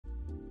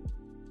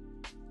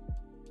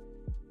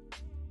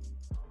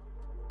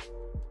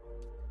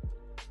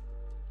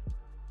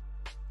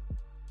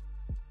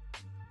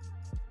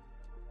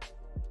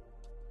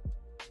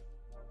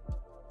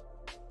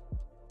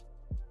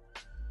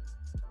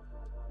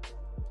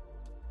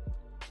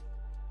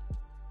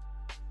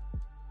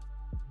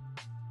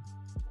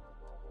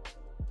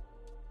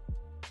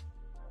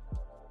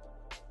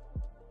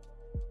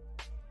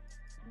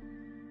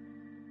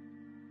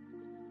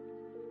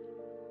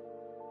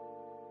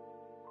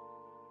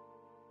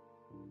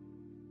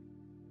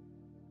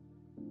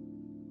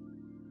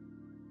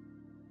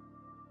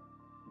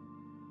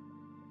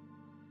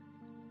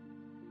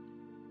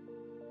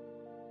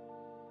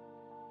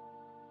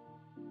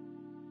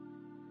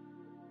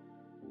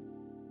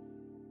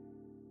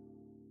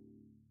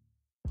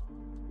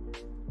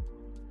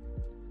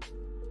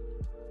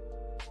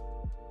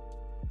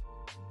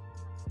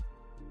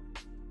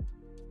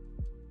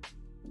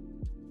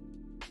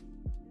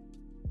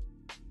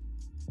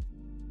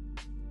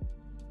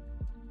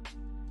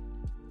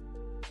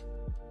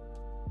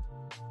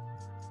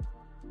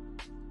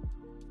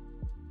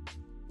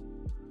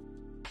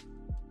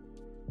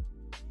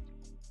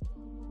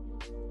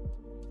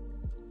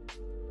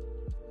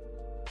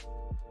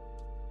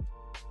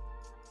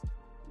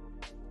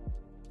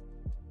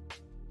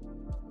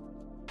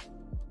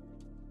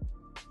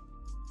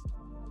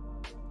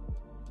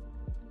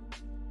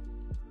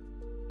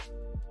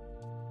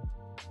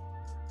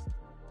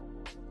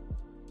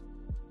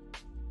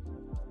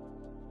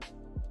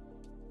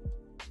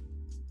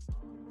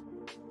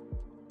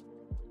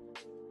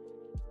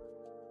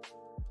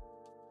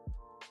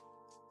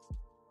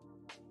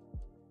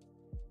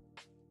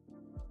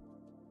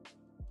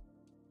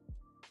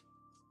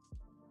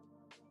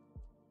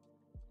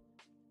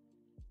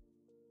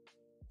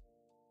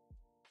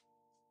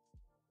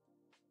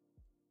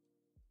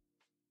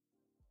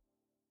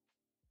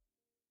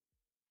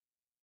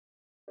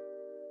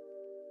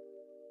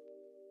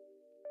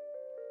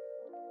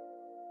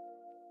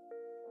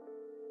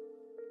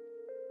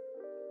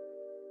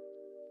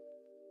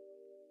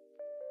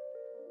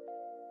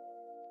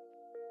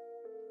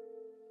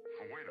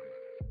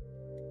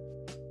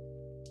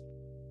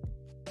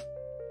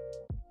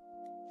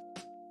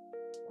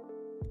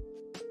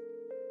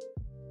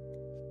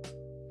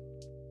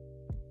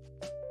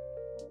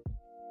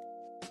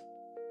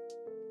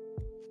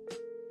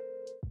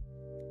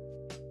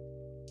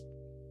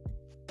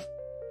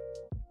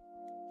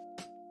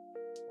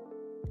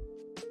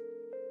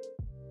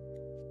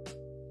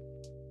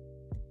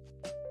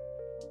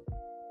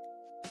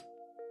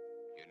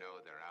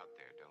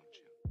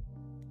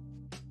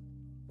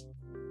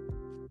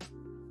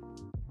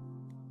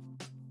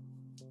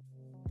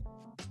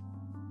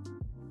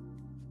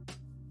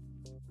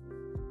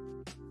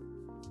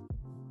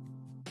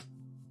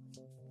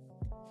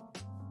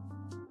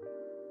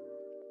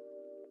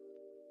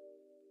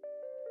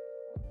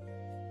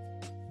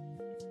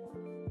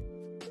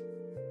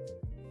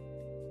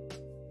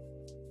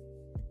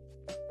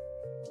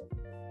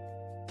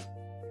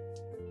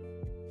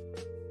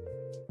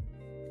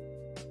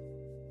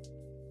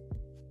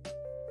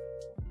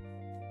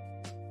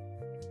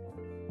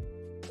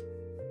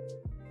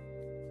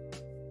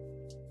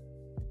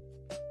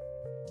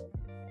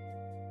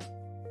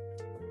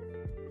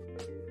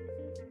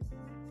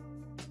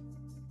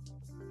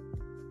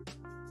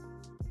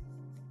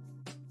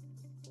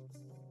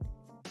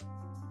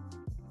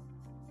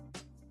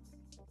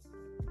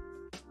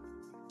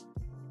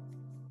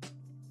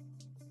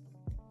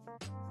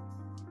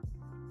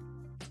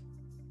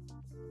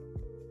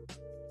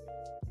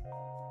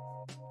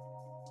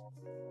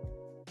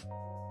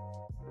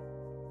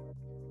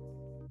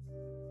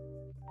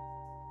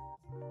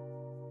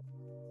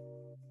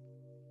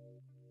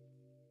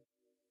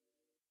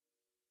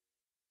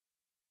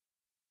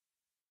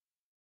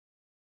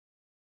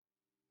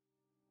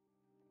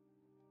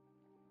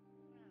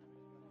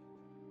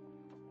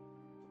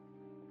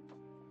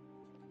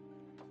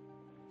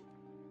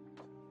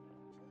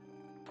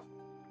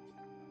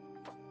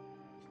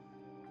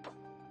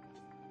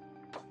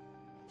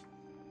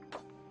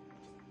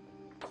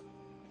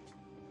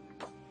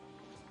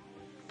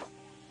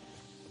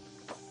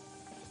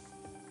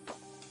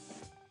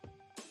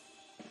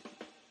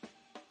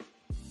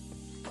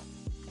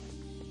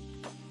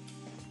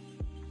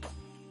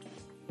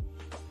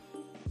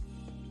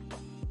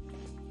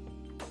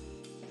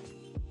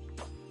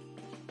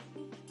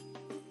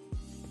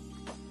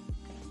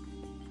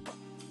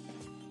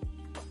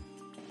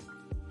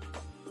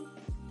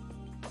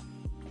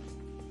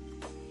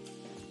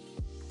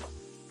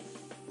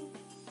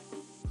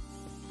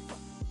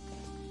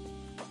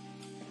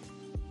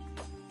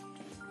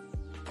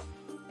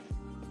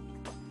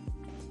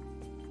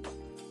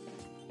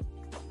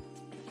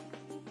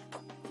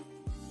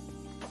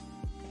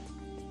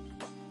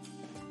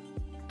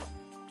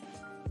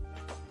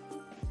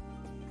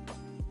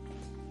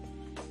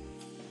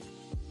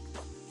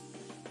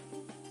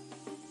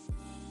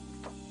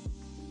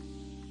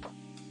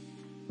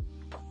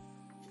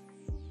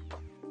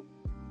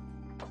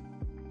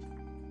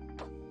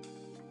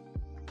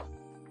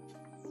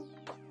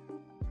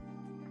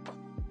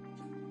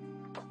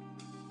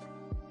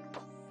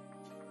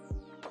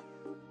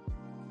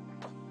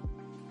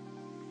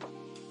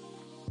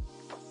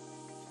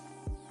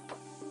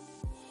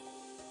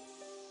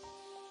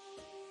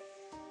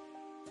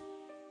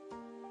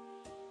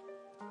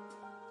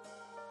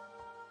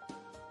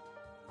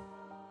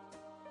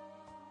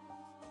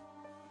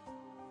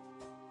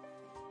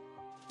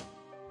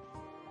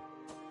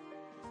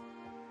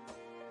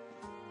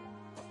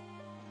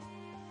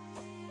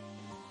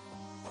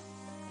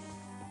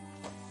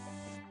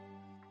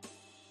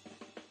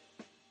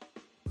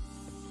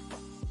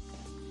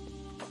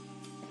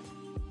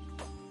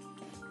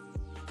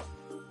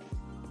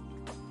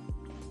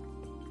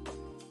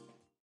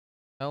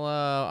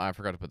Hello. I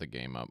forgot to put the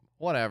game up.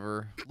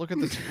 Whatever. Look at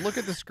this. Look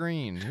at the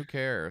screen. Who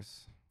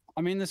cares?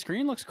 I mean, the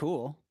screen looks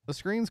cool. The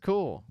screen's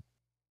cool.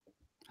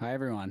 Hi,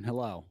 everyone.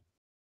 Hello.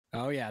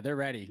 Oh, yeah, they're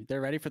ready. They're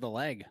ready for the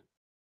leg.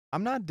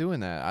 I'm not doing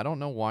that. I don't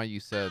know why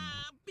you said.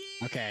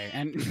 Okay,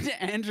 and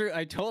Andrew,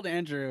 I told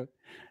Andrew.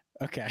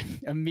 Okay,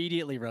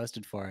 immediately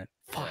roasted for it.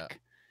 Fuck.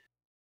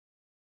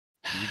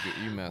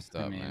 Yeah. You messed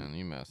up, man.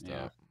 You messed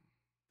up.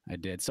 I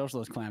did.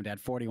 Socialist Clam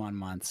Dad, 41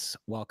 months.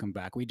 Welcome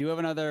back. We do have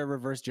another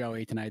reverse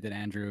Joey tonight that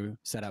Andrew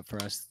set up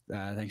for us.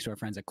 Thanks to our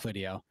friends at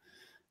Clidio.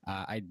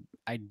 I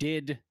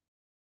did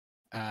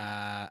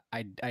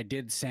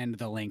send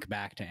the link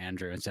back to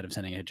Andrew instead of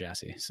sending it to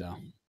Jesse. So,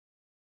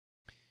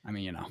 I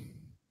mean, you know,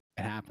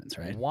 it happens,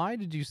 right? Why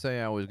did you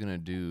say I was gonna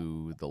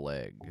do the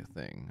leg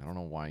thing? I don't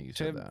know why you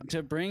said that.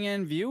 To bring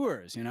in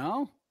viewers, you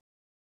know.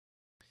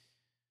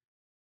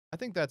 I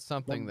think that's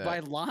something by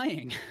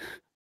lying.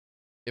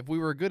 If we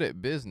were good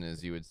at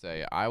business, you would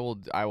say, I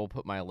will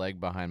put my leg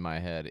behind my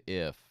head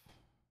if,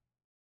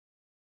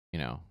 you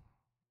know,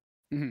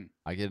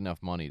 I get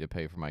enough money to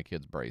pay for my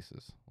kids'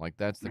 braces. Like,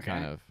 that's the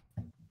kind of...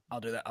 I'll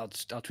do that. I'll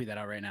tweet that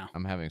out right now.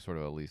 I'm having sort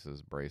of a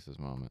Lisa's braces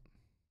moment.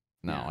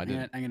 No, yeah, I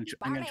didn't. I'm gonna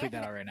tweet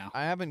that out right now.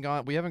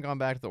 We haven't gone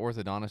back to the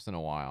orthodontist in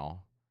a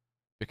while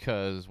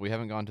because we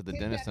haven't gone to the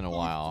dentist in a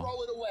while.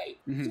 Throw it away.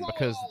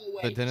 Because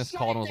the dentist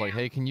called and was like,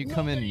 hey, can you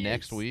come in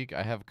next week?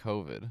 I have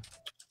COVID.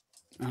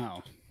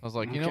 Oh. I was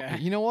like, you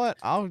know what?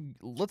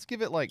 Let's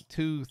give it like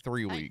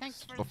 2-3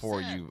 weeks before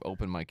you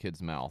open my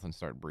kid's mouth and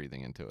start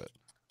breathing into it.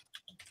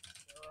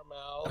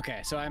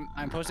 Okay, so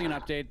I'm posting an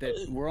update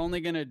that you're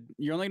only gonna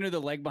do the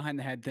leg behind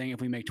the head thing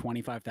if we make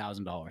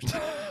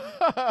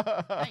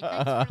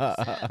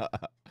 $25,000.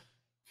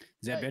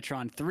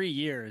 Zebitron, 3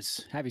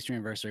 years. Happy stream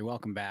anniversary.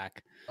 Welcome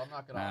back. I'm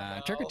not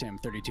gonna. Turkitim,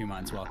 32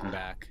 months. Welcome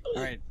back.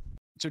 All right.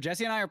 So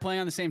Jesse and I are playing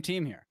on the same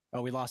team here.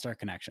 Oh, we lost our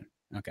connection.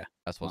 Okay.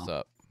 That's what's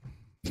up.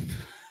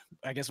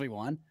 I guess we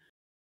won.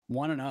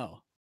 1-0.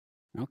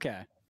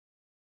 Okay.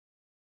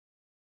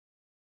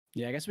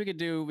 Yeah, I guess we could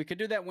do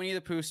that Winnie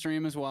the Pooh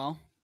stream as well.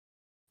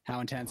 How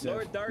intensive.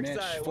 Lord Mitch,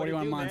 Darkside,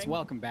 41 months. man?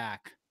 Welcome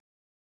back.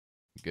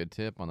 Good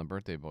tip on the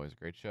birthday boys.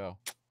 Great show.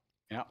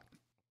 Yeah.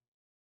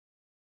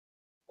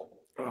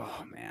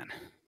 Oh man.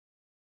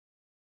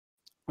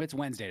 It's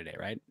Wednesday today,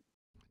 right?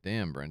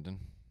 Damn, Brendan.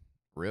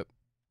 Rip.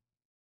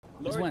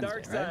 It's Lord Wednesday,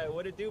 Darkside, right?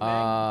 what it do,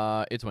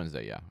 man? It's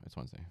Wednesday. Yeah, it's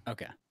Wednesday.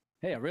 Okay.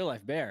 Hey, a real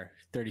life bear,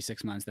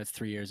 36 months. That's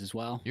 3 years as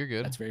well. You're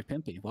good. That's very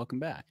pimpy. Welcome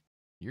back.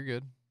 You're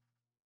good.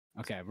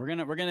 Okay, we'll get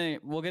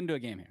into a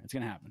game here. It's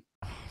gonna happen.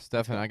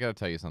 Stefan, I gotta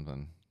tell you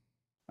something.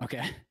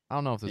 Okay. I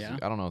don't know if this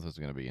is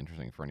gonna be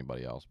interesting for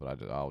anybody else,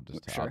 but I'll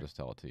just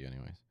tell it to you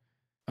anyways.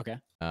 Okay.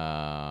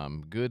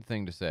 Good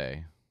thing to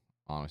say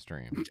on a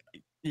stream.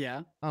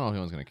 Yeah. I don't know if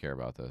anyone's gonna care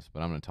about this,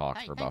 but I'm gonna talk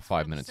for about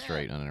 5 minutes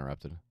straight,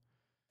 uninterrupted.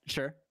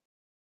 Sure.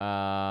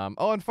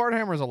 Oh, and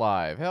Farthammer's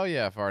alive. Hell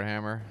yeah,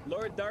 Farthammer.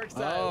 Lord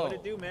Darkside, what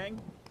it do,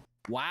 man?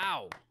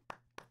 Wow.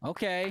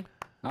 Okay.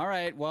 All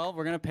right. Well,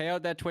 we're gonna pay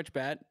out that Twitch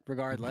bet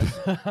regardless.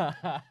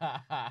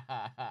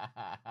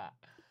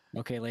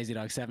 Okay, Lazy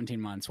Dog, 17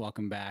 months.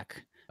 Welcome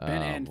back.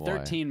 Ben and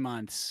 13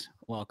 months.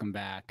 Welcome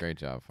back. Great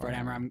job,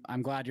 Farthammer.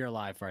 I'm glad you're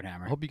alive,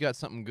 Farthammer. I hope you got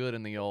something good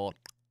in the old.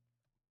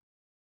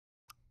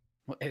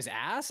 His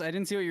ass? I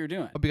didn't see what you were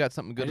doing. Hope you got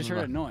something good. I just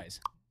heard a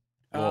noise.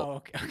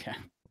 Well, okay.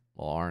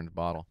 Little orange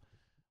bottle.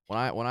 When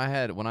I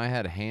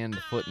had hand,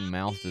 foot, and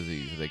mouth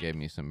disease, they gave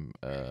me some.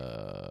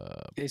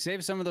 They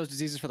saved some of those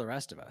diseases for the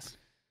rest of us.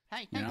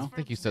 Hey, you know? I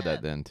think you said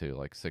that then too,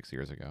 like 6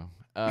 years ago.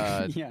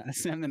 Yeah,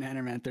 Sam the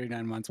Nannerman,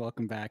 39 months.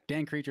 Welcome back.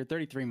 Dan Creature,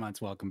 33 months.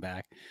 Welcome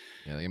back.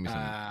 Yeah, they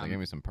gave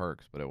me some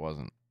perks, but it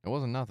wasn't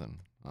nothing.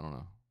 I don't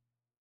know.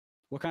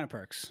 What kind of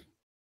perks?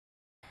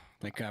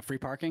 Like free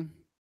parking?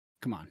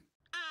 Come on.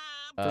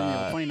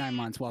 29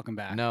 months. Welcome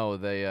back. No,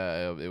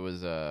 it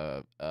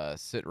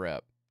was sit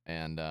rep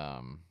and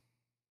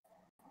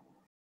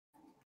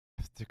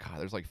God,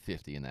 there's like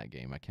 50 in that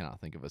game. I cannot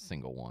think of a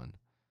single one.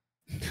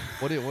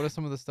 What is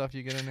some of the stuff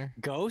you get in there?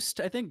 Ghost?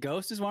 I think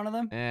Ghost is one of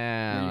them.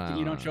 Yeah.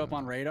 You don't show up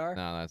on radar?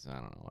 No, I don't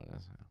know what it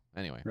is.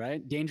 Anyway.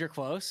 Right? Danger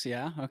Close.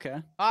 Yeah.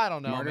 Okay. I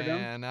don't know, Martyrdom?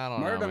 man. I don't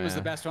know. Martyrdom is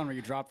the best one where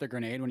you drop the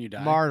grenade when you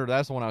die. Martyr.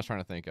 That's the one I was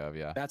trying to think of.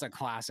 Yeah. That's a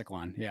classic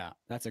one. Yeah.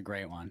 That's a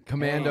great one.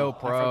 Commando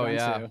Pro.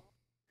 Yeah. Too.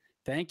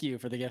 Thank you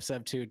for the gift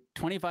sub to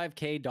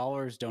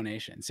 $25K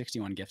donation,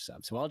 61 gift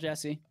subs. Well,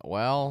 Jesse.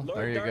 Well, Lord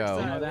there you go.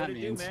 You know what that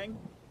means.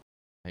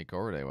 Hey,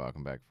 Corday,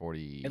 welcome back.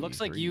 40. It looks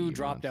like you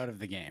dropped out of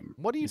the game.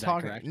 What are you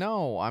talking?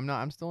 No, I'm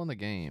not. I'm still in the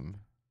game.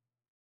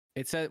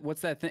 It said, what's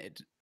that thing?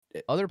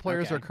 Other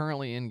players are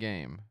currently in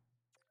game.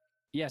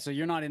 Yeah, so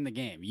you're not in the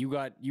game.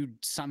 You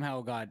somehow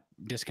got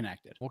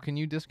disconnected. Well, can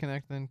you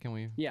disconnect then? Can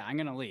we? Yeah, I'm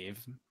gonna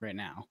leave right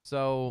now.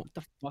 So what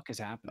the fuck is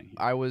happening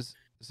here?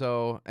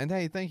 And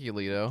hey, thank you,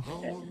 Lido.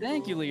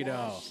 Thank you,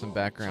 Lido. Some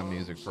background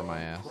music for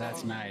my ass.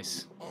 That's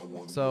nice.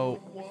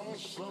 So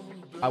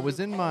I was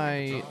in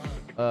my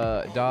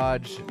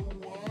Dodge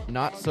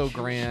not so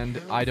grand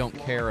I don't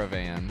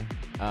caravan.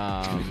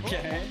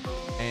 Okay.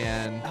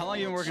 And how long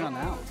have you been working on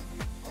that?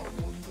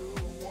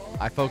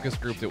 I focus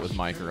grouped it with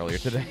Mike earlier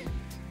today.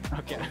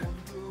 Okay.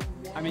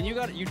 I mean,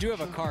 you do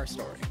have a car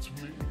story,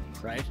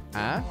 right?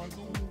 Huh?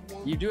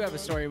 You do have a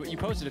story. You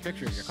posted a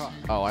picture of your car.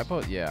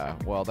 Oh, yeah.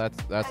 Well, that's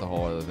a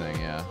whole other thing,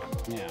 yeah.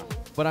 Yeah.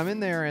 But I'm in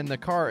there, and the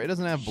car, it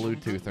doesn't have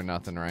Bluetooth or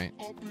nothing, right?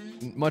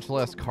 Much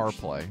less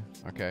CarPlay,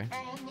 okay?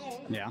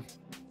 Yeah.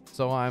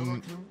 So I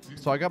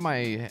got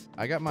my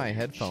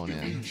headphone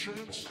in,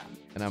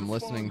 and I'm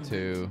listening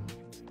to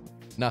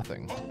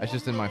nothing. It's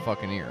just in my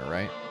fucking ear,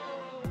 right?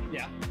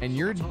 Yeah. And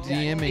you're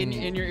DMing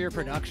in your ear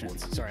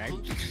productions. Sorry, I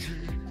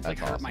like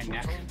hurt awesome. my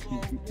neck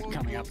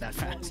coming up that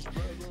fast.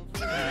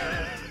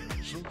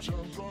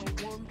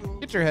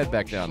 Get your head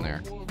back down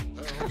there.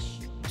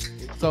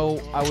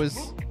 So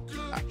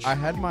I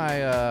had my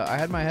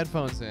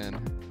headphones in,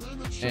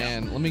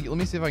 and let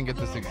me see if I can get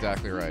this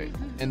exactly right.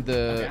 And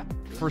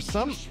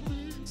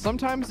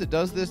sometimes it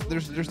does this. There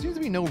seems to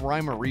be no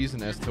rhyme or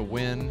reason as to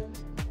when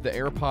the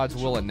AirPods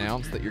will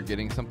announce that you're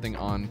getting something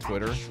on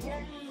Twitter.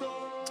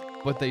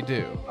 But they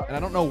do, and I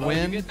don't know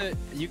when.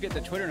 You get the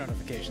Twitter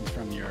notifications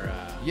from your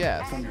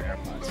yes. from your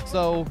AirPods.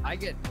 So I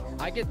get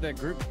the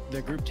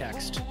group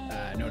text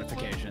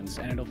notifications,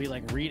 and it'll be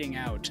like reading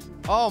out.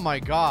 Oh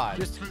my God!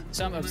 Just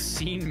some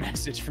obscene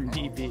message from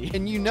DB.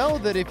 And you know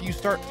that if you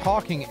start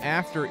talking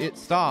after it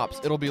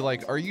stops, it'll be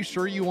like, "Are you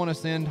sure you want to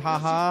send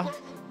haha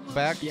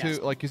back to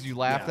like because you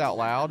laughed out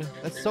loud?"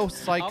 That's so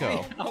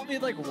psycho. I'll be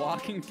like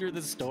walking through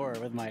the store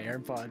with my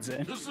AirPods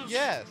in.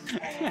 Yes.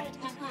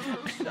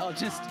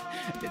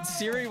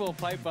 Siri will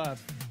pipe up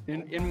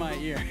in my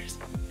ears.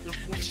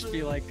 Just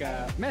be like,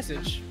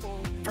 message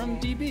from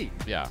DB.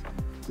 Yeah.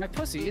 My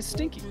pussy is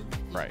stinky.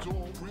 Right.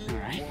 All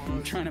right.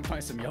 I'm trying to buy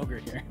some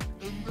yogurt here.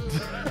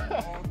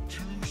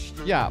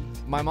 Yeah.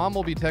 My mom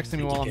will be texting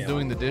me while I'm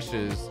doing the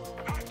dishes,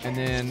 and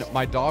then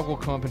my dog will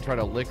come up and try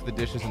to lick the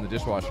dishes in the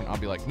dishwasher, and I'll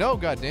be like, "No,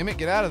 God damn it,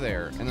 get out of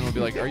there!" And then they'll be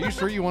like, "Are you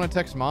sure you want to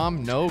text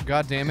mom?" "No,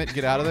 God damn it,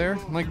 get out of there."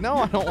 I'm like, "No,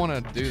 I don't want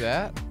to do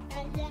that."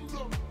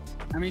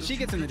 I mean, she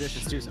gets in the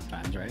dishes too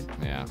sometimes, right?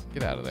 Yeah,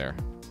 get out of there.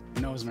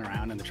 Nosing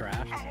around in the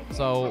trash.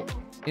 So,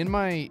 in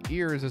my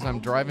ears as I'm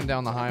driving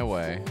down the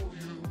highway,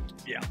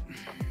 yeah,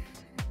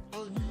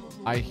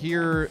 I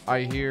hear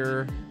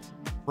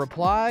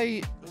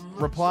reply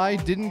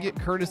didn't get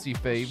courtesy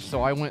faved,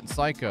 so I went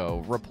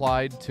psycho.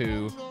 Reply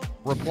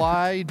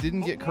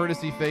didn't get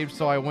courtesy faved,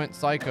 so I went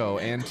psycho,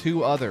 and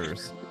 2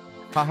 others.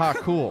 Haha,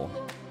 cool.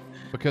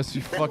 Because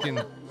you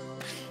fucking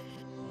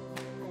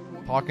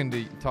talking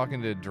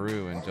to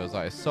Drew and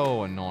Josiah is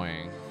so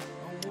annoying.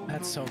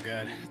 That's so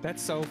good.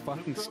 That's so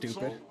fucking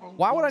stupid.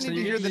 Why would I need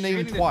to hear the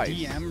name twice?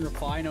 DM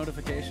reply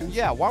notifications?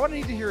 Yeah, why would I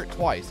need to hear it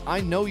twice? I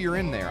know you're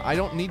in there. I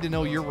don't need to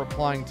know you're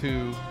replying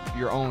to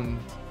your own.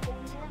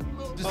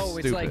 Oh,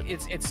 it's stupid. like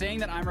it's saying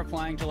that I'm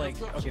replying to like,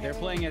 okay, they're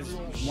playing as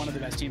one of the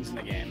best teams in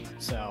the game,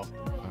 so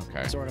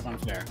okay, sort of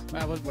unfair.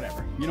 Well,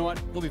 whatever. You know what?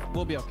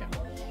 We'll be okay.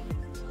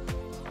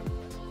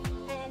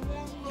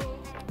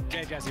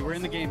 Okay, Jesse, we're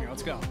in the game here.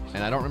 Let's go.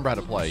 And I don't remember how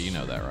to play. You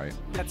know that, right?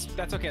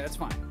 That's okay. That's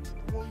fine.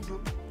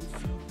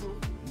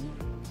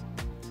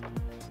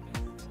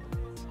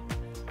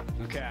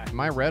 Okay. Am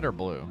I red or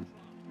blue?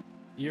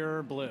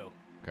 You're blue.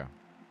 Okay.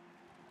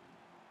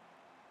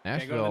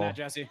 Okay, go to the net,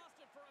 Jesse.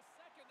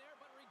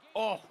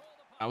 Oh,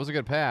 that was a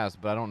good pass,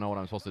 but I don't know what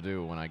I'm supposed to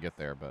do when I get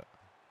there. But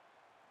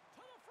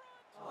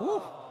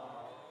whew.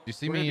 You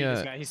see We're me?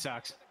 this guy. He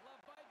sucks.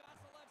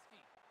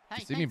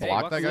 You see me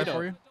block that guy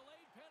for you?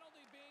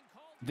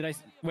 Did I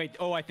wait?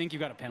 Oh, I think you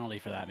got a penalty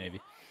for that,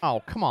 maybe.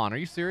 Oh, come on. Are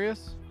you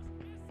serious?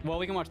 Well,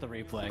 we can watch the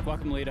replay.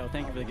 Welcome, Lido.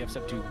 Thank you for the gifts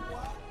up to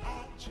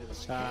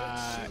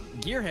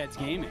Gearheads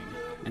Gaming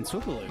and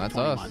Swoopaloo. That's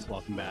 20 us. Months.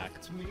 Welcome back.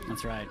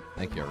 That's right.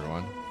 Thank you,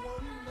 everyone.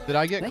 Did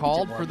I get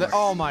called for that?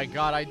 Oh my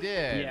God, I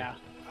did. Yeah.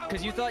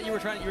 Because you thought you were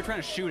trying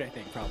to shoot, I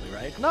think, probably,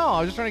 right? No,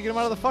 I was just trying to get him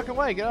out of the fucking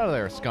way. Get out of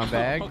there,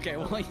 scumbag. Okay,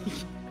 well.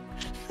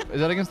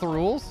 Is that against the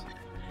rules?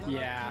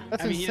 Yeah.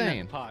 That's I mean, insane. He didn't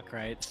have the puck,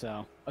 right?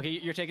 So, okay,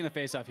 you're taking the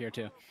face off here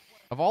too.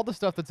 Of all the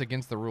stuff that's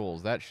against the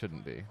rules, that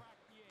shouldn't be.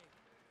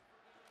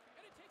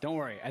 Don't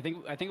worry. I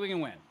think we can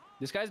win.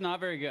 This guy's not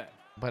very good.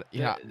 But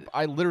yeah,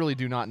 I literally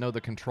do not know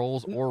the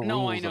controls or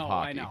rules of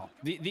hockey. I know.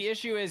 The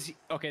issue is,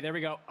 okay, there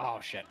we go. Oh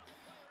shit.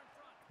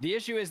 The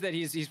issue is that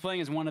he's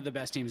playing as one of the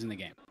best teams in the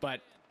game,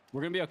 but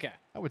we're gonna be okay.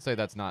 I would say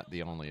that's not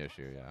the only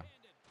issue. Yeah.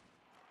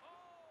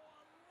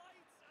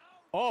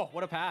 Oh,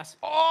 what a pass.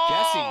 Oh!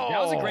 Jesse, that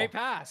was a great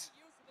pass.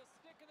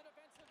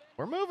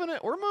 We're moving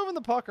it. We're moving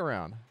the puck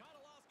around.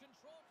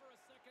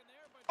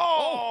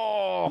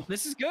 Oh!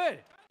 This is good.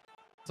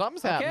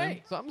 Something's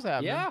happening. Something's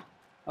happening. Yeah.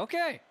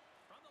 Okay.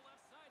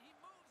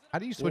 How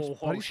do you switch? Whoa,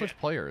 how do you shit. switch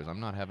players? I'm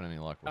not having any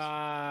luck with.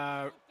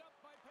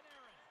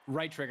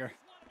 Right trigger.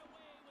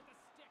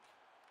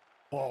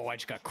 Oh, I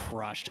just got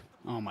crushed.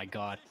 Oh my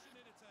God.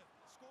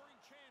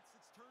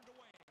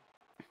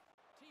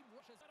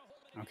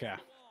 Okay.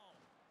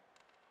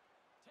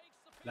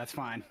 That's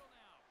fine.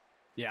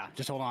 Yeah,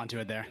 just hold on to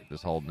it there.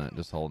 Just holding it.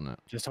 Just holding it.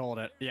 Just hold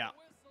it. Yeah.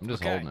 I'm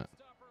just holding it.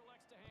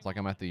 It's like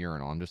I'm at the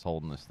urinal. I'm just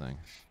holding this thing.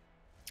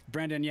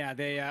 Brendan, yeah,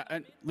 they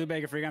Lou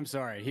Baker Freak, I'm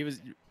sorry.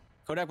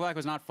 Kodak Black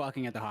was not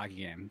fucking at the hockey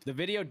game. The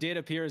video did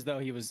appear as though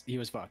he was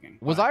fucking.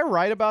 Was I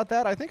right about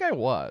that? I think I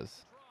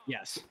was.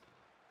 Yes.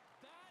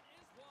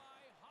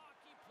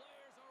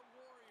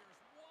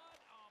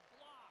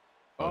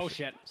 Oh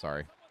shit.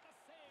 Sorry.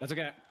 That's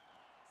okay.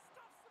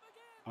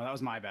 Oh, that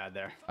was my bad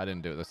there. I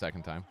didn't do it the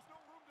second time.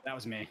 That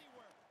was me.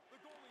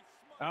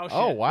 Oh shit.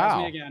 Oh, wow. That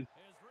was me again.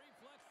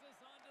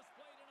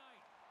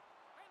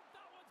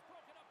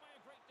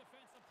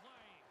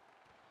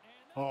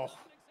 Oh.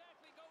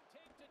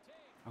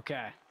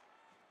 Okay.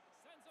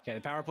 Okay,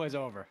 the power play's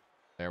over.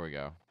 There we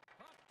go.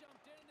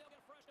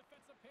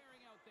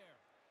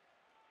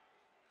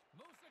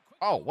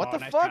 Oh, what the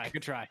nice fuck? Try.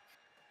 Good try.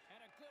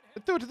 I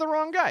threw it to the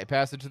wrong guy.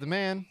 Pass it to the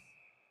man.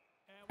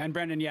 And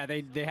Brendan, yeah,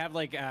 they have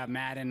like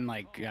Madden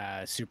like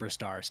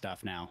superstar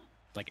stuff now,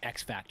 like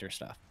X Factor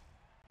stuff,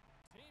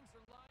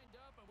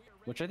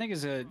 which I think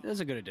is a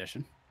good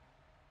addition.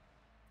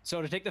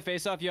 So to take the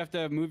face off, you have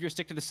to move your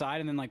stick to the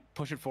side and then like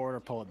push it forward or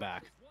pull it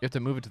back. You have to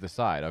move it to the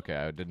side. Okay,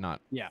 I did not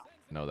Yeah.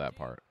 know that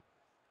part.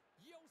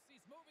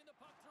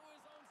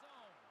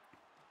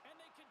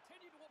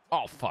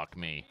 Oh, fuck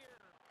me.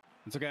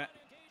 It's okay.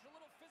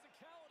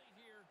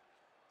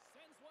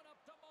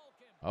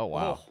 Oh,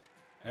 wow. Oh,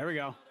 there we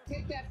go.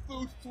 Take that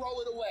food, throw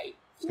it away.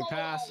 Good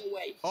pass. It all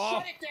away. Oh.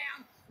 Shut it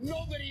down.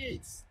 Nobody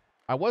eats.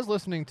 I was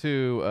listening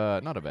to,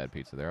 not a bad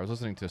pizza there. I was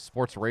listening to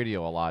sports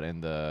radio a lot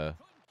in the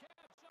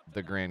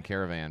Grand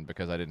Caravan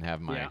because I didn't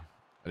have my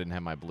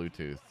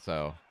Bluetooth.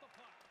 So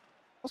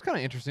it was kind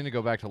of interesting to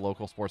go back to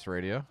local sports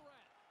radio.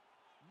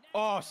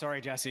 Oh,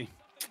 sorry, Jesse.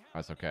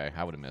 That's okay.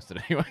 I would have missed it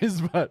anyways,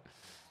 but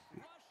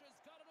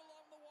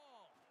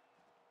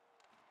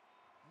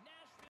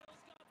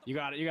You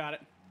got it. You got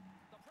it.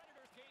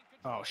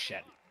 Oh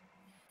shit.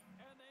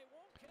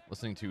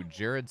 listening to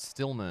Jared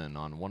Stillman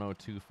on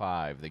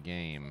 102.5 The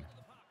Game.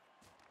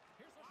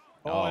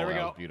 Oh, there we that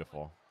go. was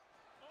beautiful.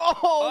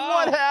 Oh,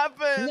 what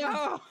happened?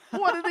 No.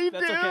 What did he do?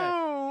 That's okay.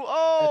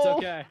 Oh, It's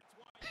okay.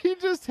 He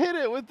just hit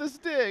it with the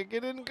stick.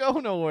 It didn't go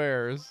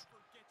nowheres.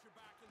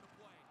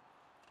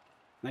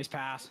 Nice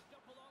pass.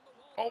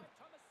 Oh.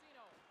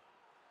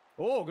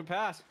 Oh, good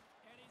pass.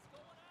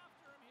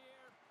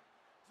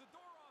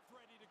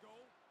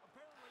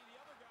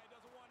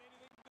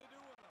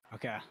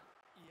 Okay.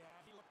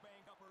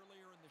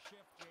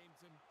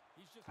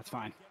 That's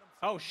fine.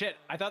 Oh shit!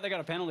 I thought they got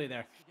a penalty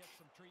there.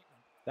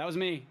 That was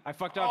me. I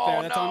fucked up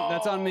there.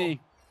 That's on me.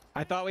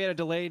 I thought we had a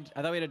delayed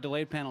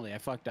penalty. I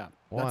fucked up.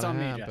 That's on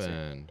me, Jesse.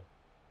 happened?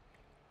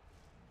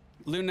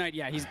 Loon Knight,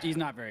 yeah, he's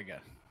not very good.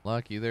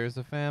 Lucky there's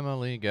a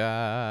Family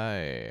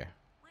Guy.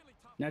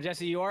 Now,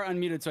 Jesse, you are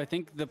unmuted, so I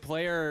think the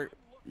player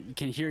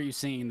can hear you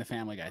singing the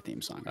Family Guy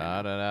theme song. Right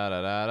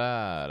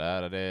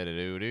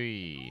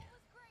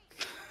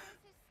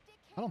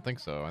I don't think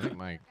so. I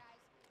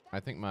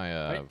think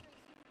my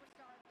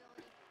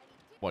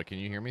What, can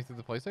you hear me through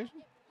the PlayStation?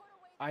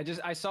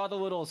 I saw the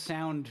little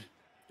sound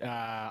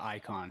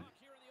icon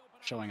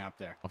showing up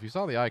there. Well, if you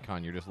saw the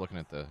icon, you're just looking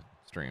at the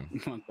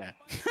stream. Want that?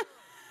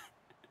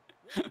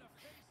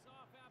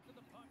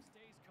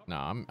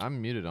 No,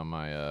 I'm muted on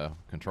my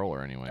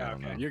controller anyway. I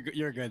don't know. Okay,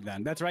 you're good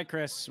then. That's right,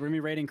 Chris. We're gonna be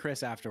rating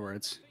Chris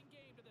afterwards.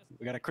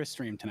 We got a Chris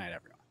stream tonight,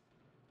 everyone.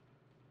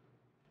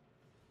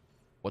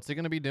 What's he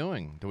gonna be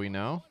doing? Do we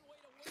know?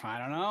 I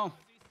don't know.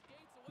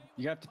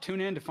 You have to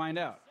tune in to find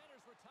out.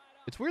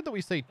 It's weird that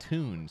we say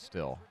tune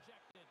still.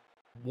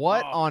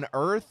 What on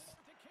earth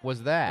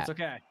was that? That's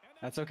okay.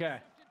 That's okay.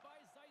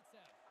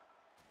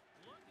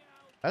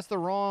 That's the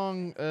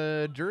wrong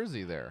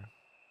jersey there.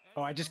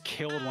 Oh, I just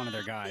killed one of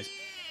their guys.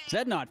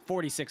 Zednot,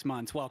 46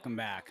 months. Welcome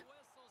back.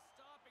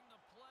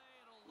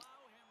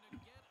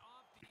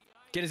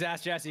 Get his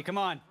ass, Jesse. Come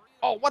on.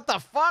 Oh, what the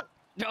fuck?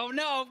 No,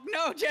 no,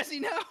 no, Jesse,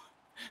 no.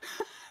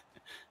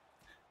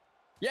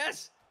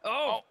 Yes.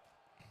 Oh.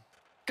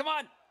 Come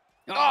on.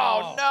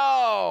 Oh,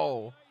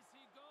 no.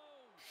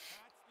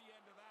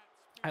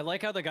 I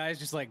like how the guy's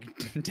just like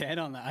dead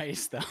on the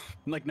ice, though.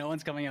 Like no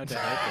one's coming out to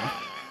help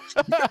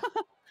him.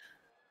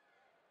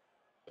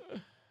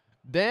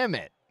 Damn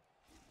it.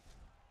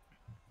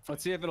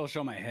 Let's see if it'll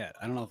show my hit.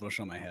 I don't know if it'll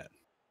show my hit.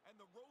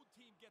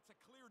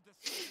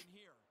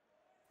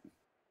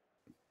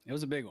 It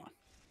was a big one.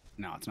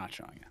 No, it's not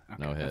showing it.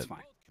 Okay, No hit. That's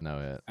fine. No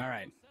hit. All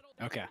right.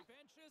 Okay.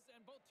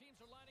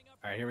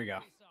 All right, here we go.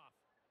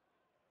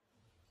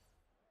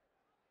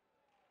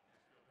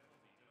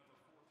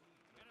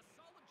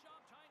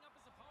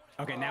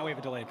 Okay, now we have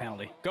a delayed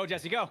penalty. Go,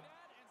 Jesse, go.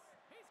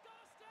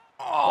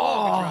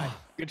 Oh,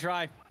 good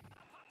try. Good try.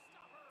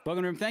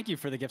 Bogan Room, thank you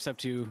for the gifts up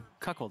to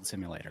Cuckold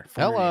Simulator.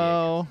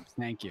 Hello.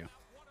 Thank you.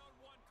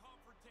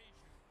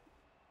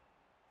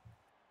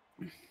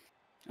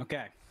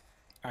 Okay.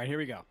 All right, here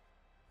we go.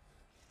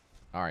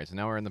 All right, so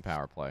now we're in the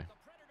power play.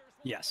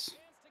 Yes.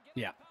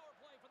 Yeah.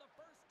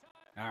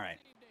 All right.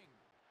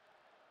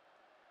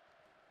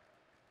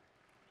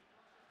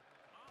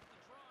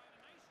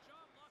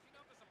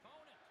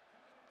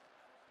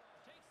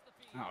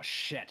 Oh,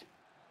 shit.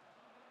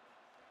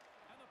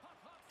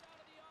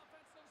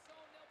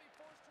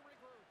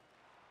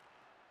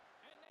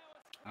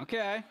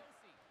 Okay.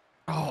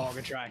 Oh,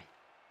 good try.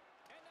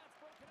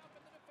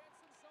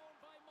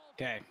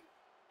 Okay.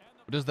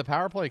 Does the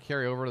power play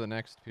carry over to the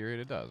next period?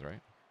 It does, right?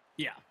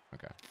 Yeah.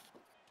 Okay.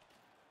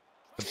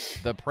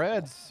 The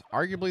Preds,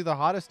 arguably the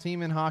hottest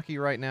team in hockey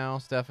right now,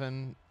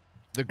 Stefan.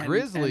 The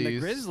Grizzlies. And the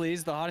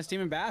Grizzlies, the hottest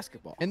team in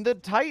basketball. And the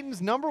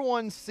Titans,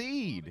 #1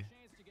 seed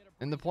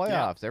in the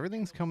playoffs. Yep.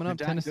 Everything's coming up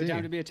Tennessee. Good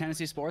time to be a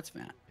Tennessee sports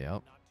fan.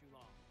 Yep.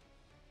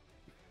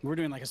 We're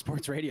doing like a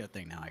sports radio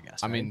thing now, I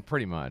guess. I mean,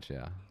 pretty much,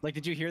 yeah. Like,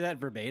 did you hear that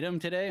verbatim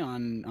today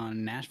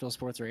on Nashville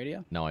Sports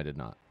Radio? No, I did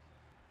not.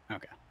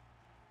 Okay.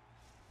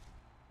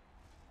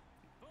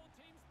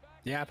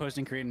 Yeah,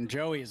 posting Creed,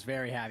 Joey is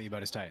very happy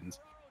about his Titans.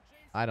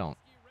 I don't.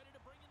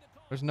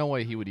 There's no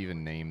way he would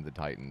even name the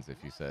Titans if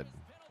you said,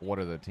 what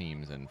are the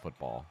teams in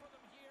football?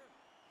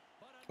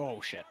 Oh,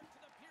 shit.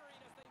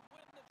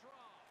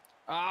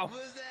 Oh.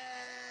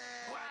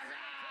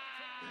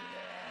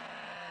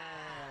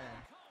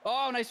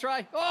 Oh, nice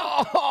try.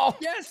 Oh,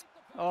 yes.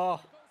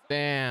 Oh.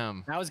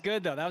 Damn. That was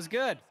good, though. That was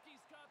good.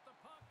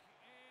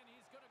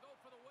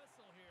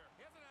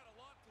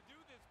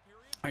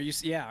 Are you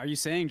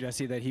saying,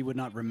 Jesse, that he would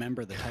not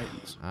remember the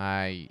Titans?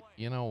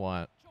 You know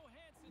what?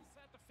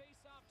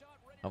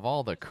 Of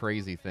all the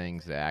crazy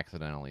things to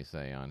accidentally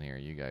say on here,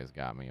 you guys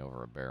got me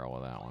over a barrel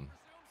with that one.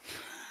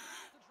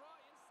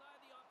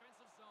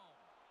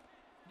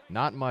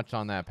 Not much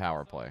on that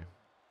power play.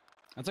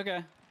 That's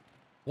okay.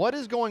 What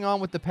is going on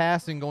with the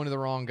passing going to the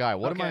wrong guy?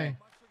 What am I?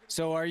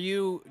 So do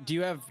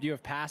you have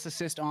pass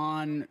assist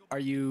on? Are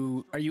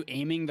you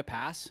aiming the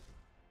pass?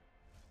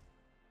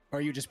 Or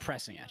are you just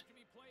pressing it?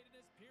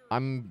 I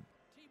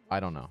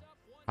don't know.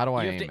 How do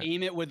I aim it? You have to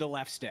aim it with the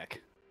left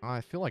stick.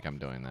 I feel like I'm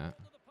doing that.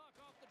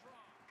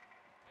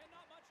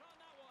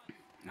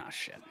 Oh,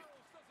 shit.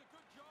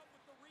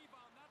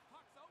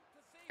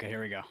 Okay, here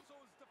we go.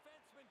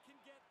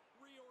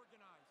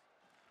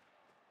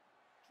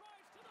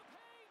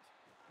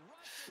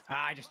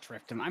 I just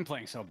tripped him. I'm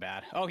playing so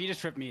bad. Oh, he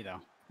just tripped me,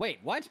 though. Wait,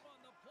 what?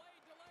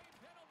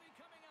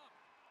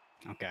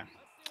 Okay.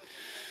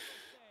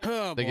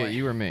 Oh, They get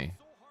you or me?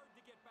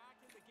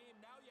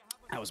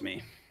 That was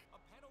me.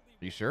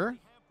 You sure?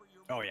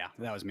 Oh, yeah.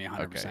 That was me,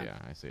 100%. Okay, yeah,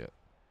 I see it.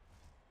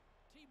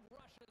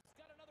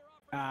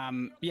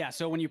 Yeah,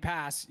 so when you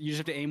pass, you just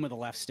have to aim with the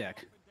left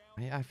stick.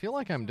 Yeah, I feel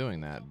like I'm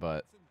doing that,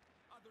 but...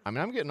 I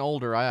mean, I'm getting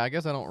older. I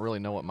guess I don't really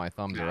know what my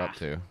thumbs are up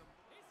to.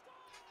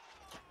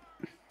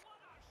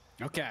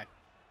 Okay.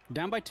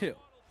 Down by 2.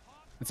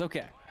 It's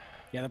okay.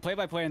 Yeah, the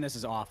play-by-play in this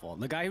is awful.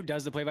 The guy who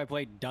does the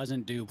play-by-play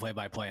doesn't do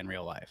play-by-play in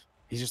real life.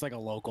 He's just like a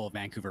local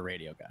Vancouver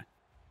radio guy.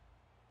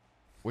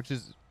 Which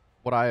is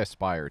what I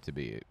aspire to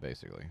be,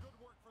 basically.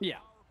 Yeah.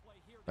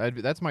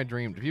 That's my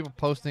dream. People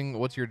posting,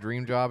 what's your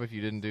dream job if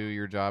you didn't do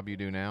your job you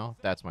do now?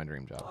 That's my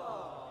dream job.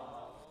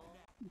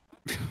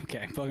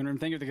 Okay, fucking room.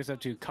 Thank you for the gift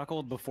up to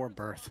cuckold before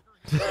birth.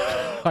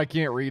 I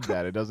can't read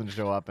that. It doesn't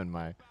show up in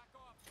my...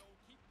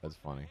 That's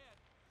funny.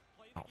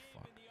 Oh,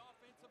 fuck.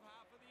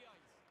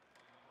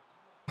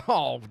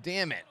 Oh,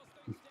 damn it.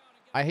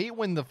 I hate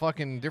when the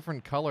fucking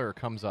different color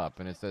comes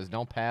up and it says,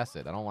 don't pass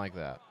it. I don't like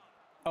that.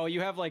 Oh,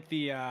 you have like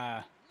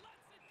the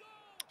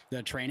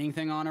training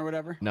thing on or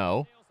whatever?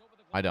 No,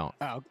 I don't.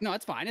 Oh, no,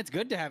 it's fine. It's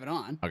good to have it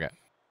on. Okay.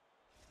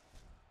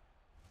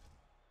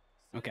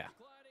 Okay.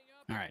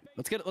 All right.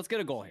 Let's get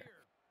a goal here.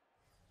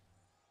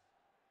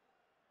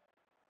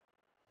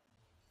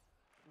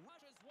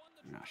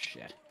 Oh,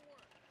 shit.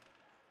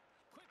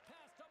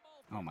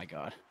 Oh, my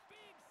God.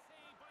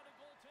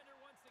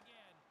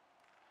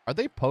 Are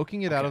they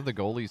poking it out of the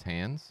goalie's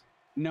hands?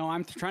 No,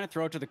 I'm trying to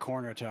throw it to the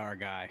corner to our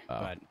guy,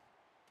 but...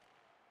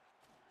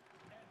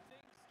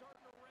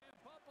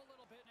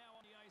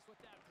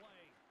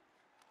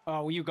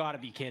 Oh, you got to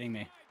be kidding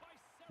me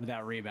with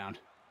that rebound.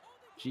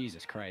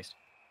 Jesus Christ.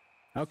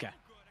 Okay.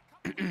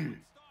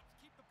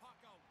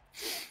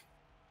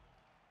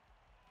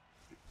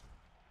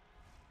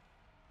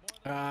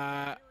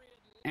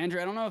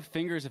 Andrew, I don't know if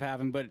fingers have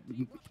happened, but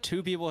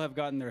 2 people have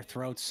gotten their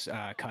throats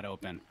cut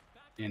open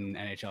in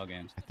NHL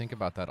games. I think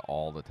about that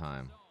all the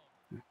time.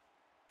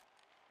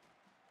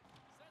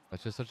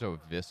 That's just such a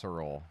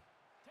visceral...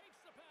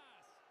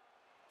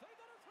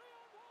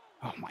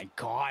 Oh, my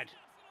God.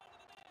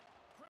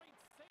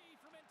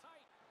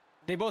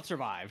 They both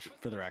survived,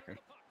 for the record.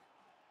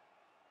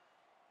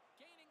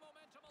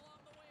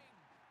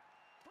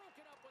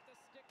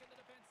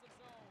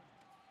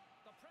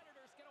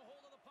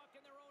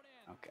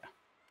 Okay.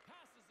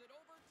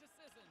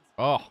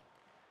 Oh.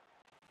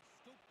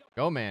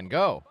 Go, man,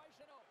 go.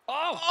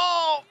 Oh!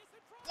 Oh!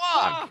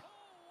 Fuck!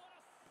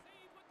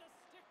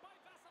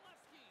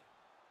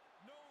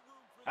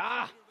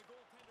 Ah!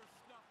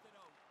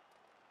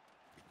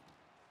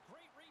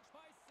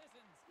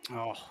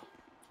 Oh.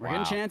 We're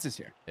getting chances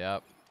here.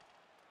 Yep.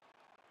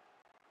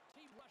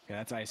 Okay,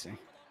 that's icing.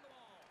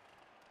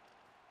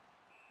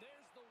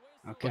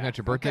 Okay. Looking at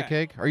your birthday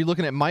cake? Are you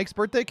looking at Mike's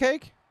birthday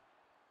cake?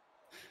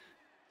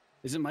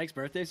 Is it Mike's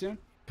birthday soon?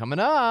 Coming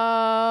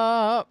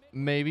up.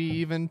 Maybe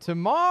even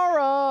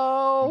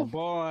tomorrow. Oh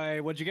boy,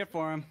 what'd you get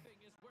for him?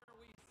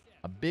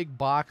 A big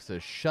box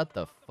of shut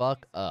the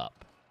fuck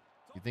up.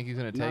 You think he's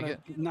gonna take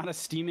it? Not a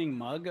steaming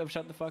mug of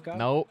shut the fuck up?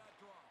 Nope.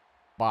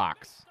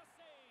 Box.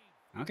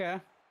 Okay.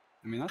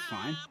 I mean, that's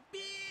fine.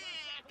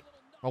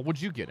 Oh,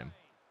 what'd you get him?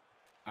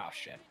 Oh,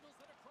 shit.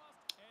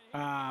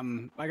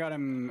 I got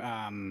him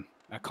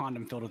a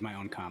condom filled with my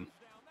own cum.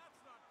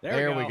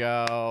 There we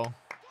go.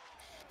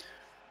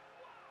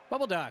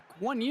 Bubble Duck,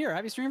 1 year.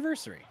 Happy stream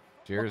anniversary.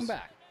 Cheers. Welcome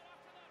back.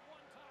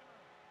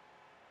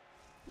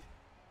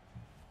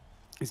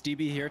 Is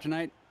DB here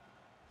tonight?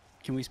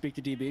 Can we speak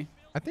to DB?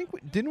 I think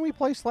didn't we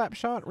play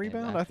Slapshot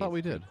Rebound? I thought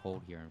we did.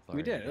 Cold here in We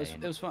Florida.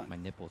 did. It was fun. My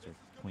nipples are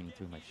pointing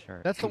through my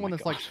shirt. That's the Oh one my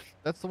that's like gosh.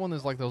 that's the one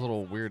that's like those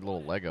little weird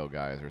little Lego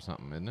guys or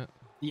something, isn't it?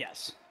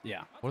 Yes.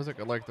 Yeah. What is it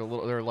like?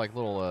 They're like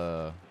little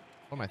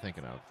what am I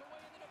thinking of?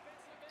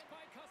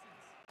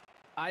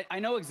 I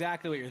know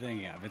exactly what you're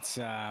thinking of. It's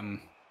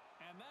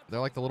They're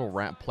like the little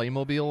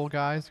Playmobil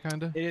guys,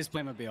 kind of. it is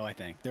Playmobil, I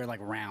think. They're like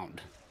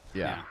round.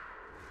 Yeah.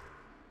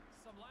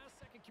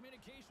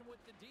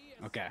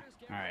 Okay.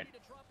 All right.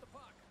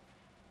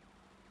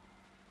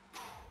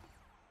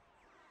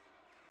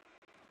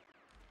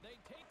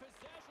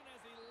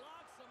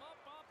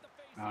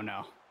 Oh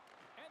no.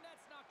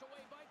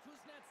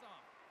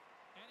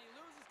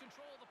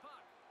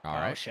 All Oh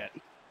right. shit.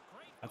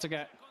 That's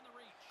okay.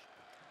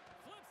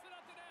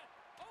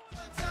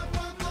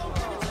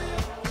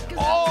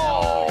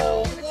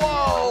 Oh,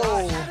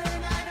 whoa!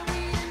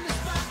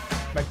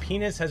 My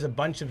penis has a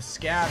bunch of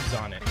scabs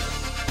on it.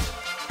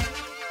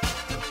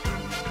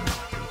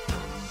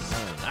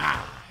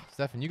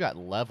 Stefan, you got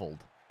leveled.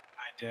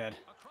 I did.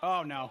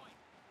 Oh no.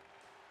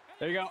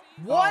 There you go.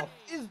 What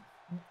Oh. is?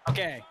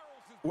 Okay.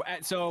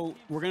 So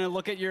we're gonna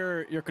look at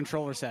your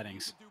controller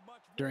settings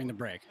during the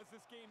break.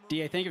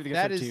 DA, thank you for the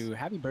That gift is- to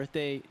Happy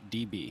Birthday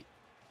DB.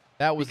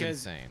 That was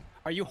Because- insane.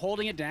 Are you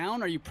holding it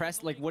down? Are you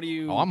pressed? Like, what do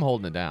you? Oh, I'm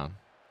holding it down.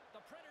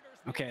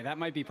 Okay, that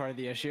might be part of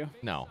the issue.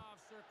 No,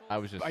 I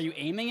was just. Are you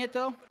aiming it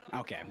though?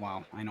 Okay,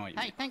 well, I know what you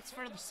mean. Hey, thanks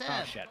for the sub.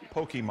 Oh shit.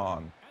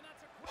 Pokemon.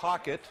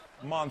 Pocket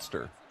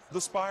Monster.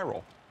 The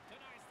Spiral.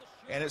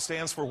 And it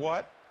stands for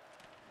what?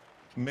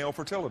 Male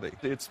fertility.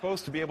 It's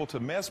supposed to be able to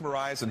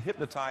mesmerize and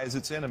hypnotize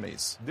its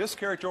enemies. This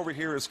character over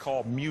here is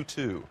called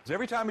Mewtwo.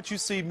 Every time that you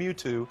see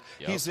Mewtwo,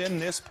 he's in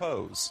this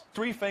pose.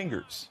 3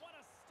 fingers.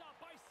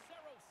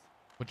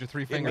 Put your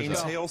 3 It fingers means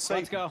up. hail Satan.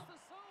 Let's go.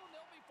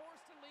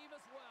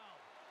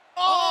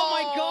 Oh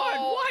my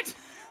God! What?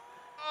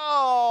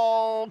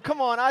 Oh,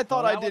 come on! I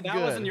thought I did that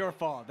good. wasn't your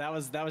fault. That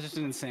was just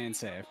an insane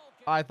save.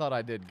 I thought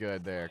I did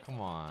good there. Come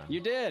on. You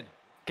did.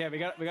 Okay, we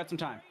got some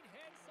time.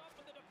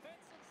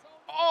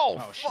 Oh,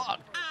 Oh, shit. fuck!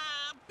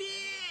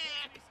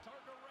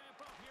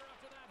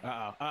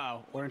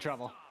 Uh-oh, we're in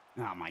trouble.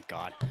 Oh my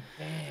God.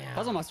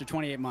 Puzzle Master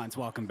 28 months.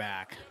 Welcome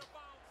back.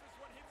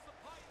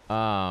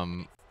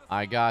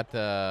 I got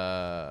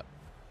the,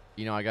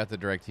 I got the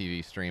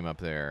DirecTV stream up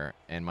there,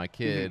 and my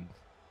kid,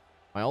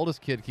 my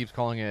oldest kid, keeps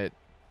calling it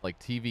like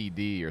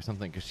TVD or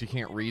something because she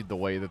can't read the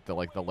way that the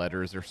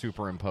letters are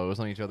superimposed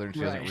on each other, and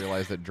she doesn't Right.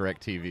 realize that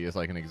DirecTV is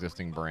like an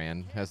existing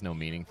brand, has no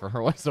meaning for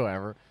her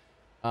whatsoever.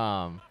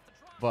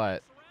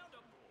 But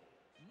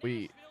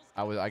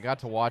I got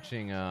to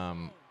watching.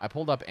 I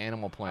pulled up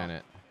Animal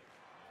Planet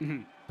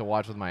to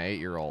watch with my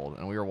 8-year-old,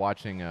 and we were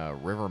watching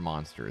River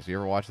Monsters. You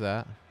ever watch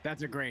that?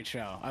 That's a great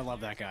show. I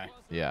love that guy.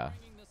 Yeah.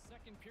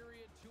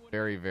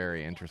 Very,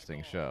 very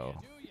interesting show.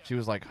 She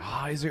was like,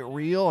 is it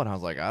real? And I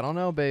was like, I don't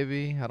know,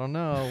 baby. I don't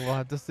know. We'll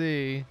have to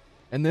see.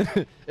 And then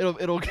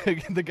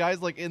the guy's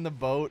like in the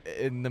boat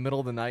in the middle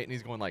of the night, and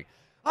he's going like,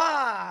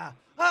 ah.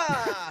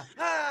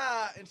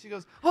 And she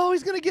goes, oh,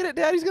 he's going to get it,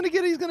 Dad. He's going to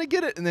get it. He's going to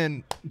get it. And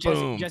then,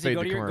 boom, Jesse, fade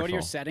go to to your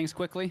commercial. settings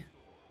quickly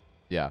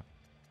Yeah.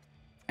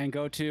 and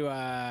go to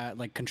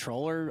like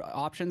controller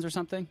options or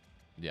something.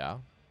 Yeah.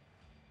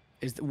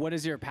 What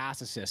is your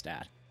pass assist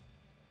at?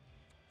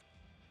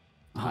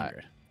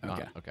 100.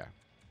 Okay. Okay.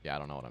 Yeah, I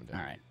don't know what I'm doing.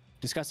 All right.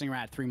 Disgusting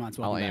Rat, 3 months.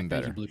 I'll Welcome aim back.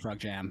 Thank better. you, Blue Frog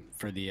Jam,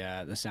 for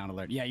the sound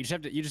alert. Yeah, you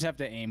just have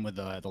to aim with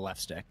the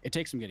left stick. It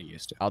takes some getting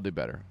used to. I'll do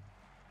better.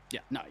 Yeah,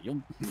 no,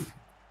 you'll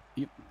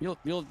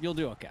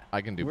do okay.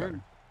 I can do We're-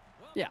 better.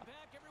 Yeah.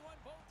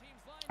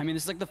 I mean,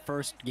 this is like the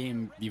first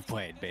game you've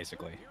played,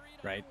 basically,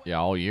 right? Yeah,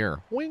 all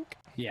year. Wink.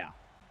 Yeah.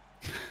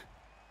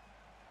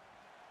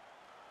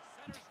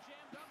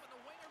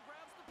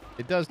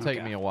 It does take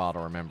Okay. me a while to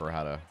remember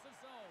how to.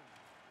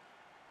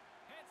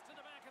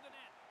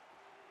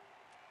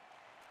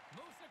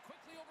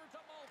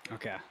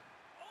 Okay.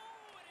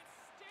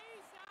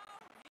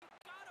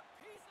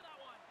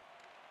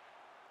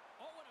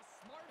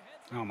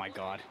 Oh my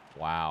God.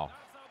 Wow.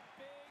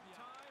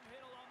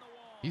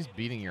 He's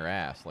beating your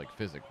ass, like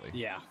physically.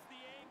 Yeah.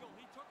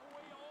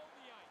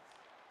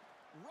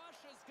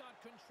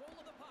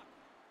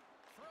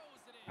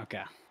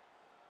 Okay.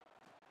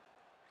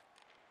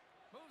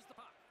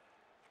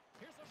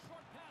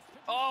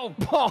 Oh,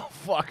 oh,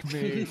 fuck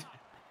me.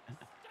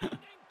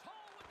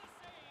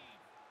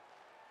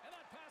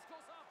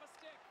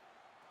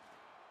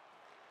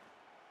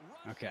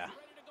 Okay.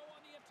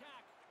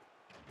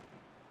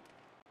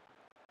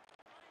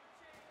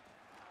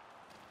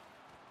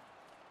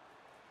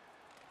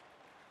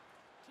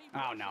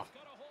 Oh, no.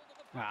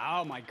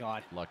 Oh, my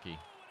God. Lucky.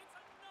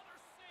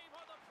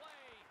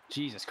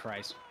 Jesus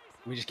Christ.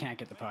 We just can't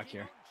get the puck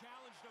here.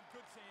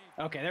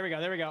 Okay, there we go.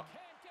 There we go.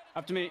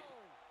 Up to me.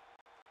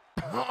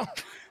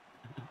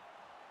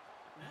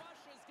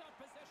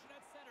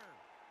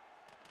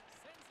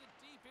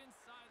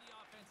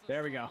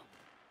 There we go.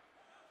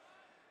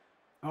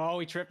 Oh,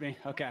 he tripped me.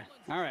 Okay.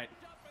 All right.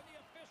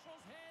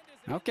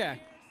 Okay.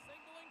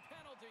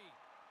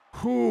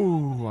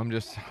 Whew, I'm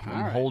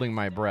right. holding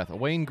my breath.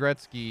 Wayne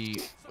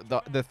Gretzky,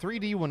 the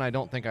 3D one I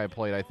don't think I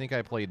played. I think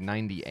I played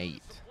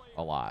 98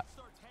 a lot.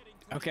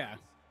 Okay.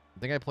 I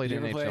think I played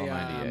Did you ever NHL play,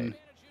 98.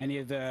 Any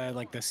of the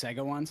like the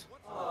Sega ones?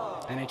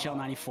 NHL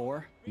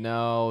 94?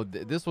 No,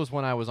 this was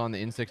when I was on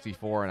the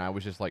N64 and I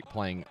was just like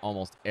playing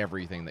almost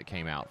everything that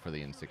came out for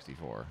the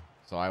N64.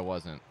 So I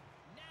wasn't.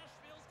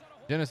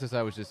 Genesis,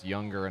 I was just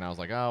younger and I was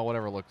like, oh,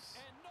 whatever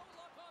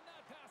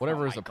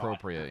is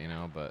appropriate, you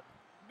know, but.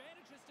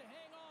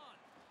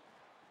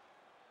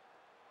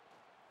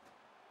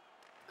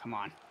 Come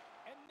on.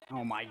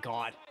 Oh my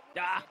God.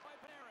 Ah!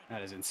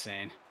 That is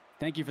insane.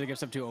 Thank you for the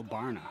gifts up to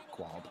Obarna,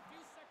 Qualb.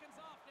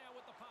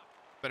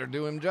 Better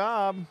do him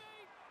job.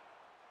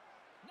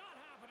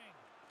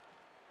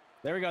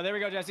 There we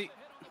go, Jesse.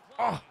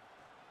 Oh.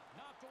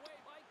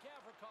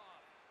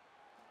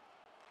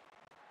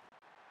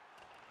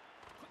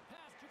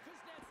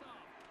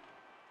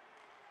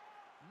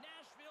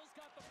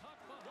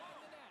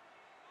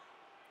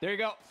 There you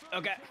go.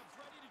 Okay.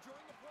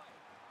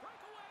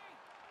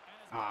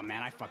 Oh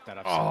man, I fucked that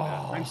up so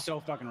bad. I'm so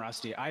fucking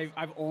rusty.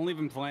 I've only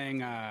been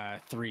playing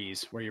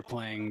threes, where you're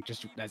playing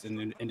just as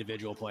an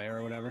individual player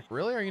or whatever.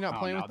 Really? Are you not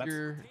playing with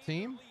your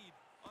team?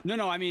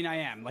 No. I mean, I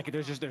am. Like,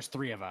 there's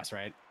three of us,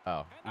 right?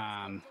 Oh.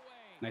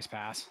 Nice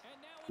pass.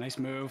 Nice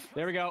move.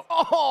 There we go.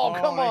 Oh,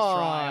 come nice on.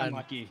 Try.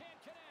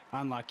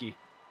 Unlucky.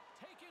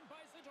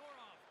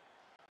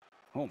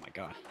 Oh my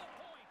God.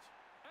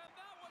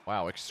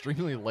 Wow,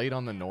 extremely late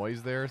on the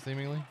noise there,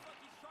 seemingly.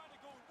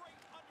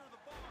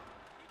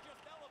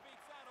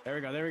 There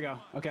we go.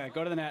 Okay,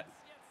 go to the net.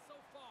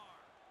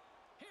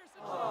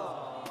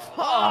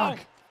 Fuck!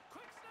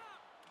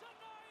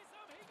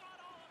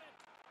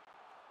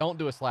 Don't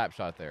do a slap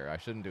shot there. I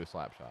shouldn't do a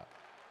slap shot.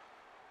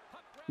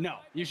 No,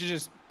 you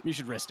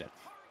should wrist it.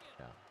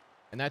 Yeah.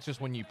 And that's just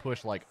when you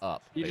push like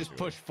up. You just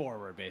push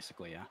forward,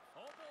 basically, yeah.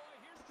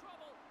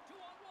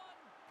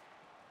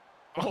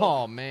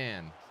 Oh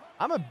man.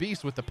 I'm a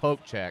beast with the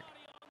poke check.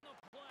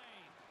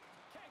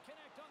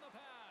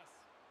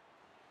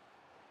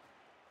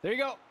 There you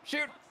go.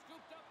 Shoot.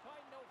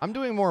 I'm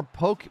doing more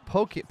poke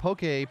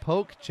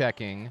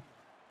checking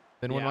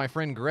than when my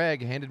friend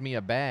Greg handed me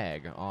a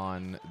bag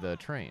on the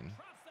train.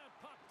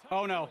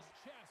 Oh no.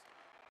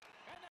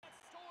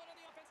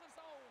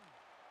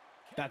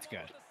 That's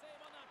good.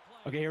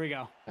 Okay, here we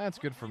go. That's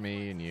good for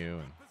me and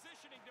you.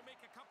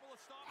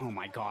 Oh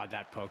my God,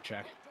 that poke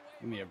check.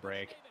 Give me a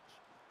break.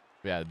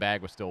 Yeah, the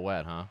bag was still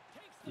wet, huh?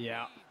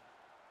 Yeah.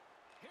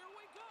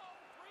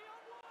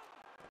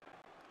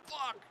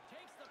 Fuck.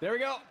 There we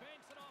go.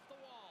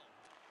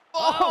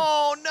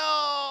 Oh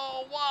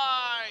no!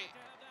 Why?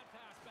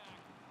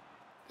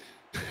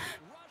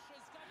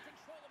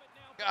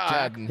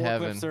 God in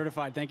heaven.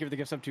 Certified. Thank you for the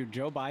gifts up to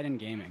Joe Biden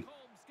Gaming.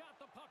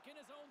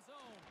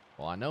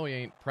 Well, I know he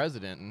ain't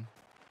presidenting.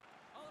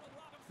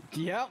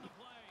 Yep.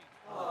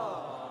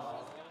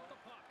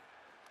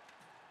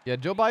 Yeah,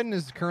 Joe Biden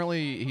is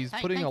currently he's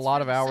putting a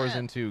lot of hours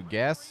into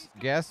gas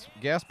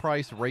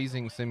price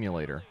raising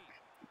simulator.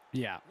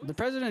 Yeah, the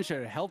president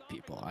should help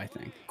people, I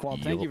think. Qual,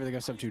 thank you for the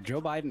gifts up to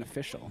Joe Biden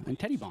official and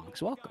Teddy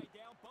Bonks. Welcome.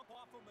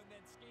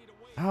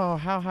 Oh,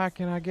 how high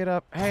can I get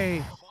up?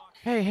 Hey,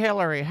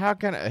 Hillary, how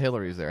can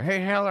Hillary's there?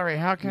 Hey, Hillary,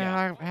 how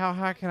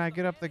high can I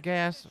get up the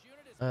gas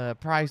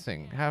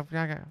pricing? How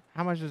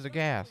much is the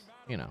gas?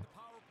 You know.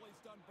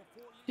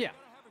 Yeah.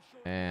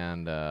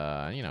 And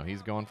you know,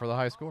 he's going for the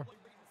high score.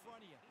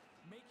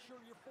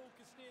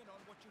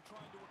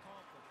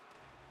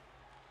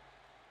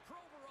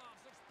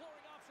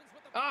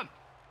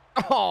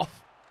 Oh,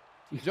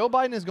 Joe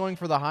Biden is going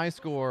for the high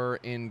score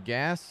in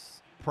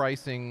gas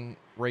pricing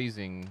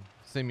raising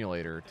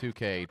simulator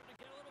 2K22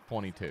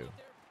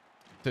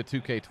 to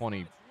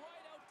 2K20.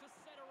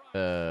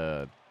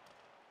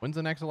 When's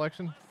the next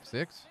election?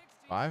 6?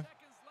 5?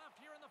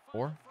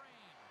 4?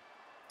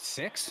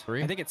 6?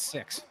 3? I think it's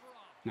 6.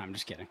 No, I'm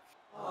just kidding.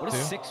 What is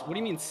 6? What do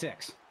you mean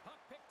 6?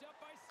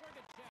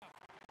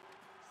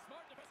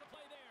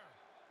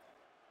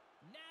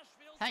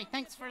 Hey,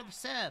 thanks for the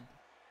sub.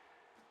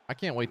 I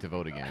can't wait to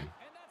vote again.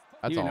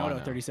 That's you all I know.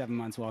 37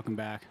 months. Welcome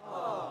back.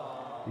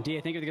 And D,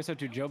 I think it goes up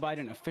to Joe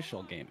Biden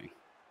official gaming.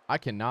 I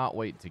cannot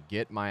wait to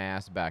get my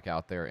ass back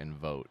out there and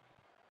vote.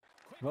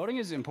 Voting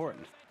is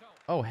important.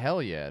 Oh,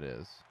 hell yeah, it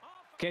is.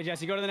 Okay,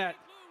 Jesse, go to the net.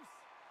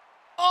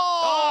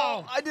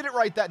 Oh! I did it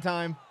right that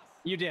time.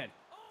 You did.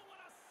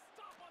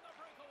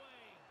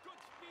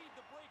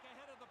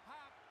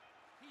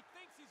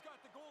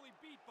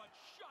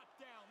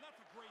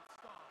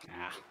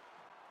 Ah.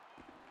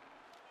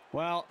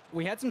 Well,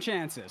 we had some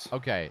chances.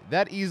 Okay,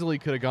 that easily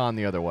could have gone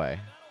the other way.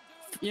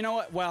 You know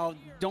what? Well,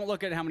 don't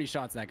look at how many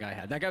shots that guy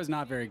had. That guy was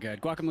not very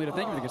good. Guacamole,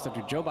 thank you for the gift sub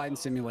to Joe Biden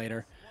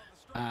Simulator.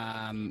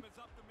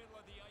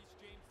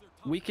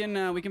 We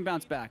can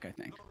bounce back, I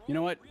think. You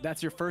know what?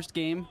 That's your first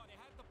game,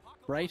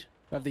 right,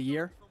 of the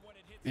year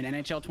in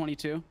NHL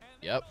 22.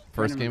 Yep,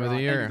 first game of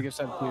the year. Thank you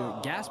for the gift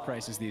sub to gas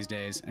prices these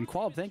days. And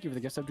Qualb, thank you for the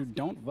gift sub to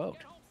don't vote.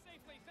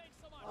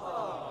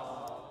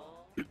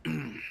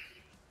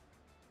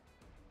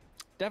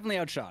 Definitely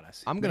outshot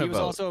us. I'm gonna vote. He was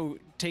also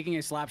taking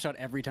a slap shot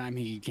every time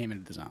he came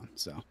into the zone.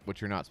 So.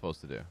 Which you're not supposed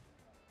to do.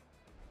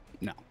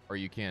 No. Or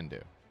you can do.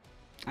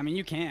 I mean,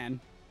 you can.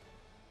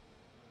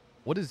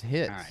 What is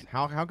hits? All right.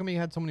 How come he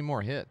had so many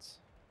more hits?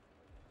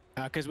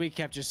 Because we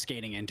kept just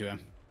skating into him.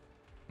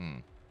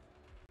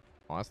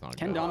 Well, that's not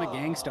Ken good. Dama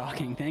gang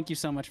stalking. Thank you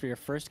so much for your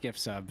first gift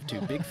sub to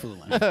Big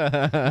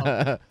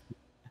Foolin.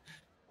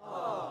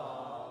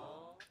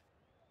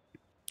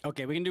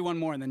 Okay, we can do one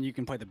more and then you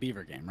can play the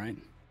Beaver game, right?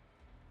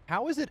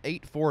 How is it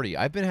 8:40?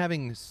 I've been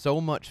having so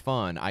much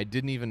fun. I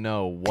didn't even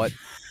know what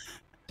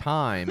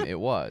time it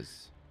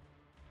was.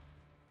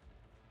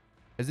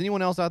 Has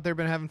anyone else out there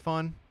been having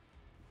fun?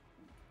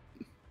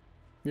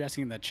 You're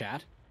asking the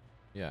chat?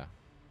 Yeah.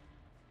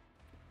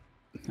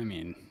 I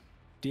mean,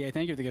 DA,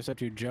 thank you for the gift sub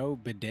to Joe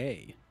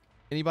Bidet.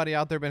 Anybody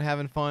out there been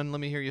having fun? Let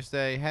me hear you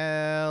say,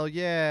 hell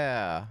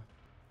yeah.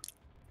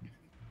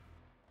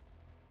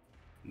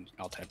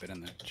 I'll type it in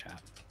the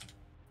chat.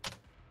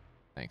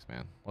 Thanks,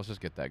 man. Let's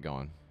just get that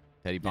going.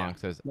 Teddy Bonk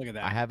says, look at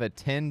that. I have a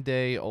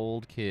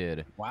 10-day-old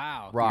kid.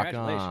 Wow. Rock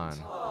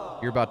on.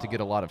 You're about to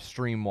get a lot of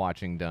stream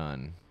watching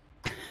done.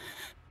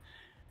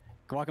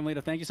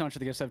 Guacamole, thank you so much for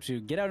the gift sub to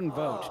Get Out and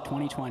Vote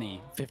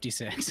 2020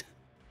 56.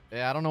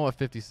 Yeah, I don't know what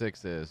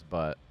 56 is,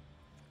 but...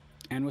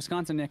 And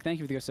Wisconsin Nick, thank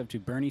you for the gift sub to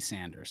Bernie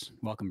Sanders.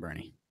 Welcome,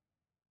 Bernie.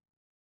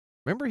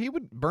 Remember,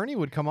 Bernie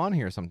would come on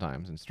here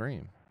sometimes and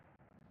stream.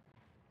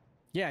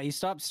 Yeah, he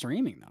stopped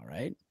streaming though,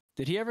 right?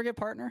 Did he ever get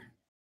partner?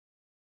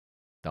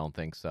 Don't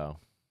think so.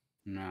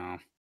 No.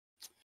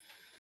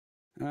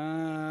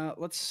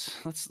 Let's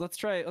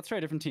try a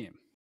different team.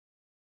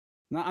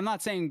 No, I'm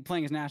not saying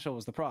playing as Nashville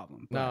was the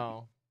problem. But,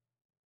 No.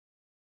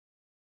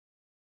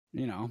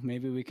 You know,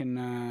 maybe we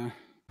can.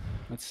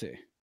 Let's see.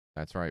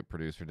 That's right,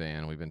 Producer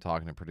Dan. We've been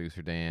talking to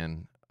Producer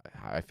Dan.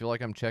 I feel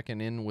like I'm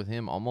checking in with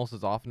him almost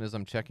as often as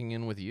I'm checking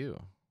in with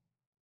you.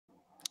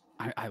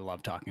 I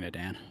love talking to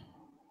Dan.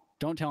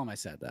 Don't tell him I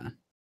said that.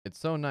 It's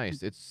so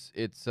nice. It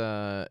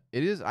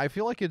is. I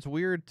feel like it's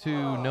weird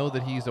to know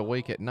that he's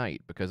awake at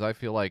night because I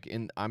feel like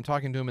I'm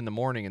talking to him in the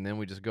morning and then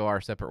we just go our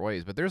separate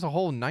ways. But there's a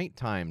whole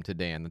nighttime to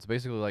Dan. That's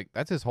basically like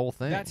that's his whole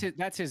thing.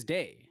 That's his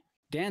day.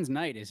 Dan's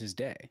night is his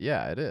day.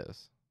 Yeah, it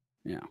is.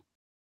 Yeah.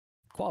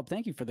 Qualb,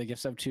 thank you for the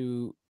gift sub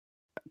to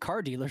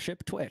Car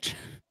Dealership Twitch.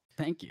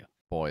 Thank you.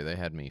 Boy, they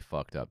had me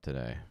fucked up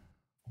today.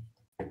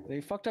 They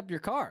fucked up your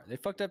car. They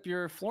fucked up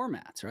your floor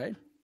mats, right?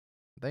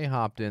 They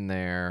hopped in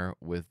there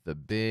with the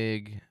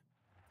big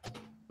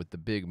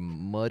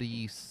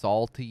muddy,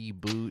 salty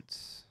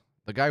boots.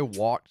 The guy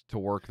walked to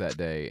work that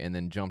day and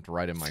then jumped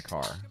right in my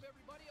car.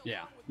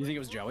 Yeah. You think it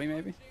was Joey,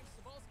 maybe?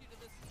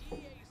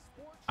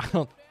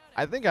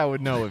 I think I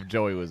would know if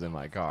Joey was in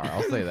my car.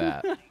 I'll say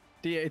that.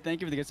 DA, thank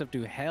you for the gift sub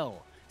to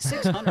Hell.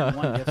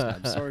 601 gift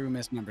subs. Sorry we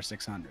missed number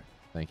 600.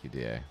 Thank you,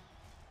 DA.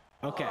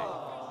 Okay.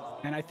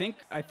 And I think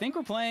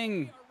we're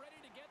playing...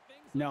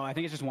 No, I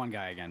think it's just one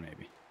guy again,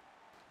 maybe.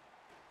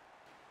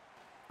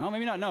 Oh,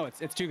 maybe not. No,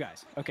 it's two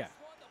guys. Okay.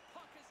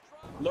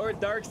 Lord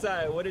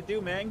Darkside, what it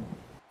do, man?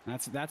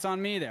 That's on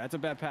me there. That's a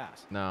bad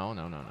pass. No.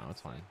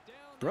 It's fine.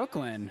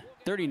 Brooklyn,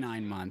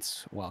 39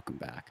 months. Welcome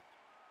back.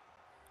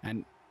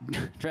 And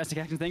Drastic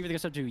Action, thank you for the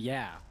gift sub to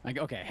Yeah. Like,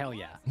 okay, hell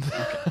yeah.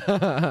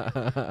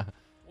 Okay.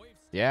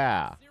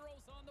 Yeah.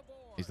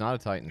 He's not a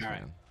Titans All right.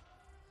 fan.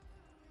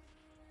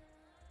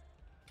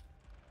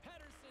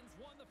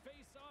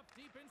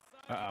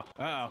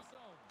 Uh-oh.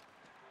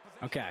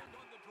 Okay.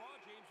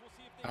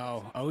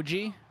 Oh, OG?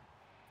 You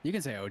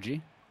can say OG.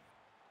 Here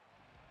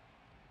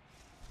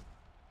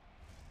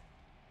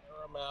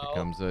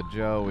comes a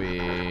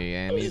Joey,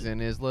 and he's in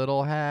his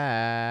little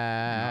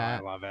hat.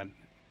 Oh, I love it.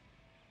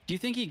 Do you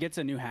think he gets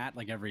a new hat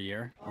like every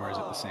year, or is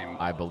it the same?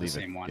 I believe the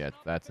same one? Yeah,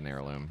 that's an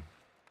heirloom.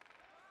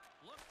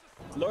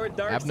 Lord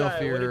Darkside, Have no what it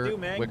fear, do,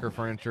 man? Wicker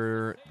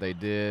Furniture. They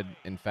did,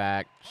 in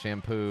fact,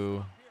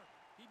 shampoo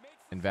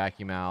and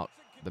vacuum out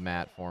the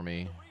mat for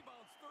me.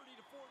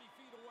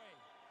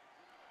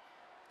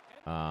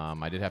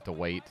 I did have to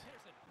wait.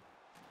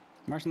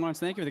 Marshall Lawrence,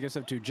 thank you for the gift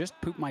sub to Just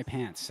Poop My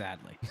Pants,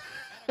 sadly.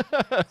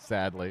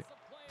 Sadly.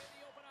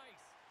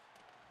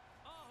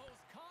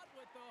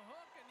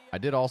 I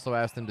did also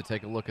ask them to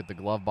take a look at the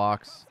glove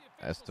box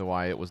as to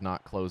why it was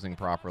not closing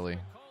properly.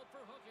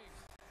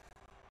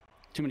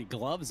 Too many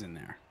gloves in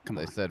there. Come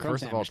on. They said, Chrome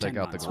first of all, sandwich, take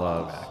 10 out the months.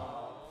 gloves.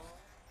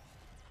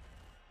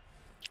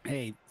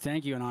 Hey,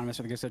 thank you, Anonymous,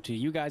 for the gift sub to you.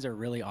 You guys are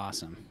really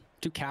awesome.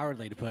 Too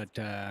cowardly to put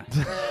a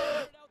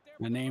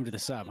name to the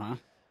sub, huh?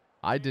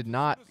 I did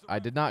not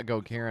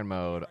go Karen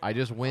mode. I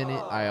just went in.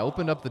 I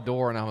opened up the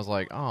door and I was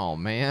like, oh,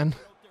 man.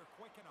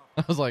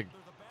 I was like,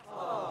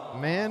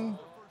 man,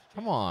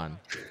 come on.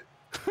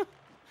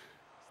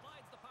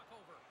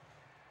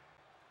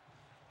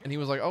 And he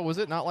was like, "Oh, was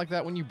it not like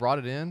that when you brought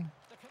it in?"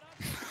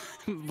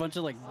 A bunch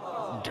of like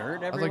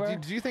dirt everywhere. I was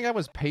like, "Did you think I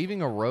was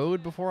paving a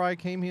road before I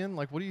came in?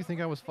 Like, what do you think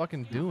I was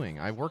fucking doing?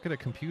 I work at a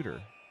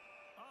computer."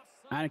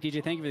 Anik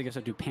DJ, thank you for the gift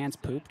sub to Pants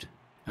Pooped.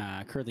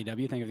 Curly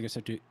W, thank you for the gift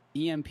sub to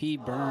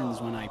EMP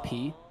Burns when I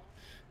pee.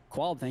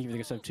 Quald, thank you for the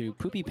gift sub to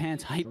Poopy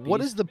Pants Hype Beast. What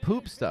is the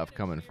poop stuff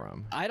coming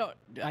from?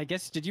 I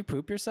guess, did you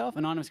poop yourself?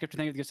 Anonymous Gifter,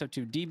 thank you for the gift sub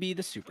to DB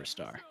the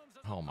Superstar.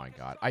 Oh my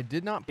god. I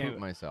did not poop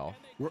myself.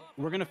 We're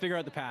going to figure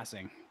out the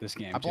passing this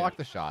game. I blocked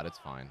the shot. It's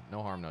fine.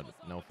 No harm,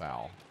 no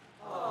foul.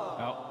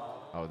 Oh.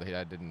 Oh,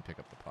 I didn't pick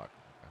up the puck.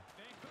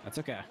 Okay. That's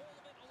okay.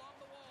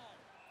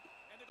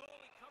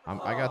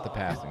 I got the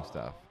passing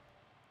stuff.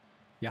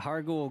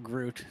 Yahargul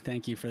Groot,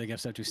 thank you for the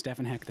gift sub to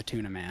Stefan Heck the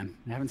Tuna Man.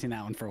 I haven't seen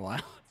that one for a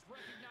while.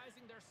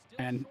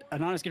 And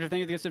Anonymous Gifter, thank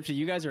you for the gift sub to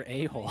you guys are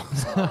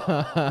a-holes.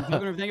 Thank you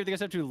for the gift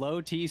sub to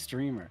Low T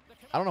Streamer.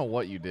 I don't know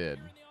what you did.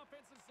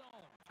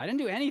 I didn't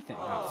do anything.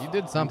 You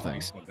did something.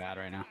 I'm so bad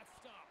right now.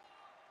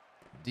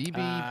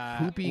 DB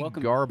Poopy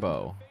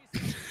Garbo.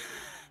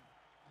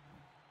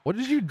 What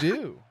did you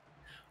do?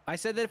 I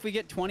said that if we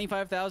get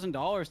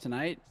 $25,000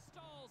 tonight,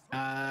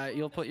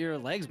 you'll put your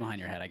legs behind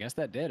your head. I guess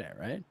that did it,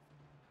 right?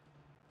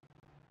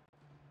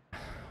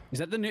 Is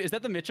that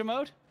the Mitch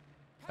emote?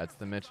 That's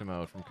the Mitch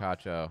emote from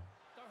Cacho.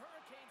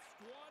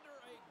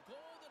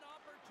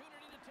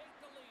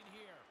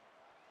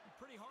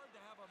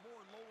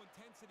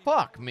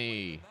 Fuck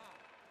me.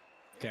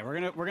 Okay,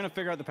 we're gonna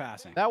figure out the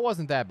passing. That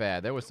wasn't that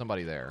bad. There was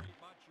somebody there.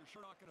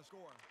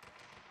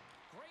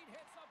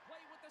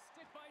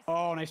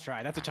 Oh, nice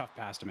try. That's a tough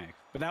pass to make,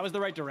 but that was the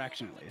right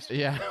direction at least.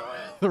 Yeah,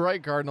 the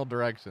right cardinal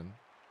direction.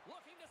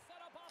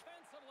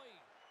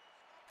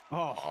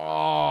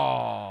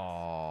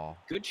 Oh.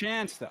 Good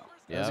chance though.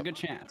 That was a good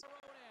chance.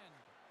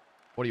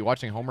 What are you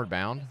watching? Homeward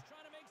Bound?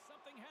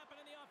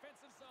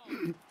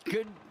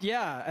 Good,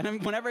 yeah.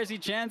 And whenever I see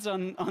chance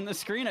on the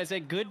screen, I say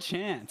good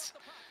chance.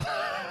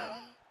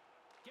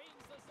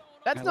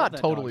 That's not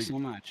totally so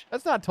much.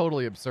 That's not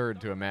totally absurd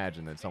to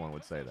imagine that someone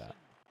would say that.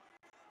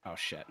 Oh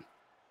shit.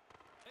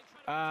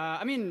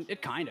 I mean,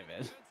 it kind of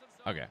is.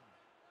 Okay.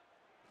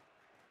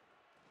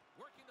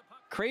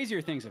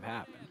 Crazier things have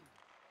happened.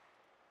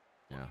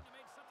 Yeah.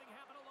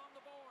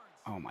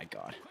 Oh my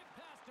god.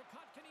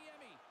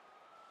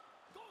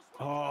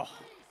 Oh.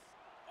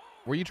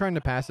 Were you trying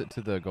to pass it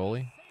to the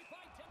goalie?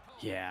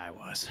 Yeah, I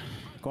was.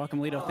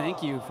 Guacamelito,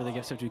 thank you for the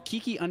gift sub to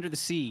Kiki Under the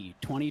Sea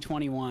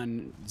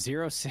 2021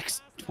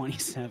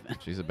 0627.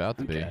 She's about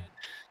to be.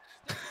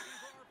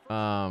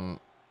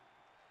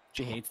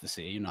 She hates the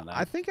sea, you know that.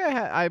 I think I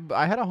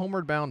had a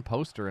Homeward Bound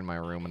poster in my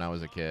room when I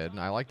was a kid,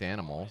 and I liked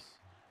animals,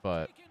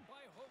 but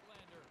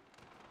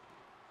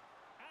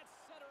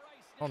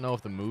I don't know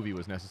if the movie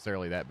was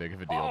necessarily that big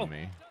of a deal to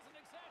me.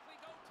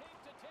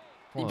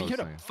 You get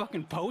a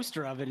fucking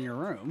poster of it in your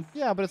room.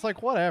 Yeah, but it's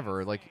like,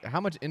 whatever. Like,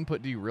 how much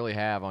input do you really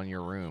have on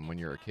your room when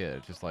you're a kid?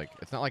 It's just like,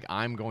 it's not like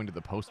I'm going to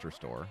the poster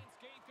store.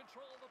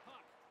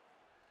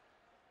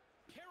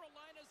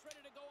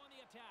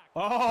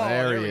 Oh,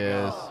 there he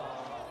is.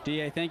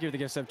 DA, thank you for the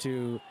gift sub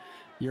to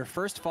your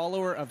first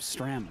follower of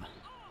Strem.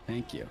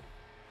 Thank you.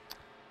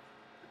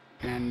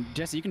 And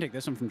Jesse, you can take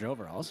this one from Joe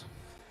Overalls.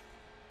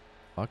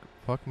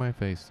 Fuck my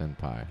face,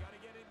 senpai.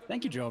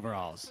 Thank you, Joe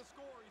Overalls.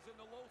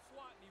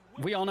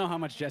 We all know how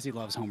much Jesse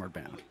loves Homeward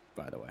Bound,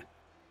 by the way.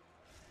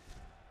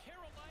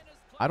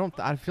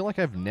 I feel like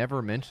I've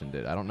never mentioned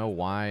it. I don't know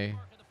why.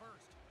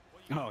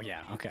 Oh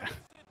yeah, okay.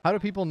 How do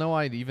people know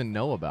I even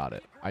know about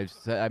it? I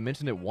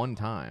mentioned it one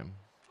time.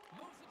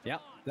 Yeah,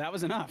 that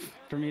was enough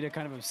for me to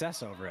kind of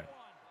obsess over it.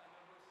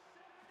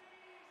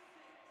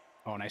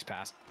 Oh, nice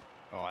pass.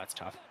 Oh, that's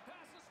tough.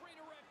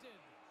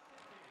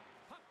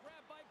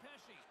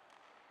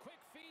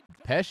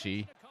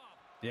 Pesci?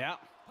 Yeah,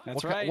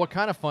 that's right. What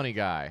kind of funny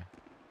guy?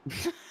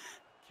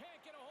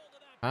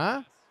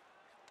 Huh?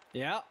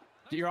 Yeah,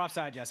 you're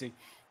offside, Jesse.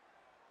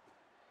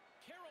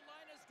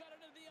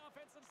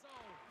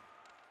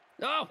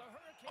 Oh!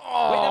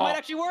 Oh! Wait, that might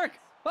actually work.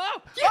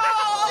 Oh!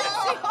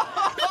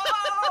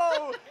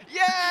 Oh!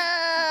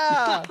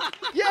 Yeah!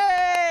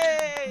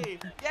 Yay! Yay!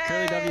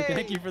 Curly W,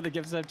 thank you for the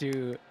gift sub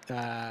to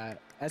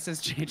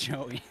SSJ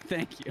Joey.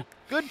 Thank you.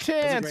 Good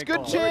chance. Good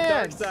goal.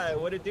 chance.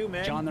 Darkside, what it do,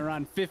 man? John the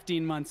Run,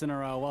 15 months in a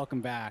row.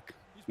 Welcome back.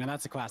 Man,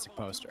 that's a classic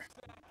poster.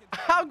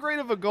 How great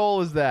of a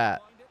goal is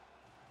that?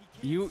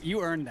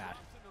 You earned that.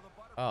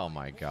 Oh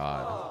my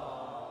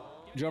God.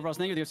 Joe Ross,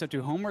 thank you for the gift sub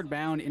to Homeward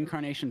Bound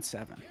Incarnation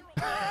 7.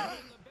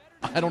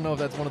 I don't know if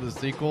that's one of the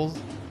sequels.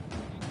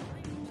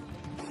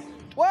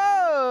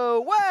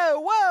 Whoa! Whoa!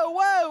 Whoa!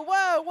 Whoa!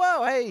 Whoa!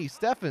 Whoa! Hey,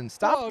 Stefan,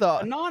 stop the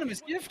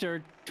anonymous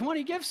gifter.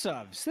 20 gift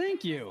subs.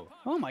 Thank you.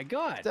 Oh my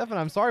God. Stefan,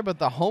 I'm sorry, but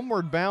the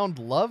Homeward Bound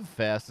Love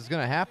Fest is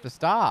gonna have to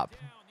stop.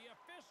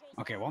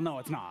 Okay, well, no,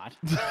 it's not.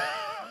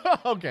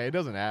 Okay, it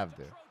doesn't have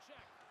to.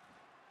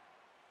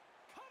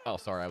 Oh,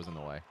 sorry, I was in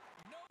the way.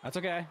 That's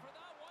okay.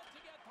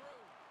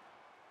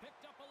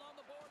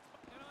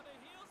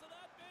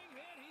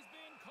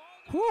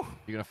 Whew.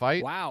 You gonna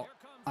fight? Wow.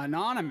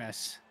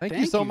 Anonymous. Thank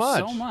you so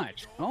much.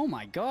 Oh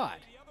my God.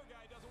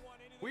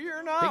 We're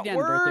Big not Dan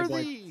birthday boy.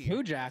 worthy.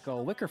 Who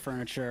Jackal, Wicker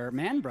Furniture,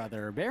 Man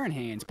Brother, Baron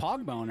Haynes,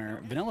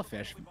 Pogboner, Vanilla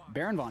Fish,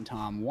 Baron Von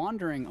Tom,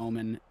 Wandering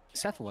Omen,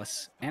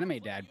 Cephalus, Anime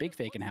Dad, Big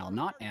Fake in Hell,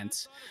 Not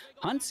Ents,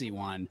 Huntsy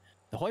One,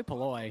 The Hoi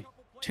Polloi,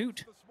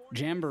 Toot,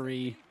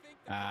 Jamboree,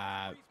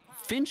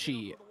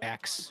 Finchy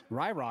X,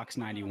 Ryrox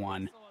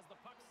 91,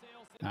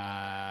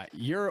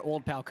 your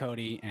old pal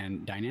Cody,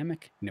 and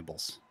Dynamic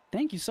Nibbles.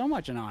 Thank you so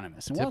much,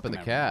 Anonymous. And Tip welcome, of the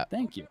everyone. cap.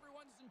 Thank you.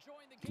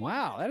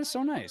 Wow, that is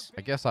so nice.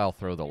 I guess I'll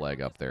throw the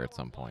leg up there at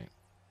some point.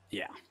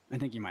 Yeah, I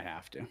think you might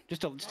have to.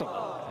 Just a little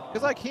bit.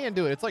 Because I can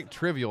do it. It's like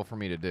trivial for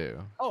me to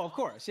do. Oh, of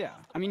course, yeah.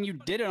 I mean, you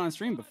did it on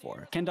stream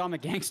before. Kendama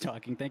Gang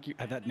Stalking, thank you.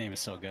 That name is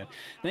so good.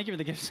 Thank you for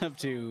the gift up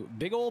to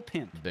Big Ol'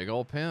 Pimp. Big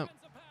old pimp.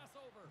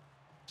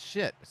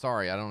 Shit.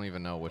 Sorry, I don't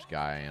even know which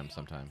guy I am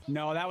sometimes.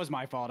 No, that was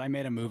my fault. I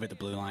made a move at the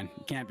blue line.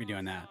 You can't be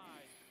doing that.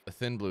 The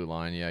thin blue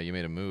line. Yeah, you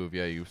made a move.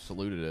 Yeah, you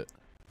saluted it.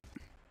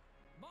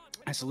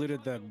 I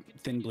saluted the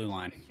thin blue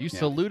line. You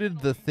saluted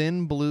the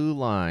thin blue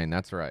line.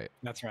 That's right.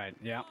 That's right.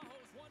 Yeah.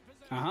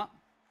 Uh-huh.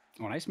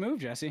 Oh, nice move,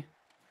 Jesse.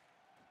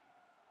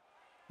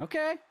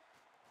 Okay.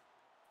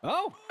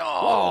 Oh.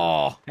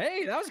 Oh.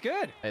 Hey, that was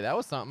good. Hey, that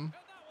was something.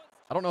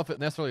 I don't know if it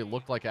necessarily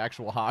looked like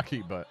actual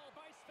hockey, but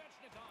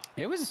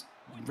it was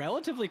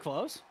relatively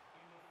close.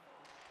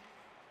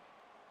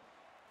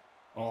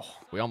 Oh,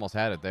 we almost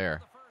had it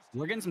there.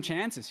 We're getting some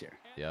chances here.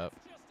 Yep.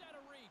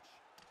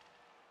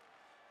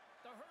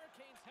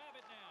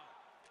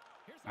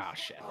 Oh,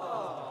 shit.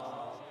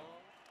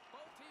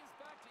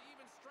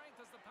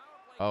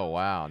 Oh,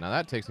 wow. Now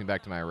that takes me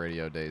back to my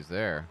radio days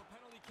there.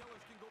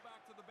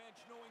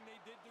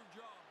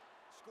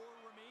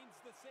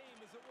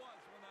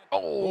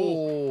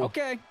 Oh.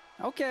 Okay.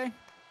 Okay.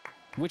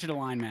 Wichita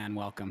Line Man,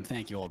 welcome.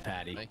 Thank you, old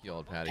Patty. Thank you,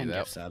 old Patty. 10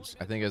 gift subs.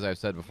 I think, as I've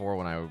said before,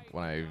 when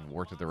I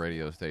worked at the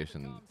radio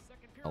station,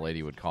 a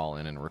lady would call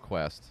in and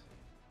request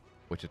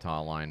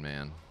Wichita Line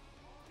Man.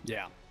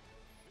 Yeah.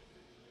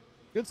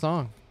 Good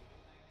song.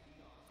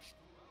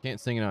 Can't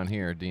sing it on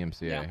here,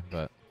 DMCA, Yeah.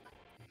 but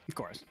of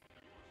course.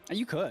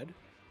 You could.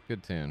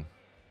 Good tune.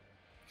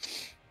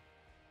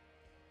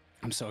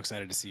 I'm so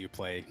excited to see you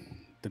play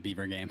the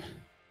Beaver game.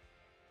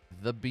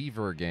 The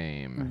Beaver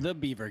game. The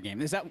Beaver game.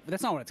 That's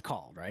not what it's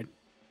called, right?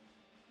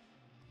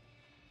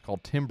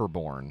 Called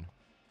Timberborn.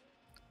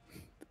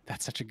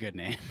 That's such a good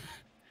name.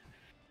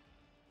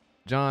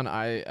 John,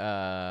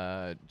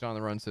 John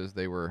the Run says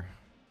they were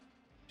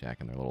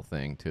jacking their little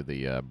thing to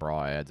the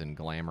bra ads in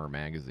Glamour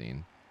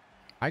magazine.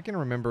 I can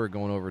remember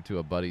going over to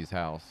a buddy's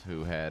house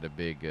who had a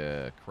big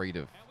crate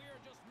of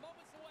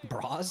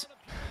bras.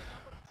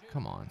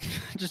 Come on.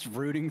 Just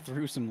rooting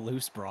through some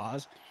loose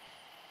bras.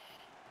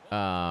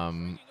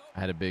 I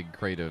had a big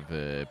crate of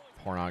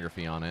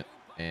pornography on it,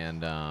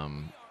 and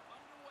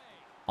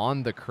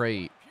on the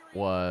crate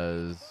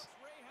was,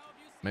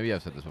 maybe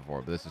I've said this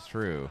before, but this is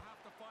true.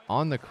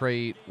 On the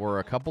crate were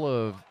a couple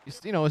of,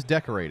 it was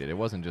decorated. It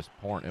wasn't just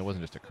porn. It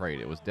wasn't just a crate.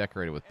 It was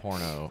decorated with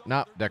porno.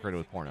 Not decorated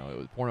with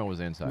porno. Porno was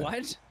inside.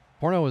 What?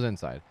 Porno was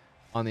inside.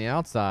 On the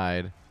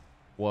outside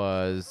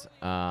was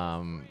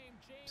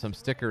some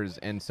stickers,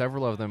 and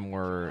several of them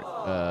were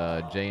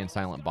Jay and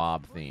Silent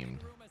Bob themed.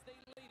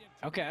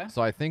 Okay.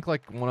 So I think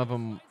like one of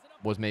them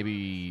was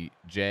maybe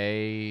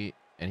Jay,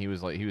 and he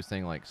was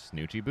saying like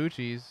Snoochie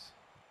Boochies.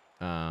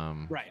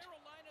 Right.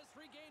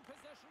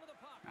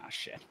 Oh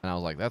shit. And I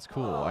was like, that's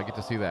cool. I get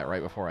to see that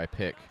right before I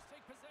pick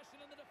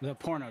the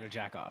porno to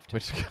jack off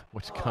to.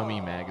 Which cummy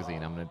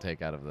magazine I'm gonna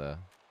take out of the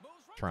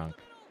trunk.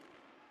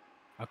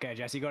 Okay,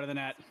 Jesse, go to the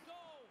net.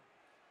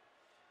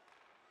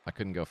 I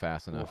couldn't go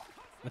fast enough.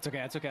 Ooh. That's okay.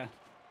 That's okay.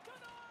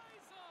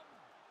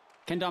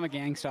 Kendama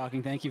Gang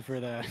Stalking, thank you for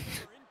the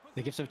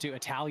gifts of 2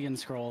 Italian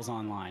Scrolls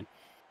Online.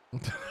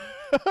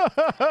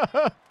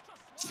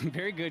 Some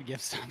very good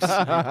gift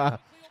subs.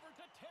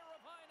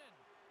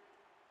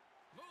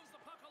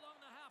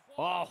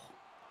 Oh,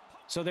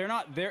 so they're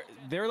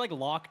like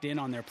locked in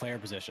on their player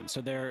position.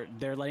 So they're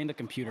letting the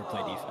computer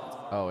play defense.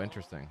 Oh,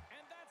 interesting.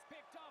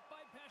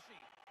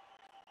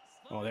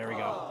 Oh, there we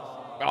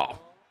go.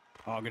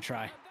 Oh, good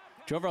try.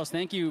 Joe Verls,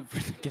 thank you for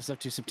the gifts up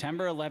to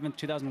September 11th,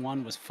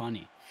 2001 was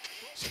funny.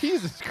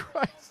 Jesus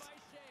Christ.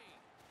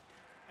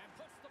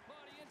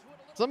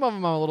 Some of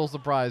them I'm a little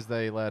surprised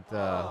they let.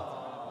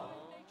 Go,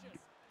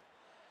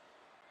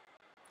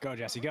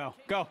 Jesse, go.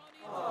 Go.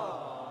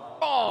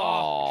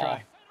 Oh,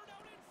 try.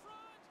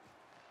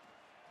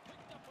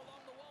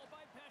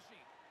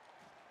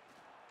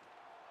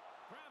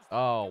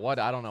 Oh, what?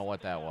 I don't know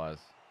what that was.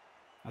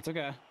 That's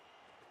okay.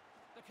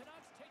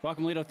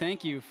 Welcome, Lito.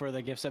 Thank you for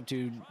the gifts up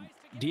to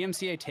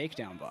DMCA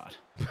Takedown Bot.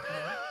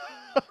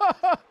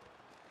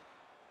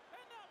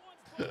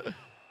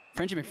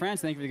 Frenchie McFrance,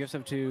 thank you for the gifts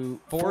up to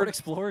Ford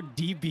Explorer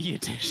DB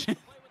Edition.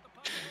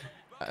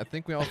 I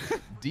think we all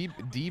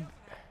DB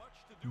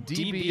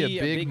a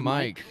big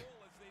Mike.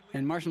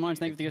 And Martian Lawrence,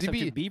 thank you for the gifts up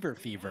to Beaver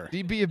Fever.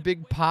 DB a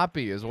big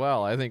Poppy as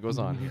well, I think was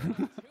on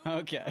here.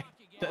 Okay,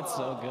 that's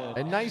so good.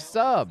 A nice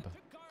sub.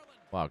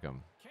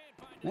 Welcome.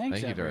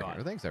 Thanks, Thank you, everyone.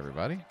 Director. Thanks,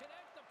 everybody.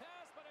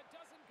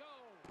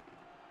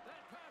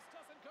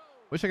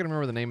 Wish I could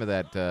remember the name of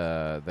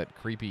that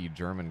creepy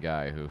German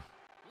guy who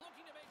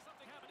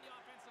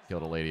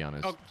killed a lady on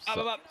his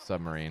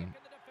submarine.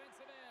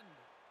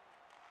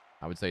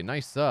 I would say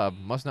nice sub.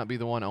 Must not be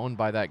the one owned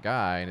by that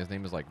guy, and his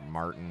name is like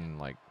Martin,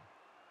 like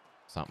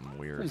something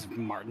weird. It's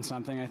Martin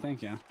something, I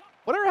think. Yeah.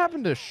 Whatever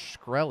happened to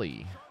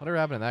Shkreli? Whatever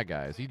happened to that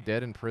guy? Is he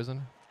dead in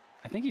prison?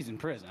 I think he's in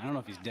prison. I don't know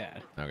if he's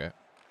dead. Okay.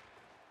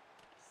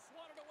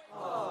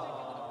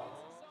 All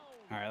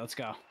right, let's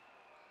go.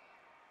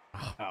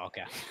 Oh,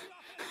 okay.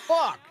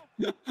 Fuck!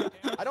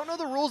 I don't know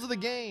the rules of the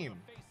game.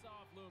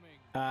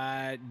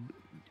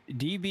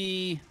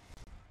 DB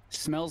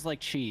smells like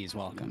cheese.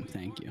 Welcome.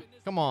 Thank you.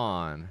 Come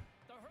on.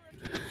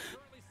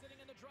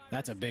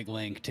 That's a big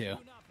link, too.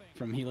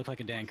 From He Looked Like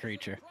a Dang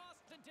Creature.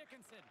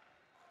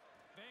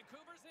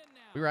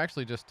 We were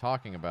actually just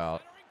talking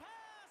about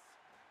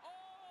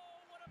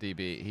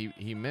DB.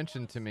 He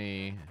mentioned to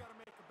me,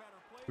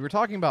 we were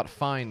talking about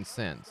fine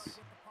cents.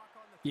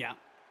 Yeah.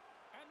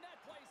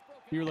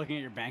 You were looking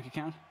at your bank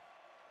account?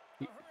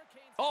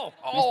 Oh,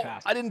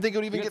 nice I didn't think it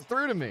would even get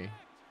through to me.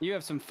 You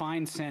have some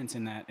fine cents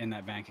in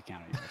that bank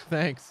account of yours.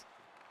 Thanks.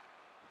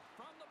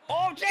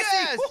 Oh, Jesse!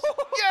 Yes!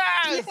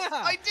 Yes! Yeah.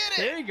 I did it!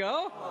 There you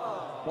go.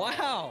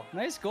 Wow,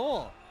 nice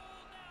goal.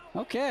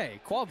 Okay,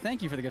 Quab,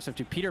 thank you for the gift sub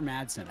to Peter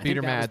Madsen.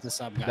 Peter Madsen, the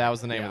sub guy. That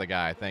was the name of the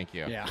guy. Thank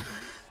you. Yeah.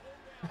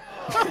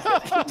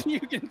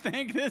 You can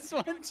thank this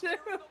one too.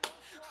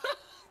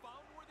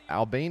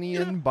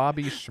 Albanian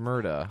Bobby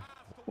Schmurda.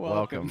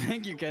 Welcome.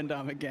 Thank you, Ken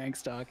Dom at Gang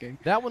Stalking.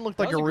 That one looked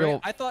like a real.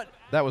 I thought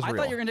that was I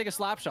real. thought you were gonna take a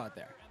slap shot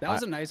there. That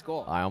was a nice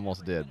goal. I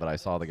almost did, but I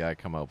saw the guy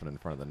come open in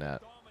front of the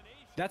net.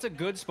 That's a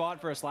good spot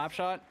for a slap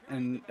shot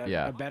and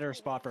a better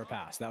spot for a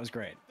pass. That was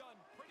great.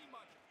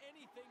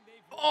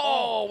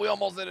 Oh, we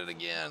almost did it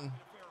again.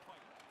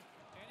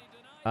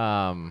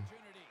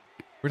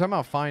 We're talking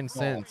about fine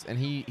cents, and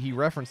he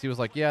referenced. He was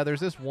like, "Yeah, there's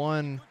this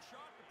one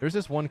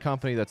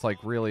company that's like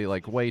really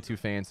like way too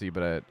fancy,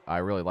 but I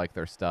really like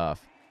their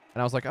stuff."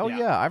 And I was like, "Oh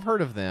yeah, I've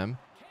heard of them."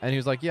 And he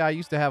was like, "Yeah, I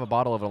used to have a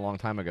bottle of it a long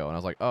time ago." And I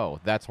was like, "Oh,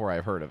 that's where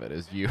I've heard of it.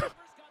 Is you."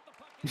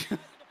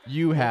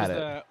 You had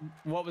it.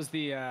 What was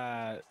the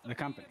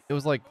company? It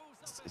was like.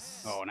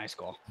 Oh, nice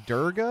goal.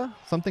 Durga?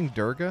 Something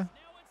Durga?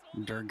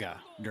 Durga.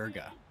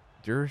 Durga.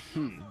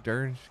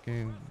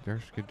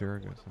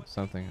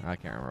 Something. I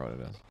can't remember what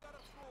it is.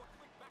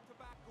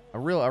 A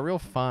real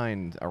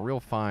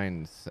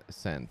fine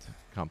scent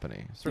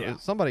company.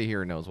 Somebody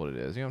here knows what it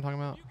is. You know what I'm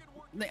talking about?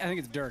 I think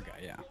it's Durga,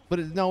 yeah.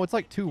 But no, it's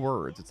like two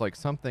words. It's like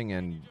something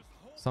in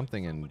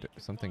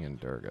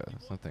Durga.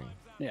 Something.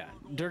 Yeah,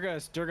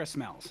 Durga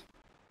smells.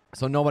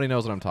 So nobody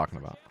knows what I'm talking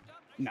about.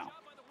 No.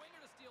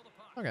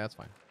 Okay, that's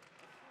fine.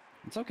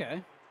 It's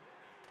okay.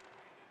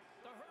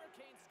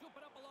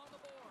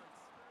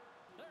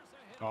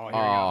 Oh, here we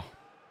go.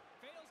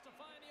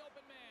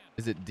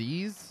 Is it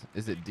D's?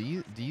 Is it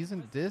D's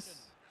and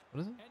dis?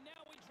 What is it?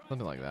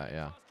 Something like that,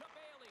 yeah.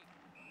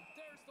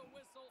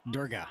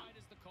 Durga.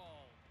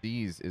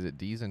 D's. Is it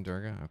D's and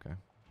Durga? Okay.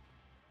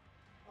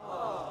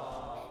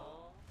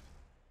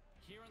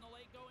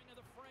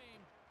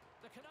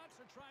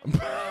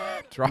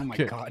 Drop oh my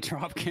kick. God,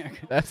 drop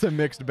kick. That's a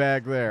mixed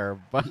bag there,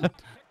 but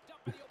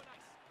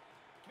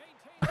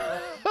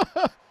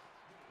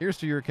here's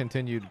to your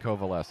continued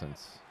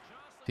convalescence,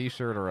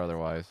 T-shirt or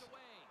otherwise.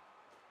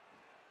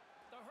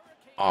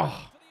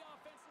 Oh.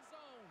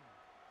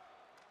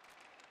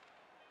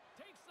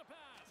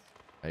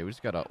 Hey, we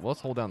just gotta let's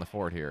hold down the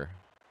fort here.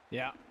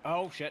 Yeah.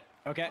 Oh shit.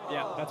 Okay.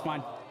 Yeah, that's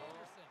fine.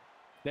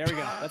 There we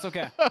go. That's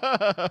okay.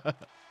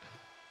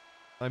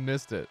 I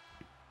missed it.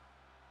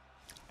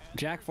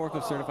 Jack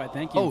Forklift certified.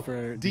 Thank you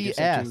for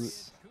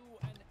DS.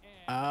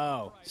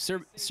 Oh,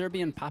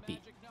 Serbian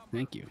Poppy.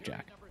 Thank you,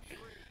 Jack.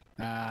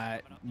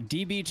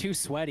 DB2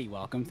 Sweaty.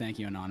 Welcome. Thank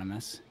you,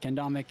 Anonymous. Ken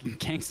Domic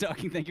Gang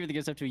Stalking. Thank you for the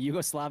gift up to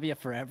Yugoslavia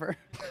Forever.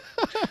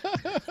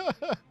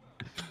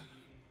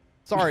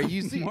 Sorry,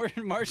 you see.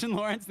 Martian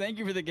Lawrence. Thank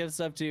you for the gifts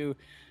up to.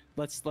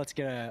 Let's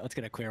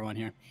get a clear one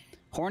here.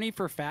 Horny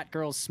for fat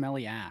girls'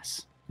 smelly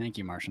ass. Thank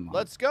you, Martian Lawrence.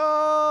 Let's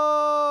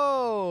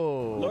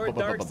go! Lord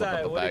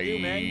Darkside, what do you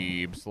do,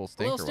 man?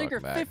 Little Stinker,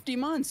 50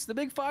 months. The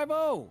big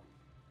 5-0.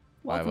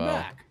 Welcome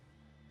back.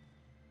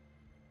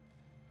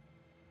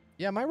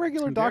 Yeah, my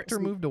regular doctor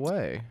moved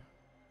away.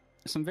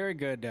 Some very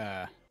good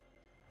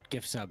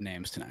gift sub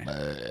names tonight.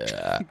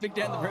 Big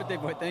Dan the birthday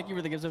boy. Thank you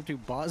for the gift sub to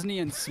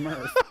Bosnian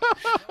Smurf.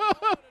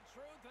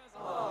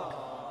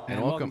 And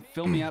welcome,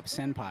 Fill Me Up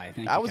Senpai. Thank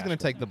you. I was going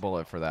to take the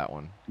bullet for that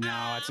one.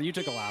 No, so you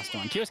took the last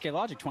one. QSK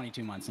Logic,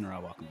 22 months in a row.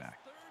 Welcome back.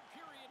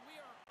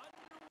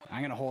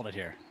 I'm going to hold it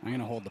here. I'm going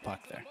to hold the puck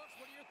there.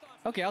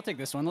 Okay, I'll take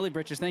this one. Lily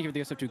Britches, thank you for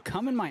the gift sub to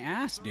Come in My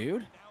Ass,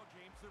 dude.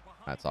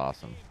 That's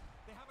awesome.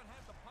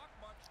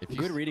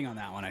 Good reading on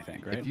that one, I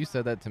think, right? If you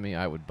said that to me,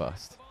 I would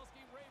bust.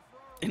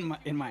 In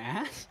my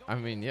ass? I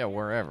mean, yeah,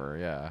 wherever,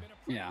 yeah.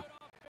 Yeah.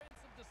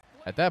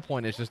 At that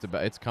point, it's just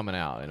about, it's coming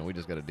out, and we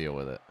just got to deal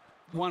with it.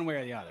 One way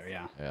or the other,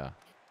 yeah. Yeah.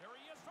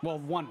 Well,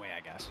 one way, I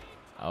guess.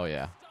 Oh,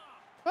 yeah.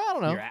 Well, I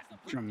don't know.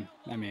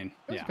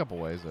 There's a couple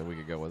ways that we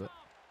could go with it.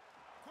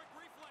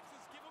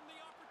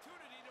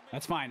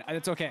 That's fine.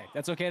 That's okay.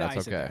 That's okay to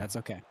ice it there. That's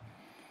okay.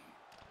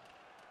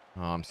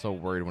 Oh, I'm so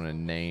worried when a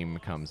name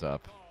comes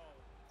up.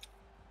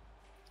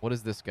 What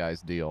is this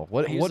guy's deal?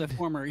 He was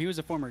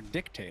a former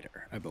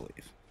dictator, I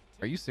believe.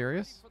 Are you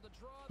serious?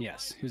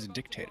 Yes, he was a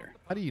dictator.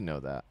 How do you know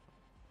that?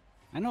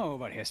 I know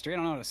about history. I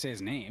don't know how to say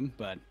his name,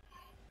 but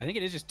I think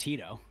it is just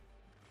Tito.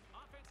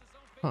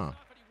 Huh.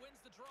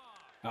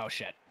 Oh,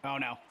 shit. Oh,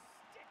 no.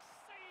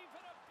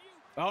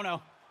 Oh,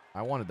 no.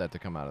 I wanted that to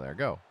come out of there.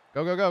 Go.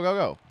 Go, go, go, go,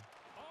 go.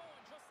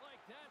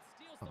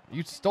 Oh,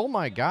 you stole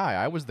my guy.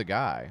 I was the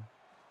guy.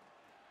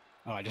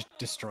 Oh, I just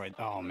destroyed.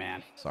 Oh,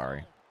 man.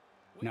 Sorry.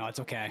 No, it's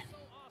okay.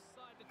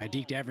 I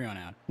deked everyone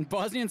out.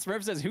 Bosnian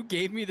Smurf says, who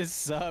gave me this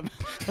sub?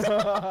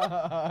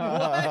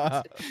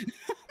 What?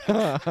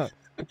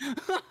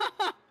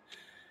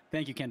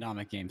 Thank you,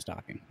 Kendomic Game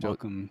Stalking.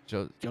 Welcome,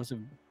 Joseph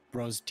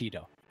Rose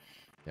Tito.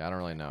 Yeah, I don't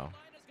really know.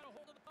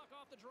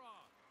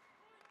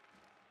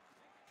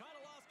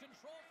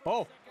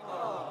 Oh.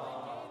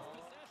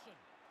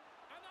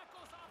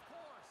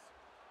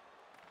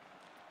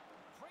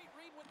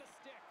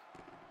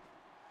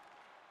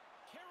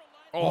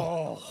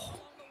 Oh.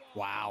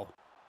 Wow.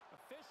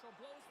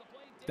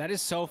 That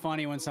is so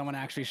funny when someone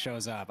actually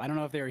shows up. I don't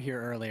know if they were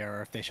here earlier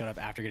or if they showed up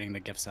after getting the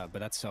gift sub, but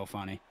that's so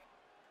funny.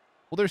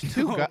 Well, there's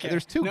two guys. Okay.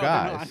 There's two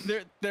guys.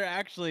 They're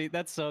actually.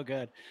 That's so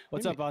good.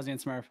 What's up, Bosnian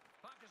Smurf?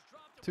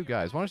 Two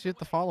guys. Why don't you hit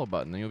the follow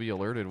button, and you'll be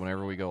alerted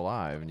whenever we go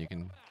live, and you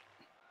can.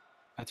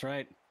 That's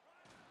right.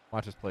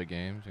 Watch us play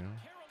games, you know.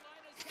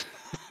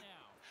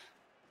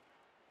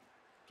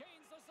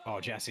 Oh,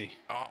 Jesse.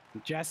 Oh.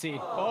 Jesse.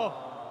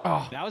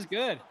 Oh. That was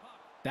good.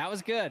 That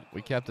was good.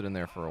 We kept it in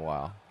there for a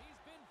while.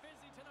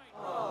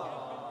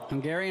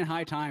 Hungarian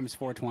High Times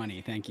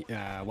 420. Thank you.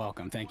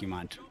 Welcome. Thank you,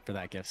 Munt, for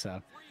that gift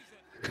sub.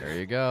 There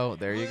you go.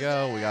 There you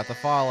go. We got the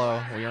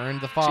follow. We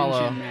earned the follow.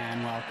 Chin Chin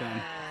Man,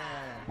 welcome.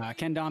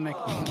 Ken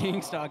Domick,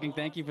 King Stalking,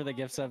 thank you for the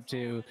gift sub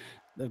to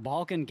the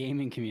Balkan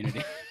gaming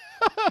community.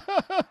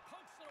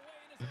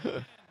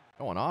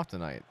 Going off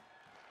tonight.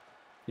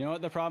 You know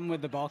what the problem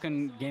with the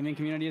Balkan gaming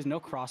community is? No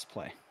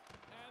crossplay.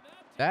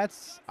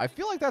 I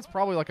feel like that's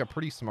probably like a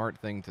pretty smart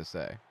thing to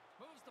say.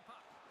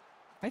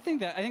 I think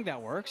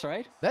that works,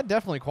 right? That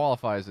definitely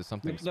qualifies as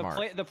something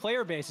smart. The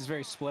player base is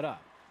very split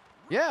up.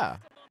 Yeah,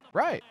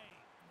 right.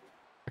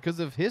 Because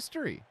of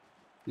history.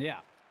 Yeah.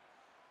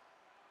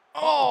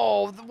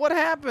 Oh, what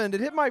happened?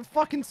 It hit my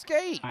fucking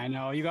skate. I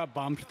know, you got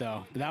bumped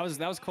though. But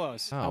that was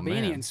close. Oh,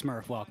 Albanian man.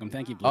 Smurf, welcome.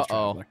 Thank you, Blue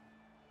Traveler.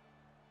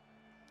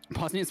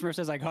 Bosnian Smurf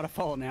says I gotta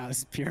follow now. This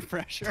is peer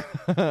pressure.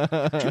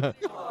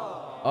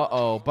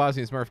 Uh-oh,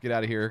 Bosnian Smurf, get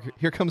out of here.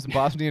 Here comes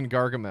Bosnian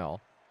Gargamel.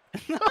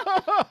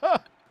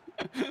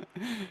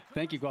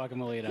 Thank you,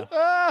 Guacamolito.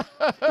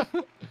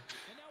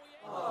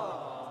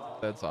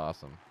 That's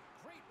awesome.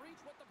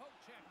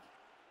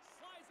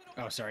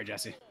 Oh, sorry,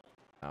 Jesse.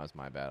 That was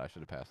my bad. I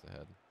should have passed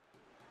ahead.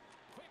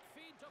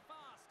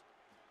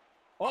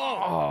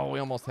 Oh, we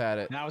almost had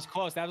it. That was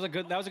close. That was a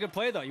good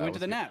play though. You went to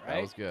the net, right?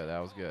 That was good. That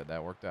was good.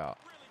 That worked out.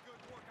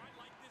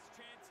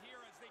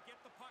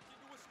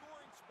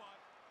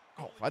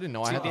 Oh, I didn't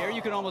know I had. There,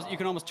 you can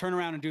almost turn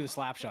around and do the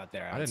slap shot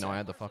there. I didn't know I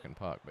had the fucking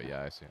puck, but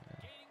yeah, I see it. Yeah.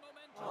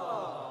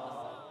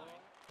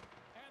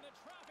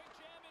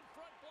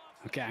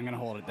 Okay, I'm gonna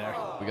hold it there.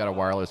 We got a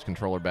wireless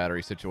controller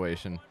battery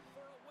situation.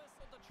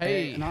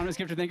 Hey, anonymous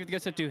gifter, thank you for the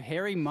gift to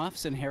Harry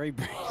Muffs and Harry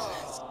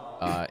Braces.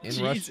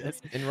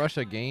 In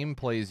Russia, game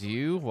plays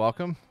you.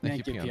 Welcome.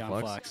 Thank you,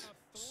 Peon Flux.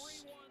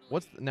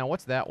 What's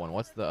that one?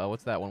 What's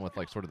that one with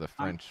like sort of the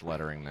French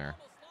lettering there?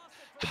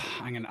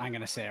 I'm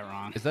gonna say it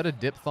wrong. Is that a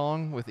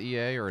diphthong with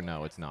EA or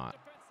no? It's not.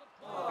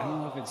 I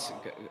don't know if it's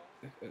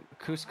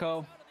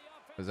Cusco.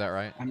 Is that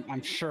right?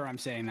 I'm sure I'm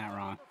saying that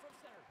wrong.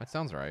 That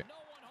sounds right.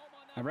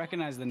 I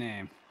recognize the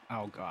name.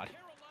 Oh God.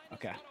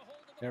 Okay.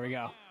 There we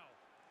go.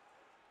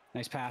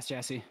 Nice pass,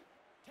 Jesse.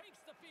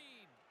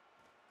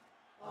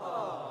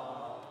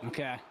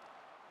 Okay.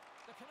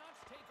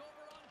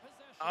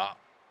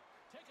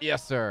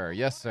 Yes, sir.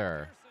 Yes,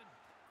 sir.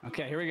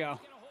 Okay, here we go.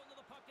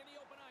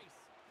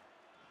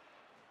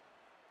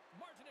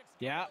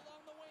 Yeah.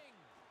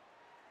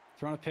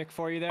 Throwing a pick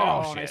for you there.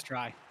 Oh, shit. Nice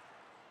try.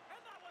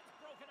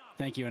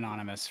 Thank you,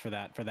 Anonymous, for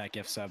that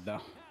gift sub,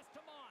 though.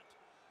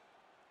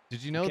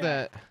 Did you know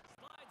that?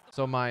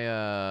 So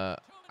my,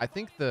 I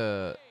think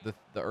the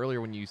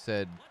earlier when you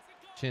said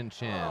chin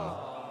chin.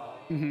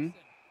 Mm-hmm.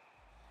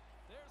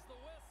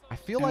 I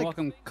feel like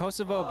welcome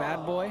Kosovo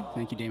Bad Boy.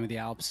 Thank you, Dame of the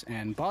Alps,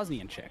 and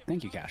Bosnian Chick.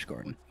 Thank you, Cash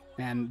Gordon.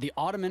 And the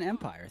Ottoman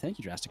Empire. Thank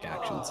you, Drastic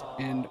Actions.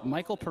 And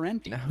Michael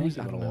Parenti. I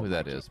don't know who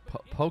that is.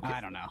 I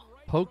don't know.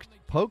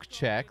 Poke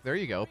check. There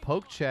you go.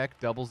 Poke check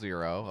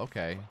 00.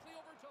 Okay.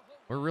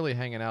 We're really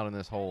hanging out in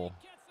this hole.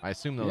 I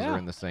assume those are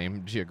in the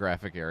same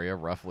geographic area,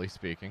 roughly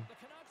speaking.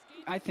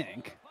 I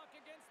think.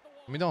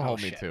 I mean, don't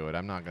hold me to it.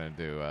 I'm not going to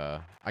do,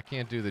 I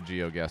can't do the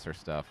GeoGuessr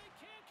stuff.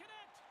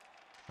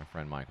 My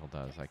friend Michael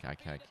does. I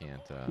can't.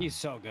 He's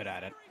so good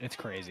at it. It's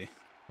crazy.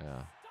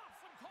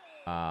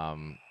 Yeah.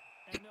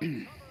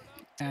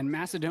 And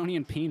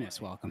Macedonian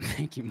Penis, welcome.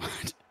 Thank you,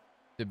 Mont.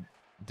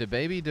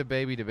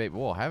 DeBaby.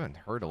 Well, I haven't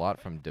heard a lot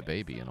from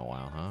DeBaby in a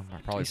while, huh?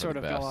 Probably he for sort the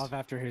of best. fell off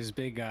after his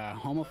big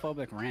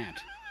homophobic rant.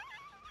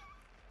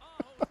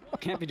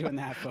 Can't be doing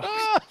that, folks.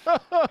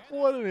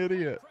 What an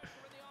idiot.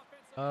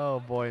 Oh,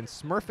 boy. And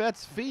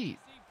Smurfette's feet.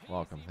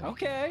 Welcome.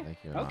 Thank you.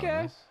 Thank you,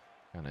 Anonymous.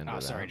 Kind of into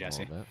that sorry, a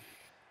Jesse. little bit.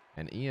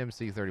 And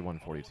EMC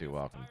 3142.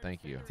 Welcome.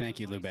 Thank you. Thank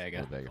you,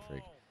 Lubega. Lubega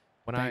freak.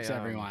 Thanks,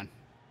 everyone.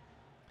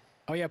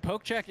 Oh yeah,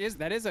 poke check is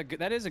a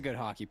good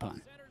hockey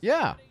pun.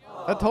 Yeah,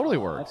 that totally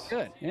works. That's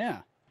good.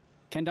 Yeah.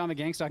 Ken Dama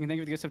Gangstalking, thank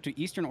you for the gifts up to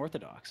Eastern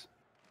Orthodox.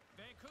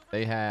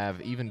 They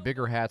have even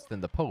bigger hats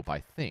than the Pope, I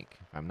think,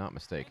 if I'm not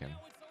mistaken.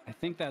 I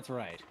think that's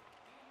right.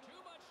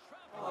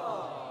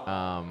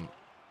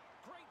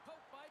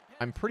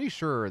 I'm pretty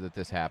sure that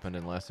this happened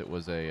unless it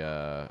was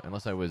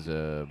unless I was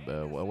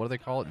what do they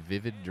call it?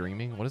 Vivid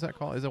dreaming? What is that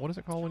called? What is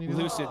it called when you do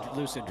lucid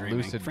dreaming?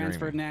 Lucid Franz dreaming.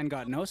 Ferdinand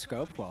got no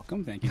scope.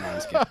 Welcome, thank you,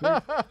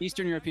 Skipper.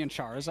 Eastern European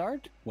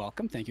Charizard.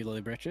 Welcome, thank you,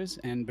 Lily Britches.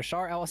 And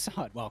Bashar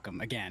Al-Assad.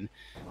 Welcome again.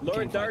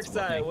 Lord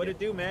Darkside, what it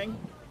do, man?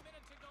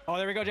 Oh,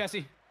 there we go,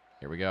 Jesse.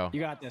 Here we go. You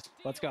got this.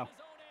 Let's go.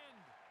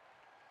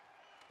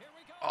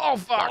 Oh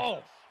fuck! Oh,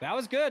 that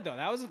was good though.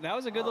 That was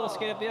a good little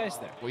skate up the ice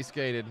there. We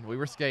skated. We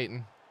were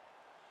skating.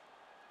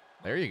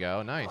 There you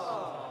go. Nice.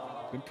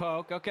 Good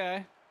poke.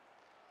 Okay.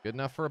 Good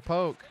enough for a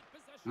poke.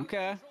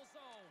 Okay.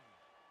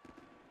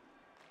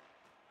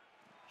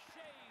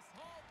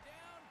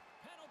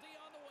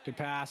 Good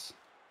pass.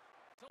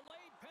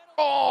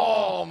 Oh,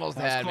 almost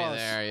That was had me close.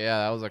 there. Yeah,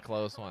 that was a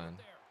close one.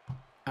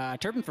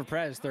 Turpin for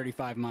Prez,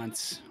 35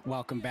 months.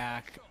 Welcome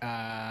back.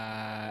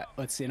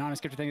 Let's see.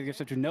 Anonymous Gifter, thank you for the gift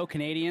sub to No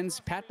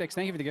Canadians. Pat Bix,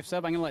 thank you for the gift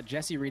sub. I'm going to let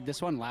Jesse read this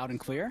one loud and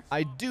clear.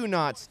 I do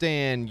not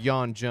stand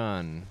Yon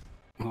Jun.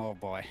 Oh,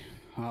 boy.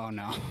 Oh,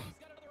 no.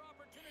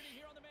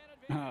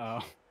 Uh-oh.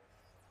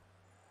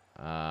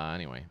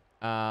 Anyway.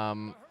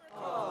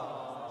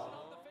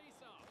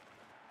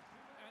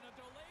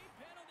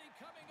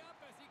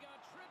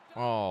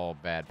 Oh,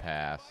 bad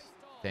pass.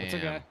 Damn. That's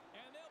okay.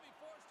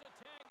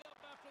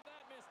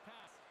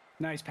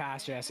 Nice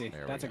pass, Jesse.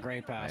 There That's we a go.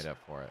 great pass. Made up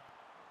for it.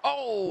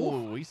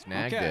 Oh, we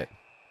snagged okay. it.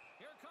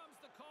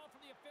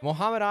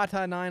 Mohammed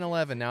Atta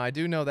 911. Now, I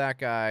do know that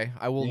guy.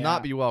 I will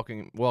not be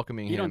welcoming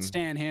him. You don't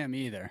stand him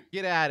either.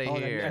 Get out of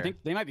here. I think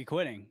they might be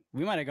quitting.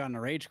 We might have gotten a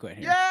rage quit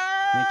here.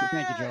 Yes!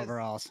 Thank you, Joe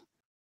Overalls.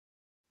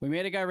 We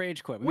made a guy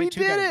rage quit. We made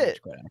two did guys it!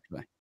 rage quit,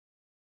 actually.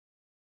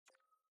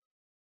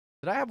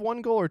 Did I have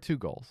 1 goal or 2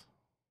 goals?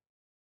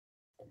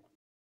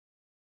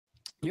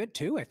 You had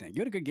 2, I think.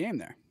 You had a good game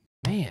there.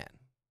 Man.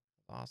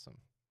 Awesome.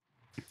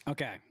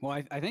 Okay.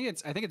 Well, I think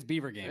it's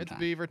Beaver game It's time.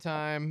 Beaver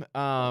time. What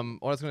I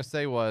was going to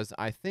say was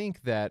I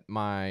think that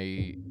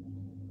my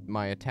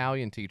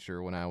Italian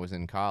teacher when I was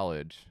in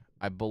college,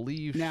 I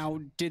believe. Now,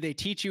 did they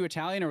teach you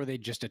Italian or were they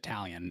just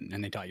Italian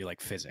and they taught you like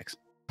physics?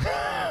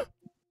 I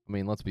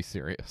mean, let's be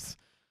serious.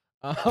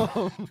 I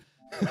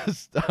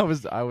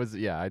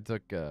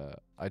took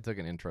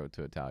an intro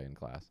to Italian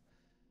class.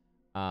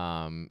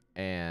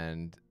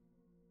 And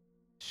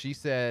she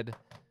said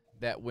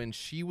that when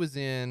she was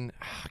in,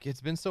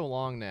 it's been so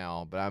long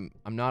now, but I'm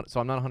not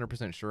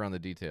 100% sure on the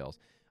details.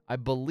 I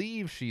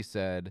believe she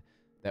said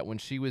that when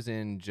she was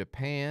in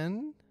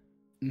Japan,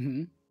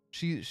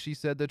 she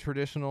said the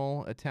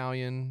traditional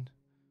Italian,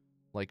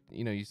 like,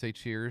 you know, you say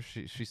cheers.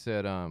 She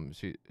said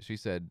she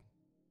said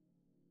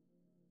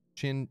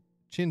chin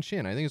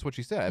chin. I think is what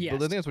she said. Yes. I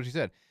think that's what she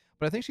said.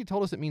 But I think she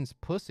told us it means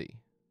pussy.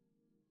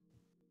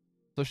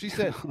 So she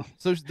said,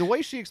 so the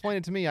way she explained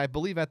it to me, I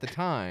believe at the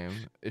time,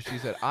 is she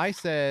said, I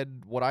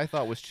said what I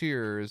thought was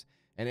cheers,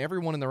 and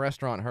everyone in the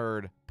restaurant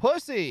heard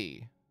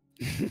pussy.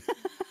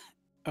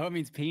 Oh, it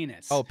means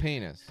penis. Oh,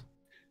 penis.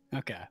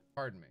 Okay.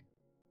 Pardon me.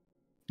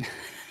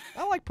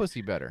 I like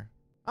pussy better.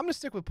 I'm going to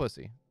stick with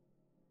pussy.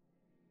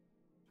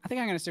 I think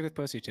I'm going to stick with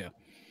pussy too.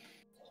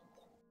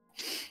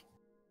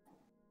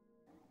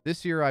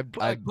 This year,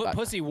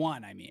 pussy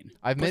 1, I mean.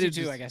 I've pussy made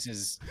 2, I guess,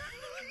 is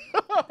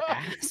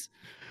ass.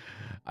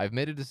 I've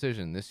made a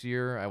decision. This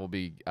year, I will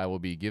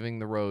be giving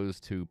the rose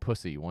to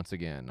pussy once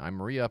again.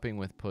 I'm re-upping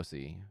with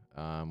pussy.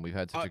 We've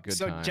had such a good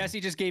time. So Jesse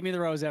just gave me the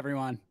rose,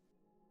 everyone.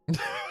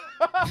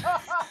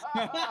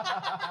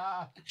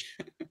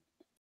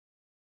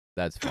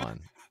 That's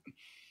fun.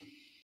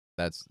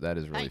 That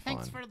is really fun.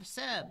 Thanks for the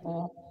sub.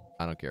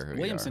 I don't care who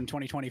Williamson you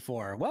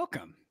 2024.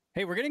 Welcome.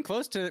 Hey, we're getting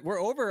close to.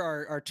 We're over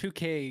our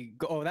 2K.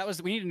 Oh,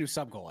 we need a new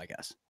sub goal, I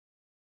guess.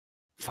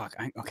 Fuck.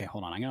 Okay,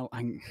 hold on. I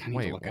need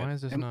Wait, to look why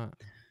is this not?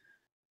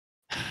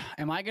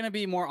 Am I gonna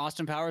be more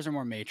Austin Powers or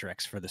more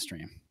Matrix for the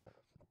stream?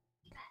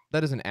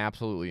 That is an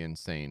absolutely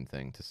insane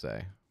thing to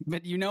say.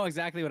 But you know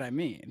exactly what I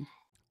mean.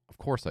 Of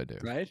course I do.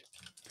 Right?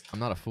 I'm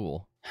not a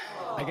fool.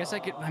 I guess I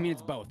could. I mean,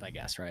 it's both. I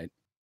guess, right?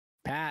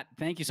 Pat,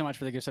 thank you so much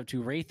for the gift sub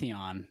to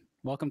Raytheon.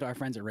 Welcome to our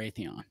friends at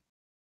Raytheon.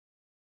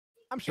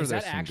 I'm sure is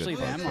there's that some actually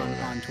good them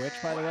on Twitch,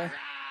 by the way?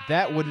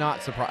 That would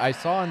not surprise. I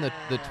saw in the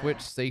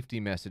Twitch safety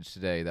message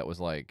today that was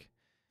like,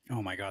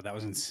 oh my god, that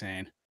was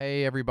insane.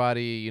 Hey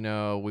everybody, you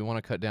know, we want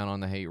to cut down on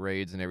the hate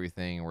raids and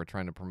everything, and we're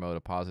trying to promote a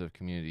positive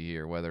community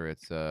here, whether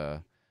it's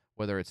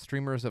whether it's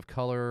streamers of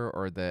color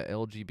or the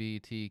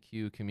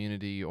LGBTQ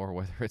community or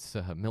whether it's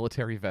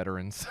military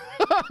veterans.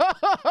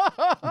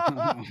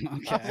 I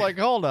was like,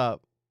 hold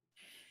up.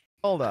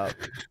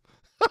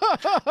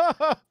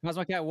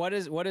 Cosmocat,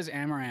 what is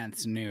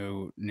Amaranth's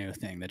new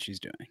thing that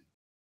she's doing?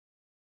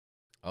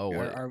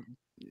 Oh,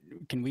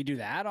 can we do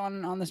that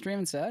on the stream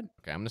instead?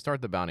 Okay, I'm gonna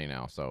start the bounty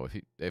now. So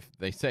if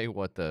they say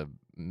what the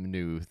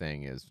new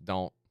thing is,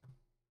 don't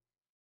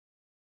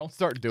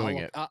start doing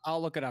it.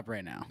 I'll look it up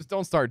right now. Just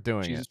don't start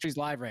doing it. She's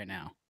live right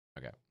now.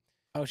 Okay.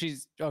 Oh,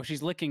 she's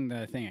licking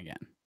the thing again.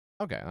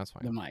 Okay, that's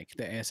fine. The mic,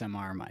 the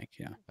ASMR mic.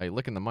 Yeah. Hey,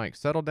 licking the mic.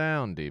 Settle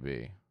down,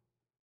 DB.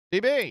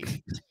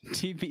 DB.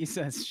 DB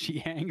says she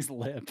hangs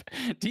lip.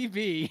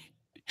 DB.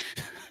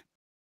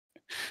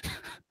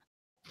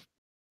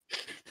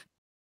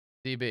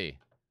 DB.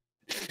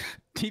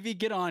 DB,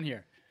 get on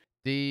here.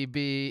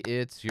 DB,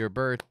 it's your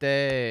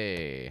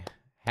birthday.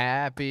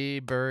 Happy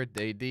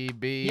birthday,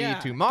 DB. Yeah,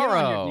 Tomorrow.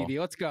 Get on here, DB.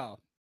 Let's go.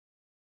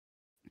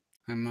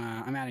 I'm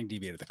adding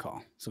DB to the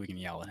call so we can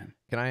yell at him.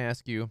 Can I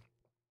ask you?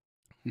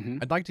 Mm-hmm.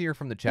 I'd like to hear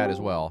from the chat as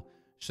well.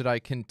 Should I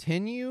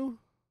continue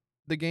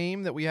the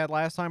game that we had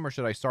last time, or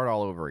should I start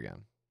all over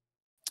again?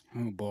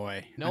 Oh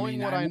boy. Knowing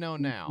what I know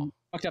now.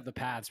 Fucked up the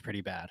paths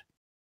pretty bad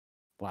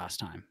last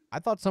time. I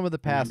thought some of the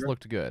paths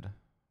looked good.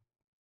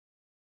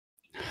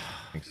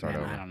 I think start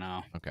over. I don't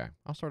know. Okay,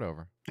 I'll start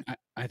over.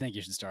 I think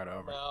you should start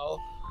over. No.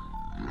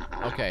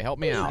 Okay, help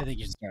me out. I think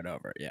you should start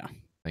over. Yeah.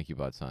 Thank you,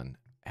 bud, son.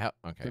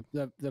 Okay.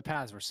 The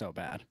paths were so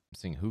bad. I'm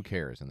seeing who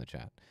cares in the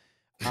chat.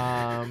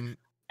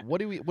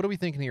 What are we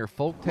thinking here?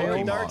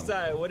 Folktales? Lord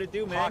Darkside, what it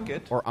do, man?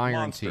 Pocket Or Iron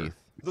Monster. Teeth?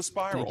 The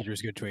Spiral. Thank you,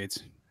 Drew's good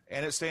tweets.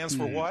 And it stands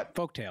for what?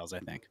 Folktales, I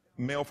think.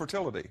 Male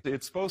fertility.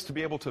 It's supposed to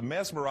be able to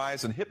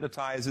mesmerize and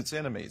hypnotize its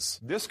enemies.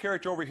 This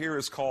character over here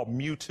is called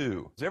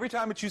Mewtwo. Every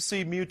time that you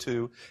see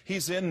Mewtwo,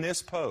 he's in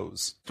this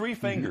pose. 3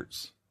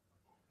 fingers.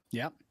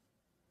 Yep.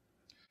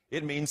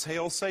 It means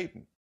hail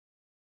Satan.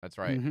 That's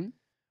right. Mm-hmm.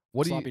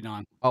 What do Sloppy you?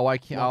 Don. Oh, I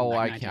can't. Well, Oh,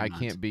 I 19 can't.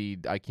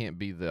 months. I can't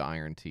be the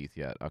Iron Teeth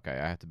yet. Okay,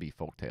 I have to be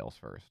Folktales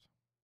first.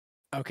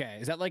 Okay,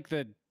 is that like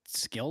the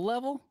skill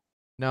level?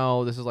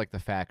 No, this is like the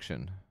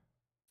faction.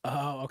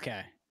 Oh,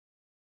 okay.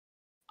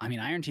 I mean,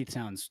 Iron Teeth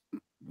sounds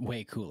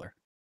way cooler.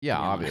 Yeah,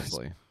 to be honest.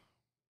 obviously.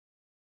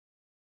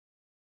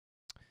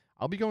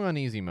 I'll be going on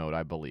easy mode,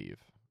 I believe.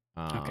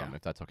 Okay.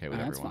 If that's okay with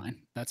That's everyone.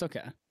 fine. That's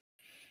okay.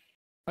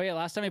 Oh yeah,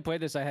 last time I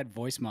played this, I had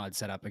voice mod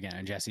set up again,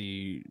 and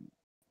Jesse,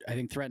 I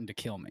think, threatened to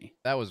kill me.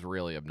 That was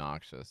really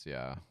obnoxious.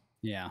 Yeah.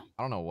 Yeah.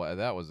 I don't know what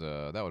that was.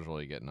 That was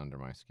really getting under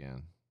my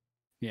skin.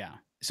 Yeah.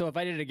 So if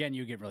I did it again,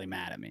 you'd get really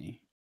mad at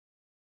me.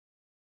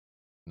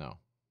 No.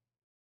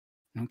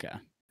 Okay.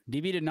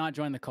 DB did not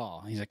join the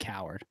call. He's a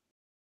coward.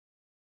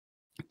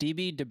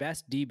 DB, the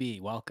best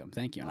DB. Welcome.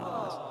 Thank you.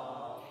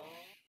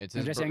 It's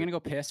So Jesse, I'm gonna go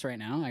piss right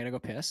now. I gotta go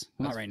piss.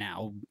 Well, not right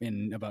now.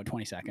 In about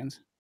 20 seconds.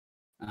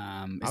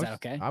 Is that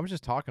okay? I was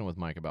just talking with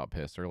Mike about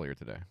piss earlier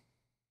today.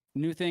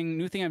 New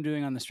thing I'm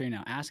doing on the stream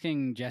now.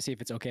 Asking Jesse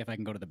if it's okay if I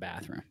can go to the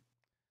bathroom.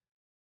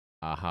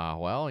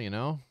 Well,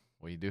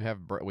 we do have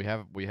we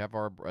have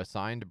our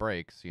assigned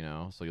breaks, so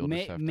you'll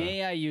just have to.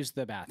 May I use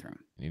the bathroom?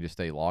 You need to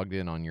stay logged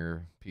in on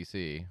your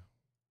PC.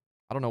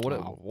 I don't know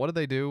what do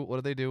they do? What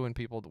do they do when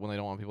they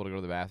don't want people to go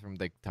to the bathroom?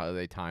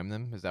 They time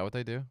them. Is that what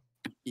they do?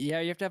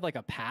 Yeah, you have to have like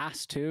a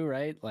pass too,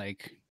 right?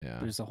 Like, Yeah.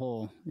 there's a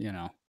whole,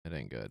 It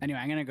ain't good. Anyway,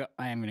 I'm gonna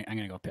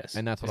go piss.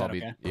 And that's what Is I'll that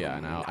be. okay? Yeah,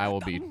 and I will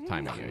be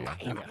timing you.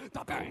 Yeah.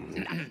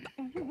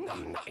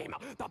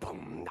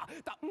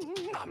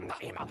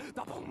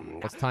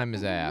 Let's time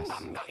his ass.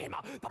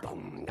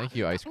 Thank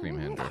you, Ice Cream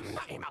Hendrix.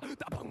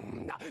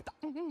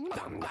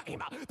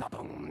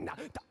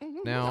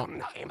 Now,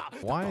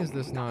 why is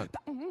this not?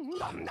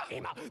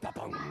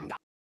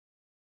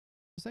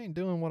 This ain't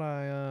doing what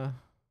I.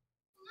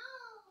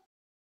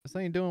 This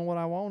ain't doing what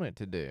I want it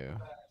to do.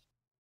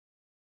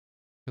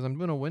 Because I'm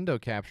doing a window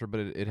capture,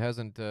 but it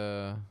hasn't.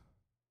 It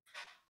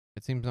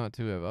seems not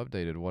to have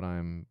updated what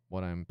I'm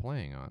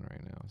playing on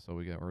right now. So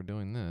we're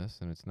doing this,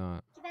 and it's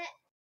not.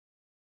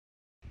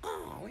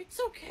 Oh,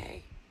 it's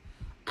okay.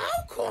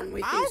 I'll corn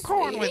with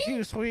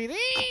you, sweetie.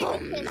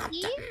 Homie.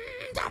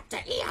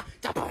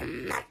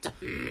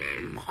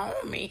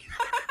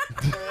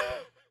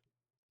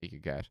 Thank you,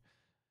 guys.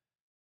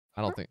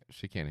 I don't think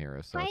she can't hear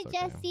us. So Hi, it's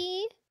okay.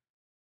 Jesse.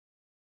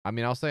 I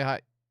mean, I'll say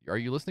hi. Are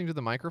you listening to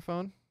the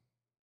microphone?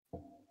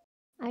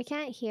 I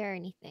can't hear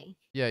anything.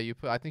 Yeah,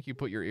 I think you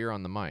put your ear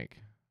on the mic.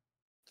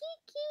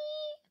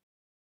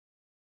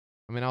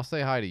 I mean, I'll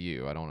say hi to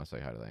you. I don't want to say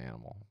hi to the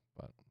animal,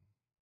 but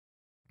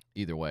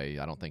either way,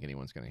 I don't think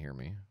anyone's going to hear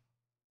me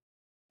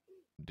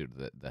due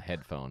to the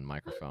headphone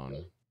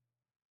microphone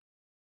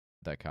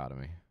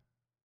dichotomy.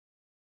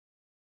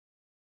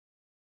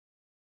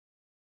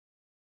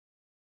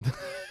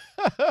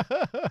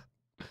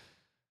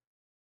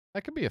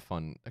 That could be a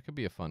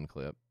fun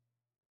clip.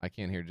 I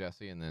can't hear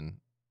Jesse and then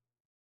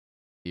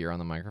ear on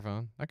the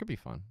microphone. That could be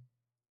fun.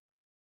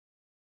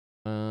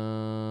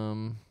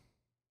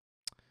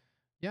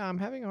 Yeah, I'm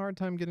having a hard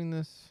time getting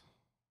this.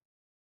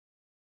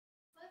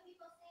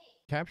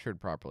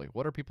 captured properly.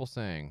 What are people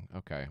saying?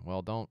 Okay,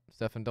 well,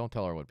 Stefan, don't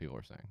tell her what people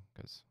are saying,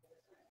 because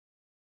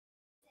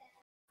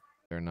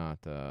they're not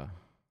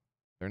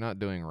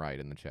doing right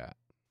in the chat.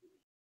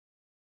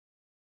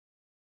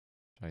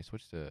 Should I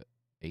switch to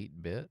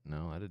 8-bit?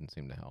 No, that didn't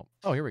seem to help.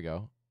 Oh, here we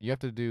go. You have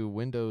to do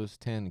Windows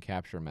 10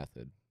 capture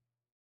method.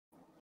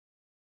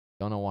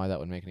 Don't know why that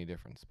would make any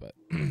difference, but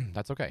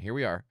that's okay. Here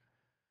we are.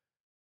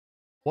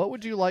 What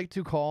would you like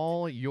to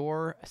call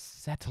your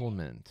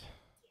settlement?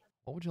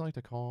 What would you like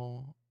to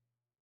call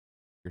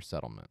your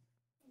settlement?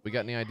 We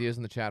got any ideas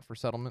in the chat for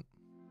settlement?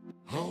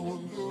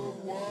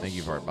 Thank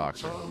you, Vart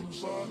Boxer.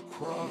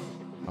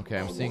 Okay,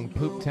 I'm seeing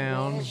Poop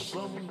Town.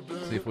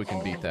 See if we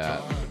can beat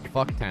that.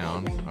 Fuck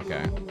Town.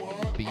 Okay.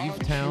 Thief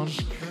Town.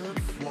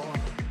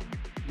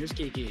 Here's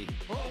Kiki.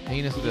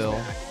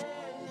 Penisville.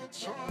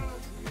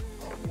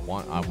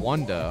 I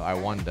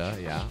wonder.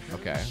 Yeah.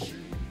 Okay.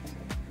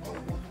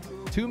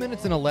 2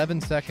 minutes and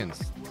 11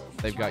 seconds.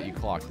 They've got you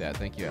clocked at.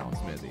 Thank you, Alan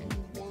Smithy.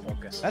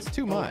 Focus. That's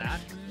too much.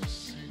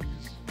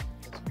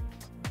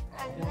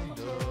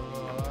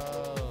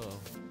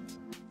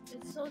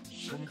 It's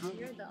so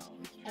clear though.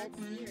 You can't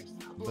see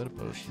yourself. But a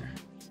potion.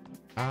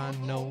 I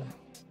know.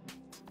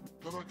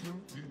 I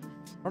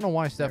don't know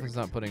why Stefan's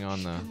not putting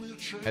on the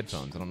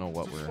headphones. I don't know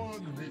what we're.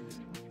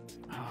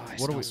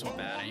 What are we so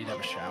bad? I need to have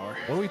a shower.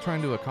 What are we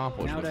trying to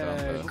accomplish Now without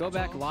to go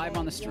back live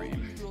on the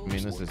stream. I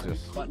mean, this is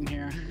just button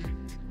here,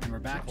 and we're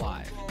back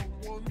live.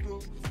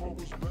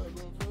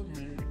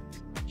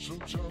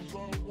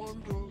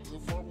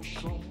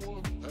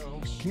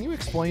 Can you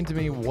explain to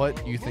me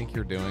what you think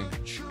you're doing?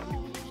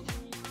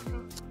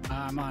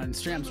 I'm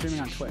streaming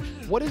on Twitch.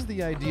 What is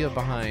the idea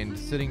behind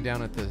sitting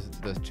down at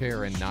the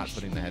chair and not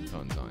putting the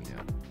headphones on yet?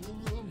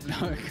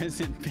 No,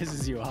 because it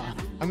pisses you off.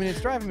 I mean,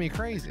 it's driving me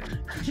crazy.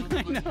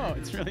 I know,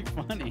 it's really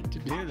funny to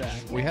do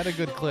that. We had a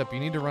good clip.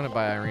 You need to run it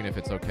by Irene if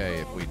it's okay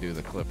if we do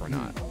the clip or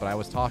not. But I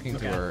was talking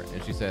to her,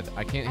 and she said,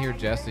 I can't hear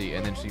Jesse,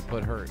 and then she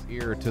put her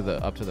ear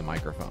up to the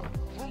microphone.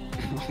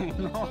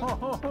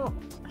 No.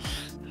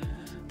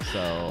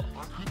 So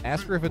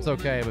ask her if it's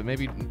okay, but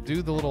maybe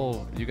do the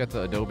little, you got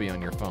the Adobe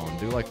on your phone,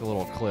 do like the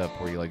little clip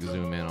where you like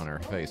zoom in on her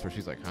face where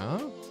she's like, huh?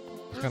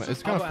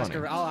 It's kind of funny.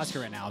 I'll ask her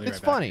right now. It's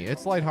funny.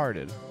 It's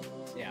lighthearted.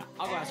 Yeah,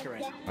 I'll go ask her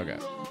right now. Okay.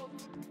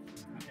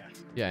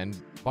 Yeah, and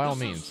by all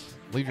means,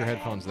 leave your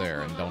headphones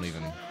there and don't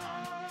even.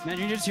 Man,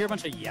 you just hear a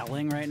bunch of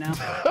yelling right now.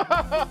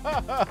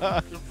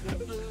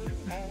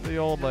 The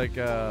old like,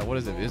 what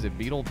is it? Is it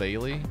Beetle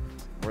Bailey?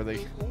 Where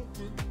they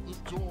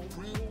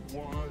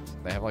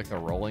have like the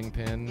rolling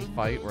pin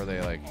fight where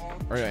they like,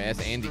 or no, that's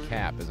Andy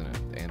Capp, isn't it?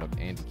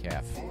 Andy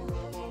Capp.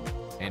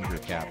 Andrew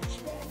Capp.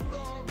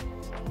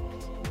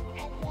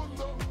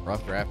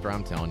 Rough drafter,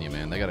 I'm telling you,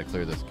 man, they got to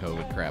clear this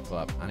COVID crap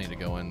up. I need to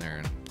go in there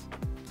and.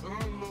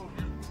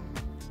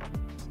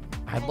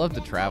 I'd love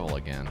to travel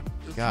again.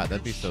 God,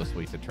 that'd be so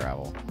sweet to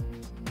travel.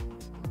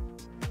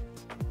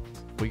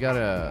 We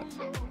gotta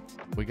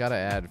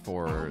add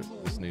for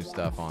this new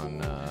stuff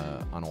on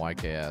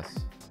YKS.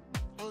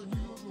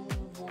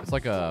 It's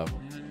like a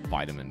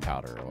vitamin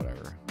powder or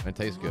whatever. It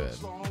tastes good.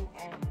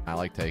 I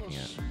like taking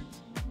it.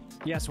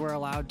 Yes, we're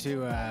allowed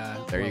to.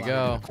 There you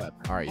go.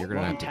 All right, you're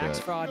gonna have to do it. Tax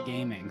fraud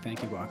gaming.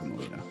 Thank you,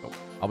 Guacamole.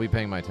 I'll be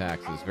paying my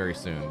taxes very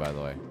soon, by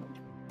the way.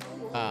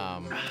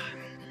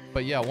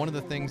 But yeah, one of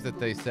the things that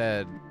they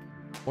say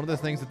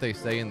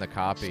in the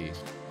copy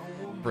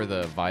for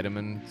the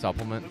vitamin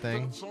supplement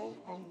thing,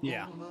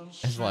 yeah,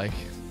 is like,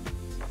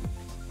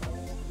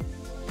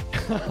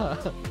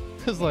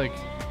 it's like.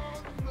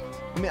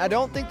 I mean, I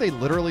don't think they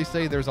literally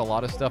say there's a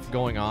lot of stuff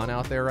going on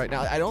out there right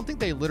now. I don't think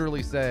they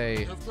literally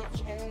say,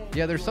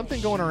 yeah, there's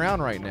something going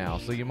around right now,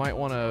 so you might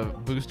want to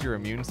boost your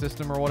immune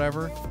system or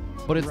whatever.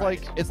 But it's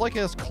like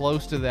as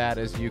close to that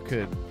as you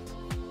could.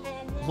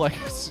 Like,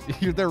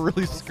 they're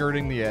really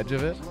skirting the edge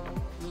of it.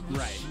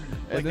 Right.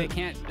 Like they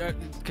can't,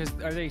 because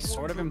are they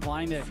sort of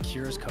implying that it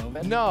cures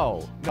COVID?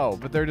 No,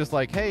 but they're just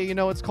like, hey,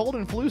 it's cold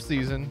and flu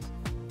season.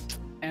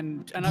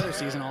 And another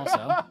season also.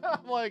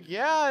 I'm like,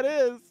 yeah, it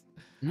is.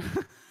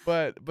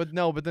 But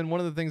then one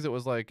of the things that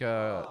was like,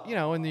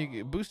 and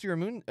you boost your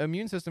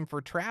immune system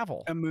for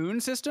travel. Immune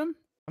system?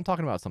 I'm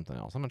talking about something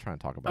else. I'm not trying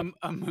to talk about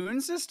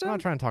immune system. I'm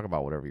not trying to talk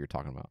about whatever you're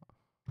talking about.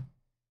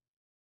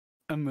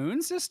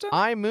 Immune system?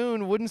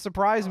 iMoon wouldn't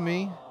surprise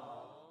me.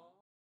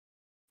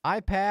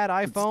 iPad,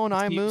 iPhone,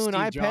 iMoon, Steve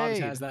iPad. Jobs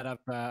has that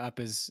up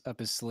his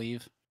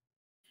sleeve.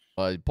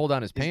 He pulled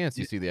down his pants.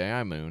 You see the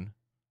iMoon.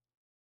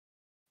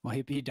 Well,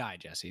 he died,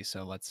 Jesse.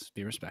 So let's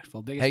be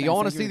respectful. Hey, y'all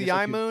want to see the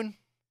iMoon?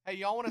 Hey,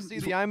 y'all want to see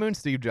the iMoon?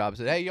 Steve Jobs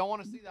said, hey, y'all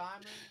want to see the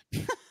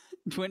iMoon?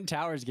 Twin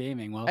Towers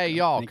Gaming. Welcome. Hey,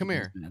 y'all, come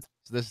here.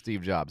 So this is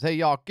Steve Jobs. Hey,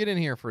 y'all, get in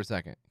here for a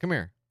second. Come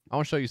here. I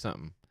want to show you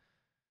something.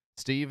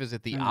 Steve, is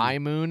it the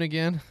iMoon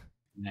again?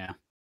 Yeah.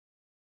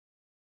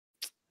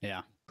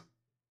 Yeah.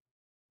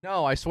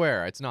 No, I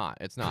swear, it's not.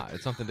 It's not.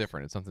 It's something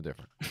different. It's something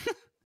different.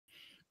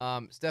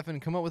 Stefan,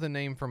 come up with a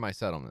name for my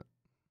settlement.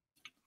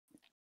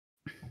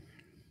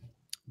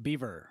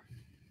 Beaver.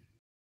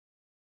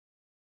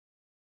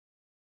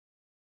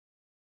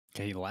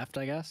 Okay, he left,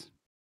 I guess.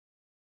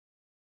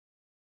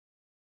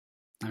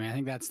 I mean, I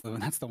think that's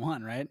the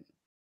one, right?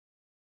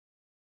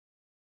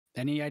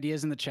 Any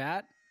ideas in the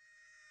chat?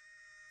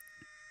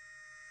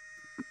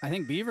 I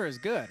think Beaver is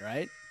good,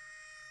 right?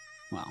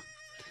 Well,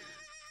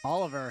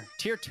 Oliver,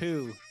 tier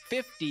 2,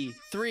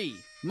 53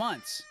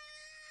 months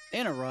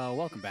in a row.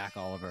 Welcome back,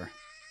 Oliver.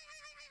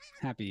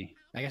 Happy.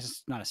 I guess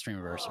it's not a stream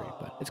anniversary,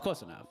 but it's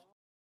close enough.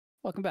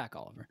 Welcome back,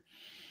 Oliver.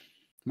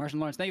 Martian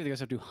Lawrence, thank you. They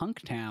go up to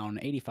Hunktown,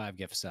 85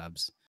 gift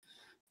subs.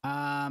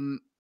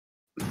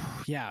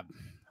 Yeah.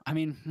 I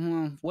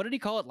mean, what did he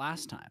call it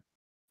last time?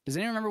 Does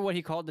anyone remember what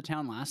he called the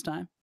town last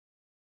time?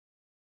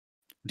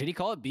 Did he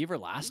call it Beaver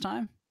last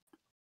time?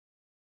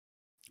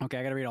 Okay,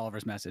 I gotta read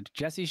Oliver's message.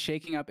 Jesse's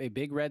shaking up a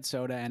big red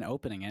soda and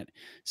opening it,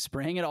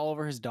 spraying it all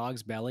over his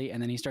dog's belly,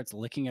 and then he starts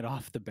licking it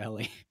off the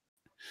belly.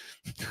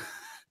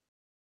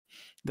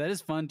 That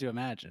is fun to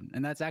imagine,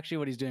 and that's actually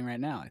what he's doing right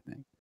now, I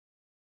think.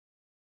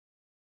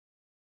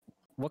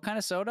 What kind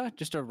of soda?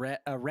 Just a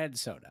red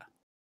soda.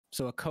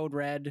 So a Code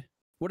Red.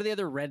 What are the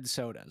other red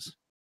sodas?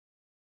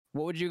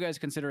 What would you guys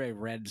consider a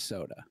red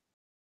soda?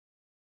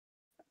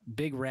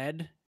 Big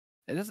Red?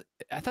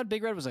 I thought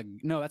Big Red was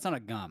no, that's not a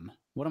gum.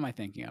 What am I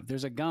thinking of?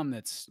 There's a gum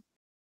that's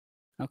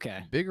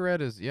okay. Big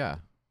Red is yeah.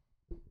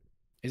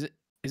 Is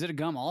it a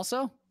gum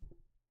also?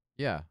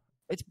 Yeah.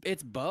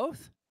 It's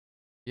both?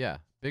 Yeah.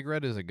 Big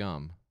Red is a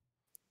gum.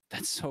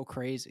 That's so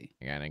crazy.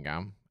 You got a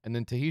gum? And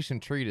then Tahitian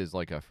Treat is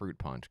like a fruit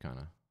punch kind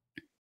of.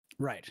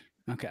 Right.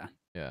 Okay.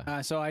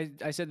 Yeah. So I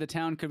said the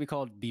town could be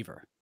called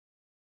Beaver.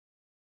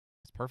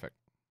 It's perfect.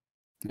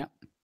 Yep.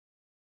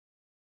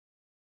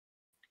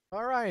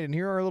 All right, and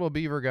here are our little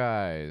beaver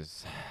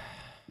guys.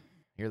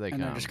 Here they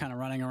come. And they're just kind of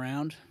running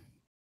around.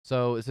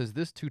 So it says,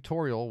 this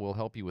tutorial will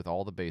help you with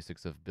all the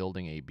basics of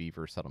building a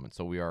beaver settlement.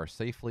 So we are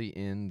safely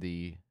in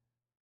the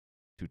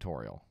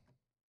tutorial.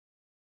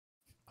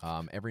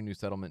 Every new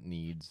settlement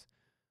needs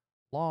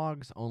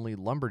logs. Only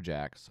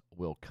lumberjacks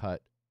will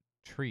cut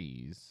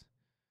trees.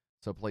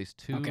 So place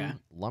 2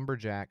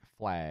 lumberjack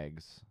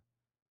flags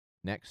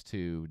next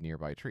to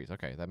nearby trees.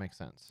 Okay, that makes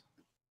sense.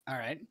 All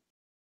right.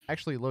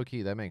 Actually,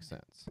 low-key, that makes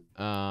sense.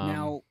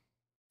 Now,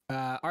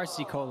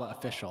 RC Cola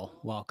official,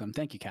 welcome.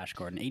 Thank you, Cash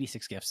Gordon.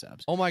 86 gift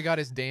subs. Oh my God,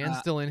 is Dan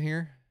still in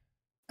here?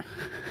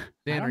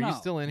 Dan, are you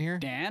still in here?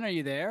 Dan, are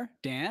you there?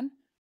 Dan?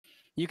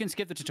 You can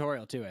skip the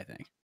tutorial too, I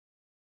think.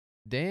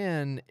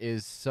 Dan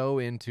is so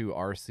into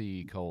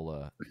RC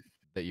Cola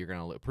that you're going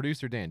to look.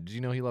 Producer Dan, did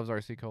you know he loves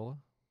RC Cola?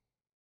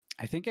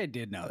 I think I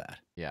did know that.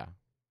 Yeah,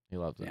 he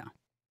loves it.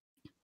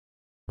 Yeah.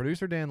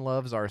 Producer Dan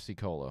loves RC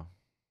Cola.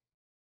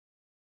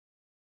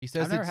 He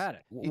says I've never had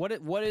it.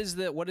 What is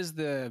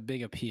the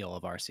big appeal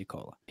of RC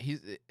Cola? He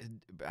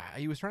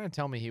was trying to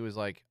tell me, he was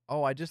like,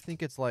 "Oh, I just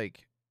think it's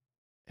like,"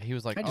 he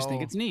was like, I just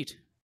think it's neat.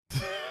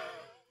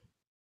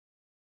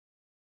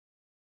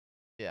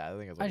 Yeah, I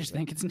think it's. I just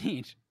think it's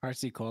neat.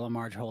 RC Cola.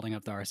 Marge holding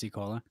up the RC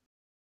Cola.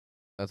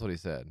 That's what he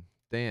said.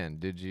 Dan,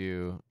 did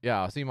you?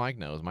 Yeah, see, Mike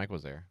knows. Mike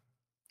was there.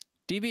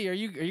 DB, are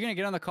you gonna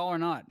get on the call or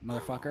not,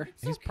 motherfucker?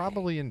 He's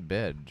probably in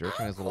bed,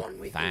 jerking his little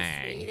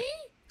thang.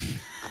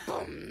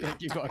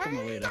 Thank you,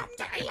 Guacamole.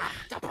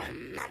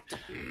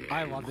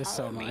 I love this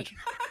so much.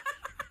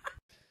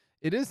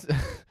 It is.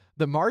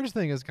 The Marge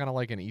thing is kind of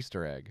like an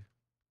Easter egg.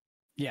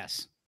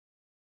 Yes.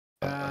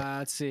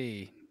 Let's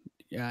see.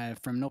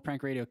 From No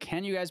Prank Radio,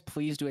 can you guys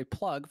please do a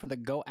plug for the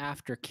Go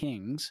After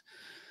Kings?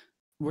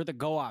 We're the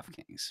Go Off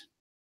Kings.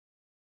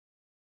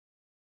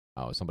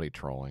 Oh, somebody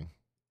trolling.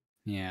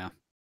 Yeah.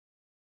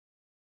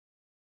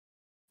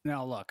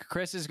 No, look,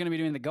 Chris is going to be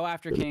doing the Go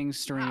After Kings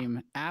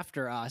stream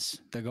after us,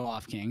 the Go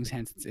Off Kings.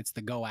 Hence, it's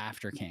the Go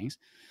After Kings.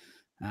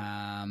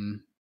 And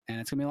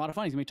it's going to be a lot of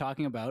fun. He's going to be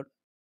talking about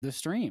the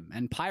stream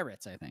and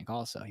pirates, I think,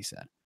 also, he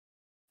said.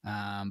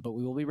 But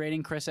we will be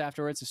raiding Chris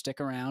afterwards, so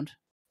stick around.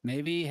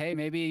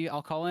 Maybe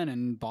I'll call in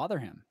and bother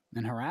him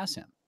and harass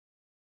him.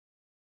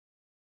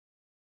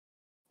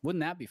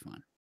 Wouldn't that be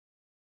fun?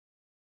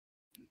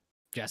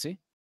 Jesse?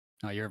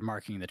 Oh, you're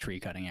marking the tree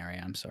cutting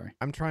area. I'm sorry.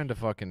 I'm trying to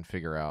fucking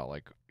figure out,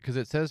 like, because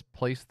it says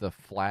place the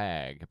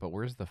flag, but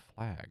where's the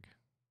flag?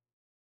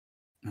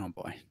 Oh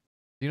boy.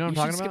 You know what I'm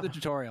talking about? Skip the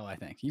tutorial, I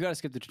think. You got to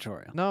skip the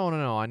tutorial. No.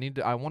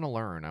 I want to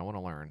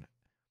learn.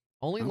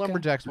 Only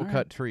lumberjacks will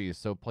cut trees,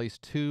 so place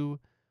 2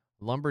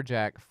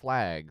 lumberjack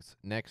flags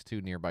next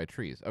to nearby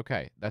trees.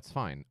 Okay, that's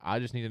fine. I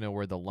just need to know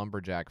where the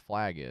lumberjack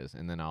flag is,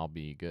 and then I'll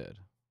be good.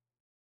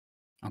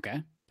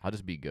 Okay. I'll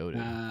just be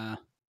goated.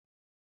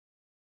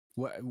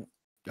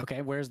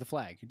 Okay, where's the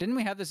flag? Didn't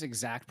we have this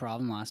exact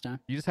problem last time?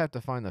 You just have to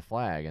find the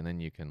flag, and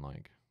then you can,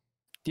 like...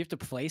 Do you have to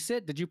place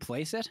it? Did you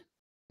place it?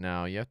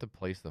 No, you have to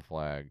place the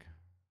flag.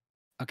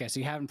 Okay,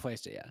 so you haven't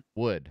placed it yet.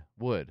 Wood.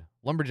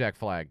 Lumberjack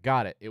flag.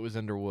 Got it. It was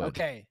under wood.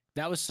 Okay,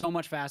 that was so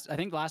much faster. I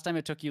think last time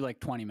it took you like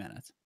 20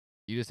 minutes.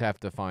 You just have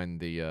to find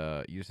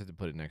the, you just have to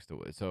put it next to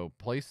wood. So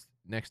place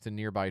next to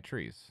nearby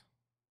trees.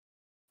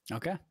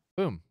 Okay.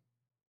 Boom.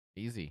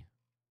 Easy.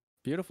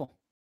 Beautiful.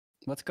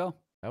 Let's go.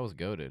 That was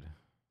goated.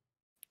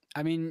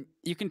 I mean,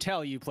 you can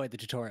tell you played the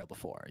tutorial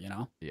before, you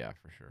know? Yeah,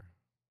 for sure.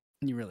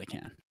 You really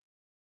can.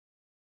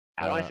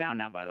 How do I sound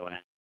now, by the way?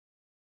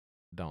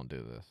 Don't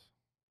do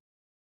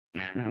this.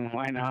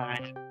 Why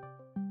not?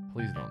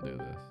 Please don't do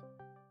this.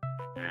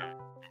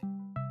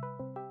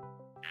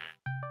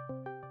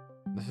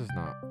 This is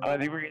not. Oh, I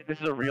think this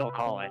is a real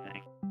call, I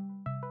think.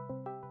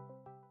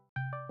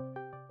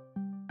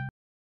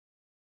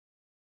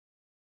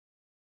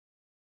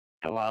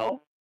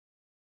 Hello?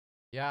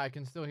 Yeah, I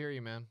can still hear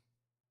you, man.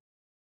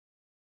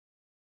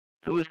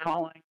 Who is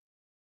calling?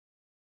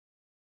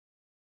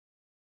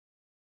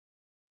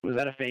 Was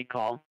that a fake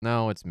call?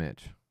 No, it's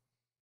Mitch.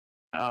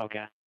 Oh,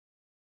 okay.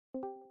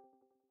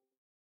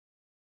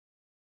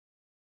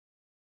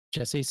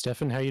 Jesse,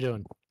 Stefan, how you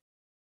doing?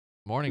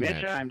 Morning,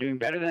 Mitch. I'm doing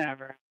better than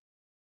ever.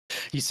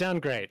 You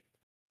sound great.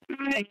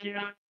 Thank you. You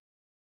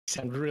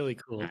sound really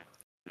cool.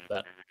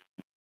 But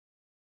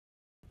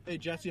Hey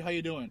Jesse, how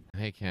you doing?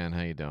 Hey Ken,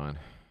 how you doing?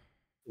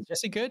 is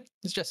Jesse good?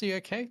 Is Jesse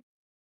okay?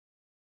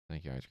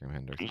 Thank you, Ice Cream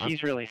Hendrix.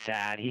 He's really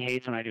sad. He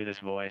hates when I do this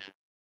voice.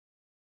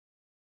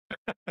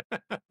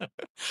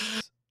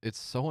 It's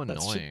so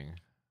That's annoying.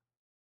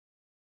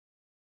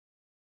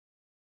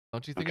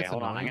 Don't you think Okay, it's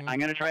hold on. annoying? I'm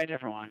gonna try a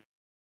different one.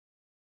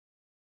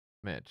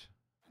 Mitch.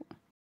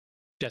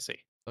 Jesse,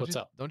 what's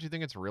up? Don't you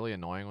think it's really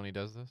annoying when he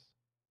does this?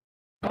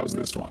 How's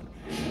this one?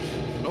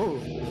 Oh,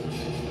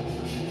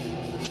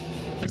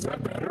 Is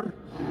that better?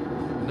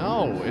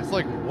 No, it's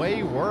like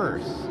way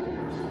worse.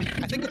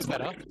 I think it's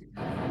better.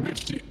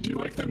 Mitch, do you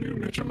like the new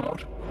Mitch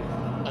emote?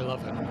 I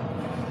love it.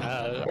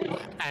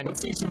 And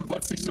Let's see some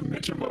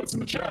Mitch emotes in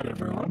the chat,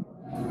 everyone.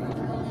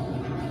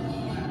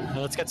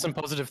 let's get some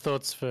positive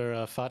thoughts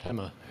for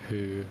Fatima,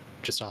 who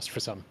just asked for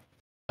some.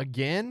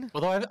 Again?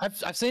 Although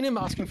I've seen him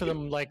asking for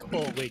them like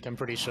all week, I'm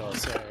pretty sure.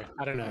 So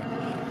I don't know.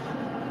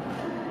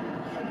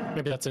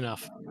 Maybe that's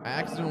enough. I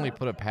accidentally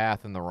put a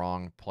path in the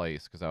wrong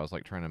place because I was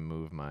like trying to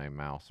move my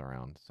mouse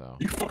around. So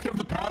You fucked up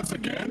the paths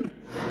again?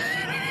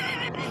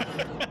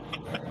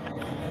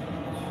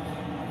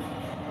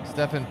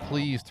 Stefan,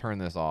 please turn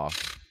this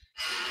off.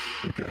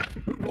 Okay,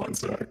 1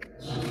 sec.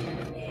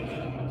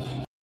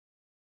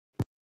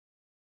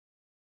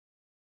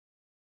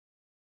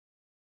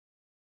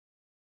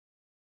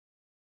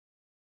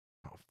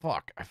 Oh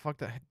fuck! I fucked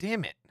that.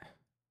 Damn it.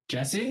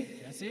 Jesse?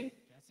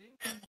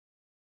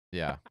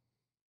 Yeah.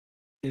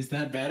 Is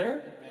that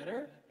better?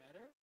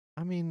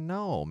 I mean,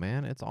 no,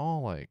 man. It's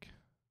all like.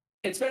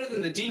 It's better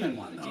than the demon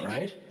one, though,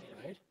 right?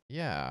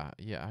 Yeah.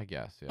 I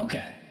guess. Yeah.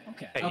 Okay.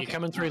 Hey, you're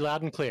coming through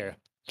loud and clear.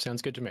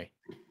 Sounds good to me.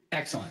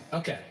 Excellent.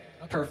 Okay.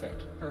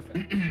 Perfect.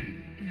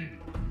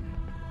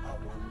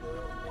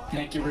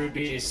 Thank you, Rude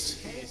Beast.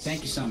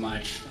 Thank you so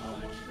much.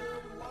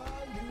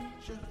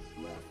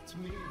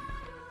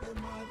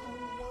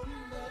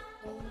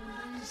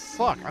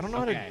 Fuck! I don't know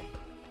how to. Okay.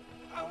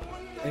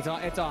 It's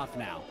off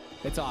now.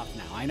 It's off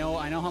now. I know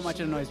how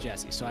much it annoys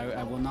Jesse, so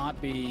I will not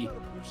be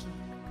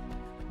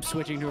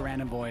switching to a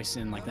random voice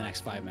in like the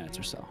next 5 minutes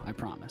or so. I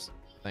promise.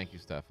 Thank you,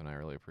 Stefan. I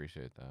really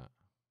appreciate that.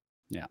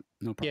 Yeah,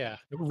 no problem. Yeah.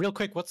 Real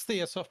quick, what's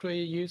the software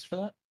you use for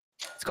that?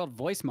 It's called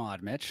Voice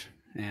Mod, Mitch.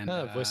 And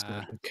Voice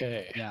Mod.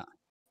 Okay. Yeah.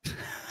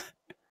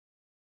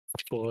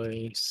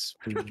 Voice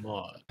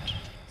Mod.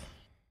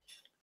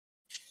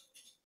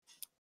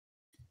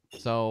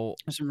 So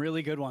there's some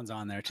really good ones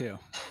on there too.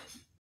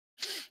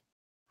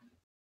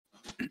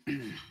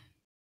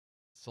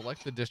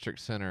 Select the district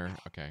center.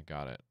 Okay,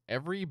 got it.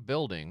 Every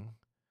building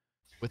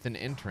with an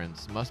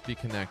entrance must be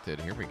connected.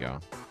 Here we go.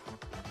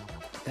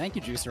 Thank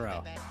you,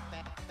 Juicero.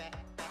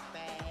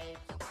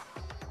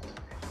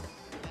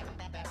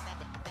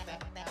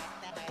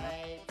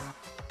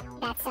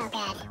 That's so good.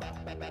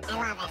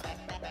 I love it.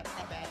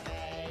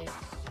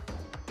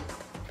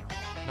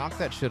 Knock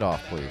that shit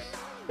off, please.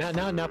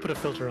 Now put a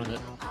filter on it.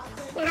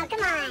 No, come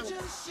on.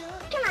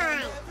 Come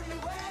on.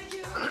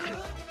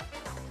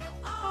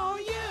 All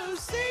you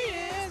see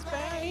is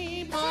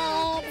babes.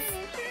 I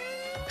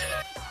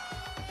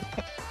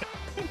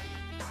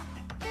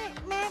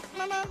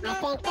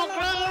think the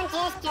ground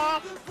just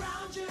dropped.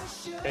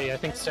 Hey, I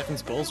think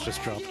Stefan's balls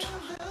just dropped.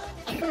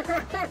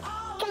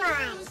 Come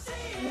on. This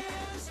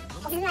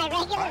is my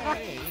regular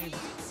voice.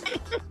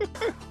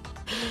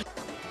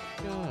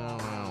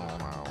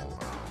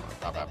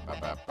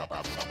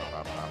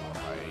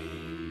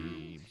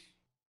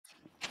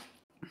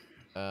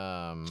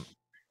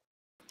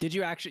 Did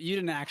you actually? You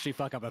didn't actually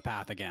fuck up a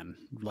path again,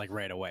 like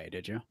right away,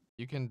 did you?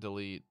 You can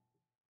delete.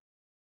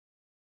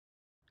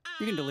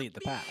 You can delete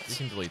the paths. You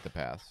can delete the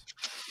paths.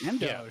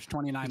 M-Doge, Yeah,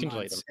 29 you can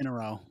delete months in a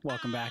row.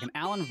 Welcome back. And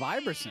Alan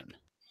Viberson,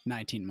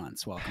 19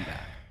 months. Welcome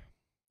back.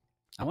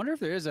 I wonder if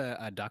there is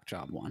a Duck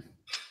Job one.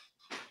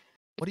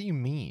 What do you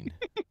mean?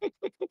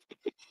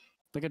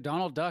 Like a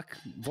Donald Duck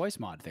voice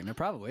mod thing. There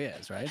probably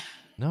is, right?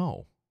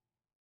 No.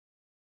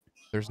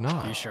 There's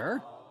not. Are you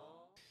sure?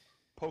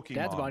 Pokemon.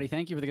 Dad's Body,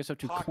 thank you for the gift up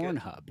to Pocket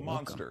Cornhub.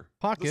 Monster. The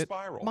Pocket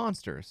spiral.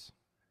 monsters.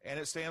 And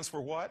it stands for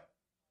what?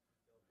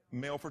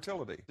 Male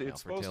fertility.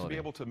 It's supposed to be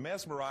able to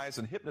mesmerize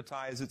and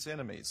hypnotize its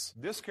enemies.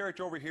 This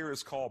character over here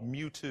is called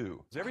Mewtwo.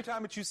 Every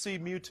time that you see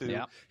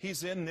Mewtwo,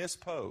 he's in this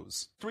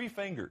pose. 3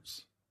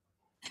 fingers.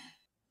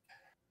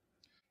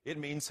 It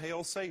means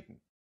Hail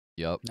Satan.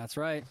 Yep. That's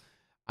right.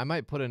 I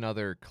might put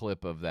another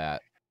clip of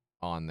that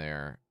on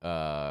there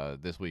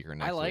this week or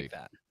next week. I like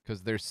that.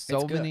 Because there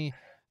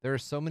are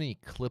so many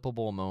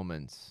clippable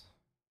moments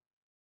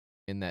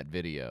in that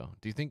video.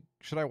 Do you think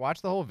should I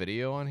watch the whole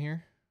video on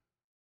here?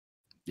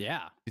 Yeah,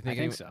 Do you think,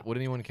 I think so. Would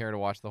anyone care to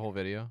watch the whole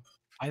video?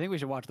 I think we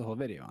should watch the whole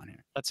video on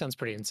here. That sounds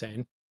pretty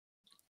insane.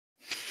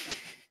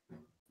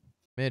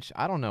 Mitch,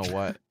 I don't know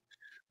what.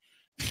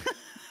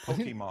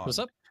 Pokemon. What's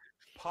up?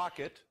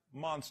 Pocket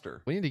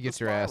Monster. We need to get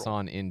your ass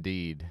on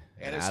Indeed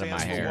And and it out of my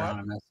stands for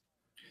hair.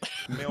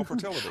 what? Male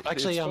fertility.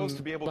 Actually, it's supposed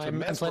to be able to I'm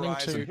planning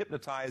mesmerize to- and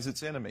hypnotize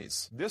its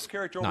enemies. This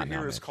character over Not now,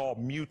 here is Mitch. called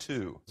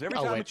Mewtwo. Every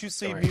Oh, time wait, that you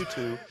see sorry.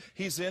 Mewtwo,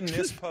 he's in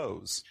this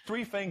pose.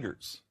 3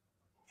 fingers.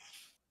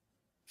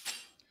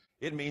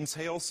 It means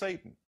hail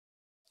Satan.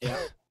 Yeah.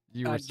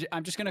 You were,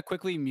 I'm just gonna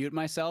quickly mute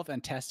myself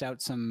and test out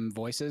some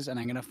voices, and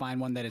I'm gonna find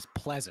one that is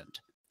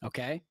pleasant.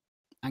 Okay.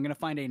 I'm gonna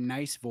find a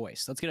nice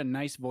voice. Let's get a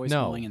nice voice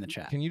going in the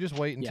chat. Can you just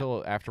wait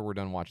until after we're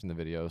done watching the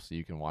video so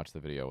you can watch the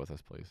video with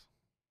us, please?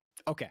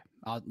 Okay.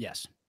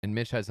 Yes. And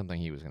Mitch had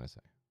something he was going to say.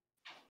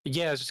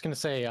 Yeah, I was just going to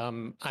say, I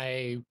am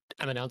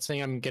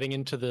announcing I'm getting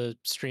into the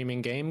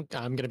streaming game.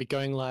 I'm going to be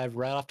going live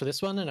right after this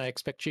one, and I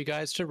expect you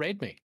guys to raid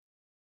me.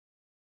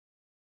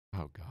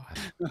 Oh,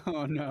 God.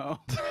 Oh, no.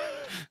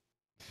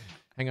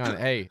 Hang on.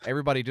 Hey,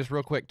 everybody, just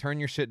real quick, turn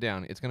your shit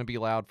down. It's going to be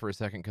loud for a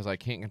second because I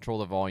can't control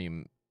the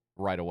volume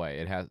right away.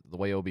 It has the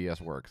way OBS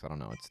works. I don't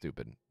know. It's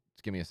stupid.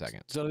 Just give me a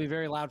second. So it'll be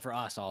very loud for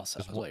us also,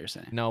 is what you're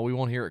saying. No, we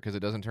won't hear it because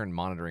it doesn't turn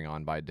monitoring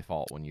on by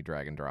default when you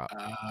drag and drop.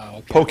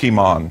 Okay.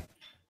 Pokemon.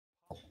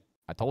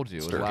 I told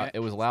you. It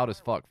was loud as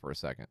fuck for a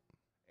second.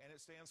 And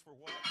it stands for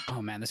what?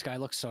 Oh, man, this guy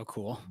looks so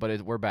cool.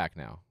 But we're back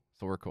now,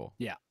 so we're cool.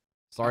 Yeah.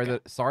 Sorry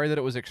that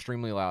it was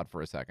extremely loud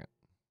for a second.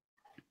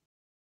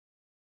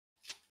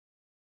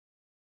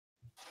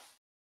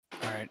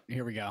 All right,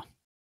 here we go.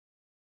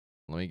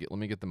 Let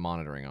me get the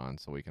monitoring on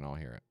so we can all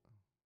hear it.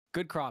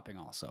 Good cropping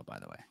also, by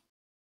the way.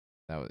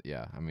 That was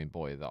I mean,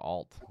 boy, the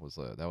alt was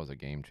a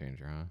game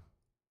changer, huh?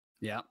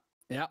 Yeah.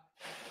 Yeah.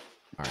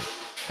 All right,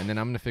 and then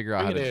I'm gonna figure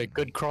out I how get to. a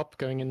good crop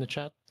going in the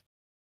chat.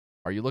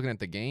 Are you looking at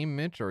the game,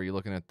 Mitch, or are you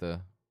looking at the?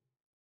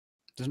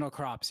 There's no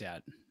crops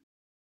yet.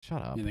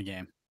 Shut up. In the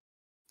game.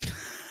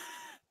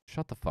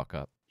 Shut the fuck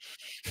up.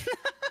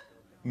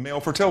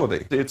 Male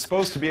fertility. It's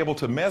supposed to be able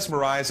to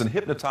mesmerize and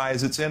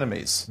hypnotize its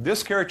enemies.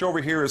 This character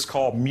over here is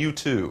called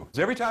Mewtwo.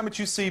 Every time that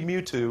you see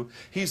Mewtwo,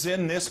 he's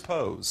in this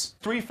pose.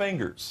 3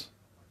 fingers.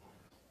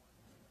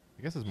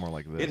 I guess it's more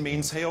like this. It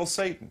means hail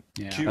Satan.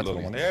 Yeah, Cute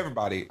little one.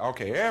 Everybody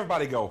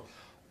go,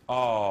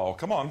 oh,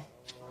 come on.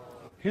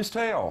 His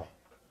tail.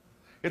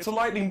 It's a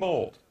lightning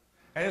bolt.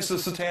 And it's a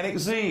satanic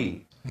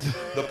Z.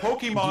 The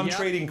Pokemon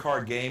trading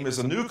card game is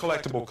a new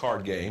collectible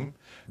card game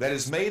that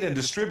is made and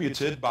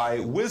distributed by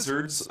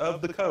Wizards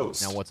of the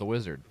Coast. Now, what's a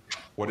wizard?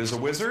 What is a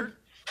wizard?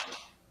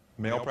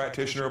 Male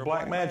practitioner of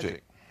black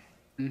magic.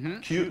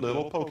 Cute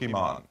little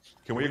Pokemon.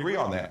 Can we agree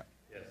on that?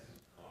 Yes.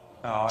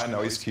 Oh, I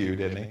know he's cute,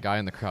 isn't he? Guy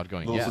in the crowd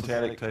going, Little yeah.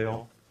 satanic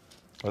tail.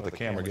 Let the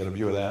camera get a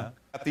view of that.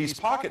 These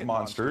pocket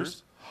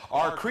monsters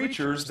are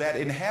creatures that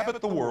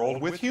inhabit the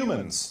world with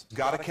humans.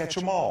 Gotta catch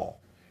them all.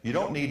 You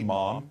don't need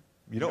mom.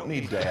 You don't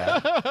need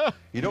dad.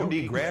 You don't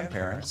need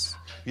grandparents.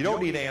 You don't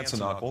need aunts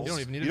and uncles. You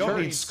don't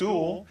even need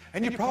school.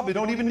 And you probably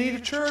don't even need a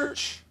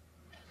church.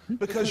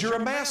 Because you're a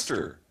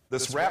master.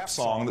 This rap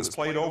song that's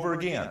played over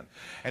again.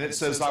 And it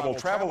says, I will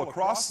travel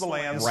across the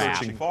land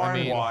searching far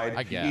and wide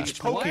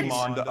each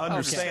Pokemon to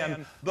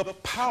understand the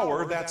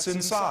power that's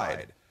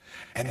inside.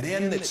 And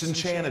then it's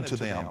enchanted to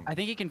them. I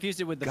think he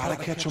confused it with the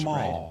Gotta catch them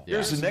all. Yeah.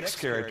 Here's the next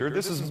character.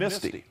 This is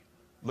Misty.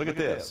 Look at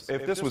this.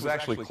 If this was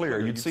actually clear,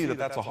 you'd see that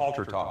that's a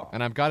halter top.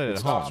 And I've got it at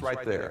home. Stops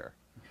right there.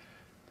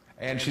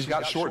 And she's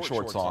got short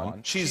shorts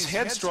on. She's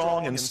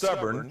headstrong and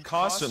stubborn,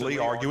 constantly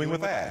arguing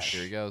with Ash.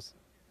 Here he goes.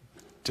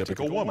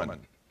 Typical woman.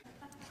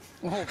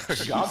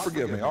 God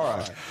forgive me. All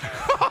right.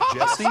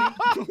 Jesse.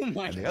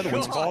 And the other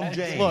one's called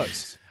James. Look,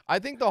 I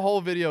think the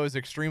whole video is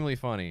extremely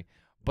funny,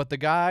 but the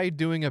guy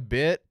doing a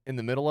bit in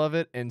the middle of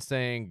it and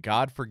saying,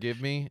 God forgive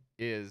me,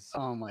 is...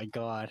 Oh, my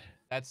God.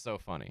 That's so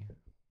funny.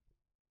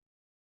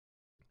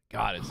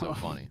 God, it's so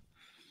funny.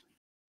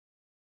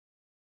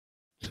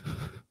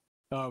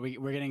 Oh,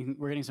 we're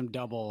getting some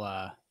double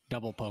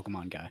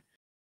Pokemon guy.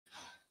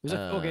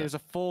 There's a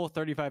full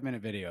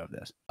 35-minute video of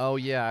this. Oh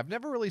yeah, I've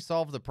never really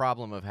solved the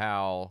problem of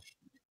how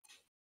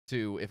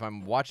to, if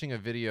I'm watching a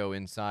video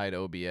inside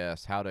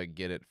OBS, how to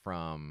get it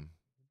from,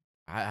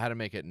 how to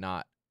make it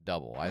not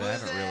double. I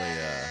haven't really.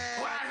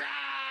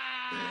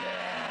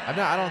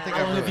 I don't think.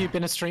 How long have you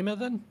been a streamer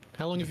then?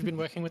 How long have you been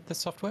working with this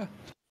software?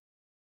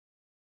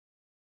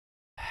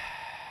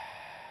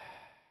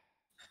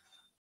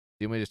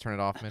 Do you want me to just turn it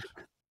off, Mitch?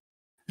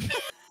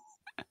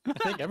 I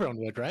think everyone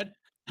would, right?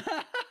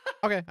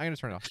 Okay, I'm gonna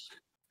turn it off.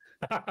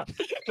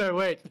 No,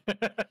 wait. I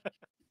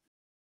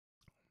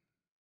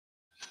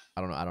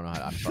don't know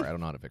how. I'm sorry, I don't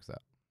know how to fix that.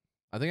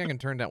 I think I can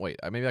turn down. Wait,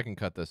 maybe I can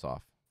cut this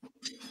off.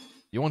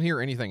 You won't hear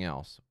anything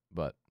else,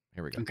 but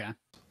here we go. Okay.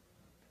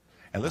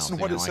 And listen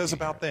to what it says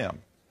about them.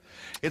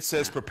 It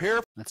says, prepare.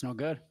 That's no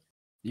good.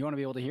 You want to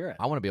be able to hear it.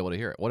 I want to be able to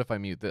hear it. What if I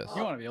mute this?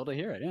 You want to be able to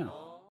hear it, yeah.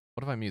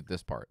 What if I mute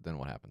this part? Then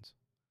what happens?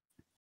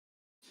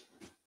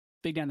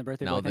 Big Dan the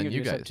birthday No, boy. then Thank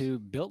you guys. to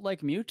Built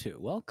Like Mewtwo.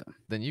 Welcome.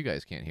 Then you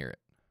guys can't hear it.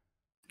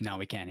 No,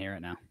 we can't hear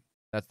it now.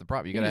 That's the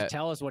problem. You gotta just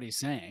tell us what he's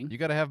saying. You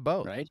gotta have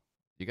both, right?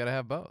 You gotta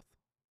have both.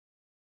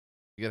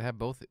 You gotta have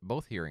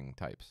both hearing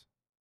types.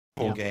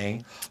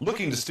 Gang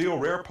looking to steal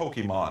rare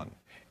Pokemon.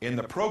 In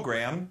the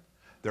program,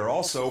 they're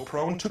also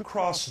prone to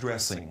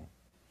cross-dressing.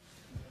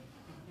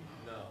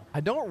 I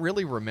don't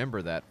really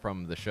remember that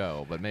from the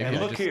show, but maybe And I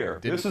look just here,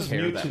 didn't this is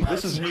care Mew. that much.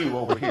 This is Mew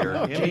over here.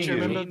 Don't you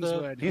remember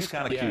MU. He's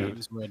kind of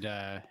cute.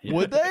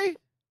 Would they?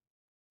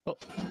 Well,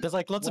 there's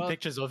like lots of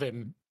pictures of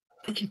him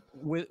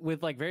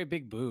with like very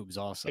big boobs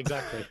also.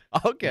 Exactly.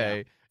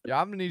 Okay.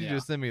 Yeah, I'm gonna need you to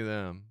send me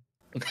them.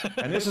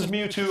 And this is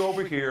Mewtwo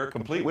over here,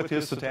 complete with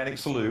his satanic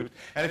salute.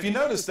 And if you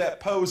notice, that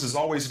pose is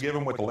always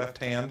given with the left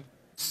hand.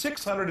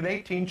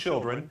 618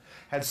 children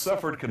had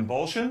suffered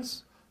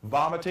convulsions,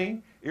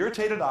 vomiting,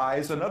 irritated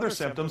eyes, and other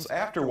symptoms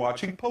after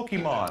watching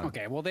Pokemon.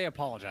 Okay, well, they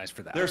apologize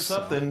for that. There's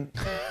something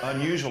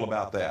unusual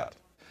about that.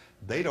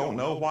 They don't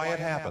know why it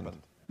happened.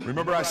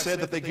 Remember I said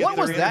that they get What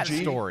their was that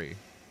energy story?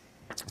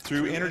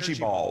 through energy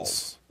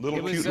balls. Little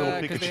cute little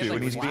 'cause they Pikachu, had, like,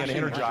 and he's being flashing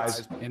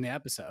energized. lights in the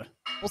episode.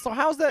 Well, so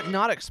how's that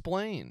not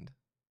explained?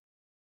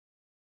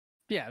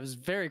 Yeah, it was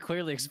very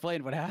clearly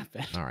explained what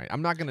happened. All right,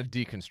 I'm not gonna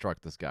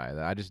deconstruct this guy.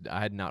 I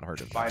had not heard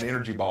of By an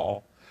energy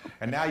ball.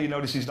 And now you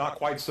notice he's not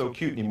quite so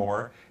cute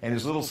anymore, and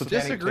his little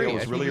satanic Disagree. tail I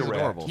is think really he's erect.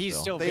 adorable He's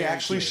still They very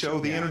actually cute. show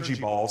the energy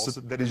balls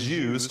that is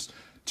used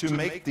to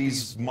make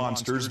these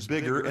monsters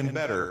bigger and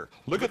better.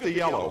 Look at the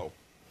yellow.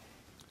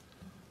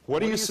 What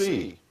do you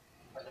see?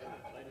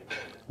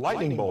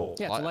 Lightning bolt.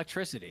 Yeah, it's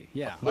electricity.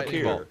 Yeah. Look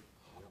here.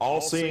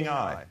 All-seeing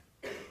eye.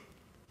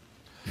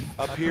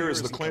 Up here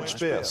is the clenched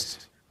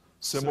fist,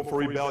 symbol for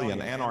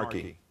rebellion,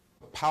 anarchy.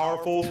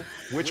 Powerful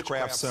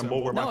witchcraft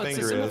symbol where my it's a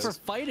finger symbol is. for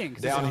fighting.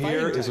 'cause Down it's a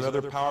here fighting is type.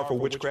 another powerful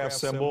witchcraft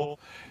symbol,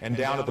 and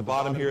down at the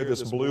bottom here,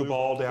 this blue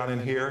ball down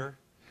in here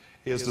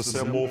is the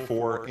symbol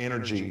for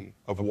energy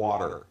of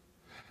water.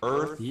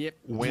 Earth,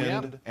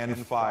 wind, and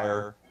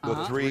fire,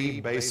 the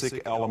three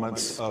basic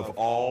elements of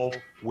all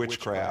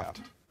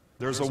witchcraft.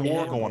 There's a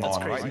war going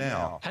on right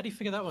now How do you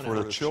figure that one for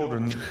out? the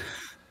children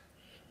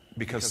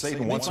because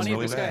Satan wants them Funny if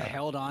really this guy bad.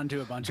 held on to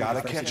a bunch Gotta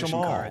of first catch them edition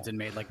all. cards and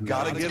made like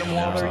Gotta millions get of them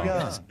while they're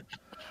dollars. young.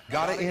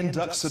 Gotta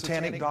induct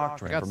satanic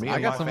doctrine. For me and I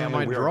got my some in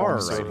family, my we are drawer going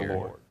to serve right the here.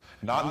 Lord.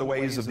 Not in the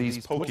ways of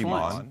these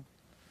Pokemon,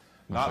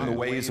 not in the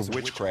ways of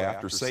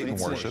witchcraft or Satan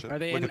worship. Are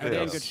they Look in, at are they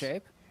in this. good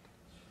shape?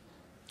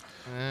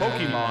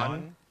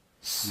 Pokemon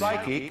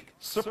Psychic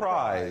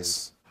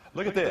Surprise.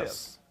 Look at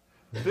this.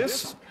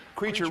 This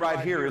creature right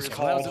here is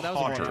called that was a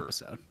boring Haunter.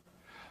 episode.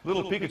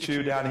 Little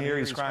Pikachu down here,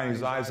 he's crying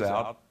his eyes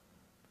out.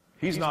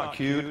 He's not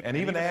cute, and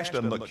even Ash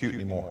doesn't look cute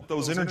anymore.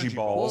 Those energy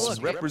balls Well,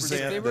 look,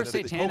 represent if they were that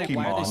the satanic,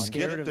 why are they Pokemon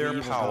scared get of the their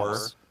evil power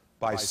ghosts?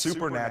 by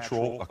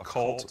supernatural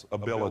occult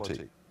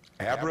ability.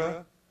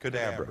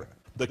 Abracadabra.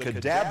 The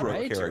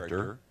Kadabra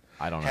character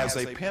I don't know. has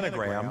a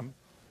pentagram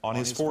on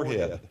his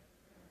forehead,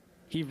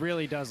 He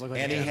really does look like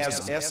and a he has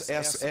gangster.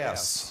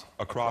 SSS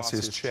across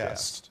his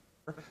chest.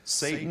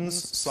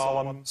 Satan's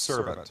solemn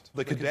servant.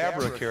 The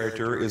Kadabra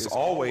character is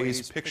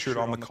always pictured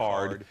on the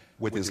card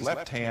with his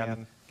left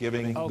hand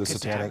giving the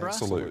satanic Kadabra?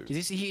 salute.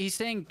 He's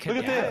saying Look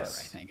at cadaver, this.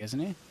 I think, isn't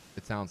he?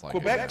 It sounds like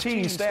Quebec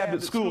teen stabbed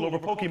at school over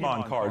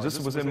Pokemon cards. This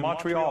was in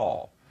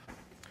Montreal.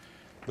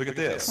 Look at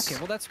this. Okay,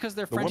 well that's because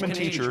they're The French woman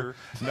Canadian. teacher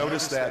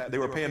noticed that they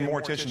were paying more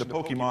attention to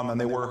Pokemon than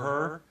they were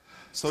her.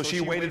 So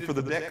she waited for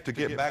the deck to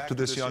get back to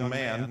this young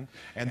man,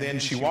 and then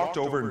she walked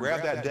over and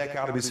grabbed that deck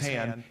out of his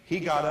hand. He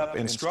got up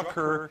and struck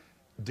her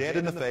dead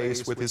in the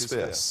face with his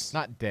fists.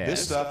 Not dead.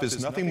 This stuff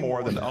is nothing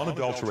more than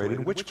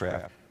unadulterated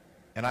witchcraft.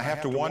 And I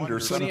have to wonder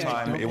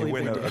sometime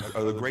when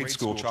a grade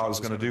school child is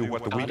going to do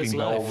what the Weeping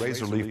Bell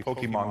Razor Leaf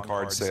Pokemon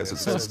card says. It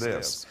says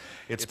this.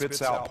 It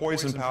spits out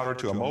poison powder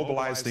to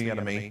immobilize the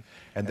enemy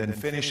and then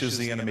finishes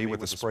the enemy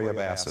with a spray of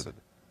acid.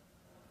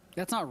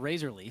 That's not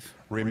Razor Leaf.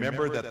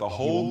 Remember that the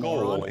whole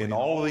goal in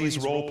all of these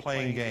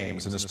role-playing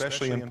games, and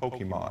especially in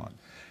Pokemon,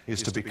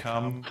 is to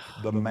become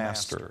the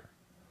master.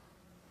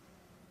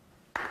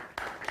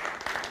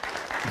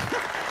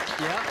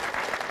 Yeah.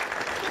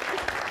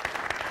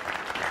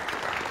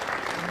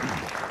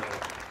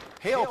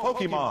 Hail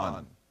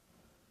Pokemon!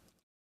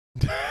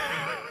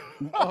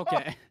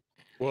 Okay.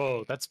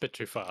 Whoa, that's a bit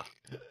too far.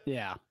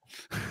 Yeah.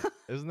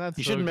 Isn't that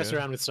You so shouldn't mess good?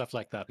 around with stuff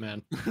like that,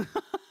 man.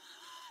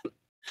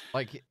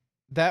 Like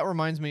that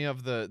reminds me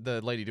of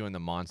the lady doing the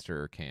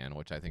monster can,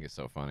 which I think is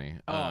so funny.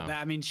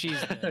 I mean, she's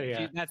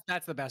Yeah.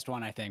 that's the best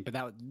one I think,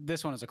 but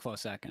this one is a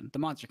close second. The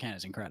monster can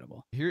is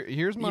incredible.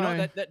 Here's my You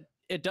know that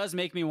it does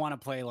make me want to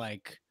play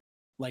like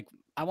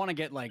I want to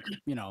get like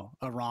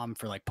a ROM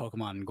for like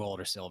Pokemon Gold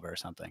or Silver or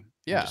something. And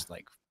Yeah. just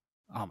like,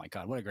 oh my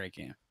god, what a great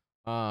game.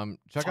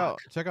 check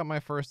out my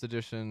first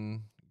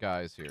edition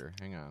guys here.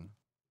 Hang on.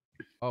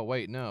 Oh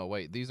wait, no,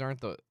 wait. These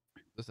aren't the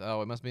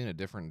it must be in a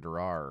different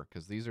drawer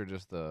because these are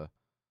just the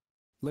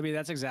Libby,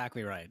 that's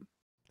exactly right.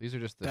 these are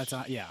just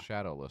the yeah.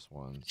 shadowless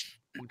ones.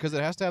 Because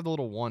it has to have the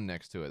little one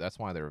next to it. That's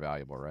why they're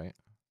valuable, right?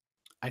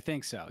 I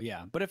think so,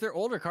 yeah. But if they're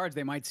older cards,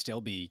 they might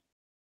still be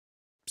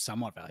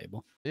somewhat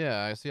valuable.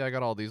 Yeah, I see. I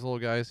got all these little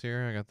guys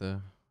here. I got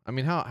the. I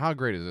mean, how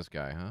great is this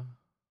guy, huh?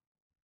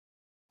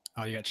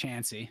 Oh, you got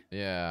Chansey.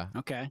 Yeah.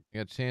 Okay. I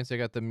got Chansey. I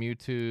got the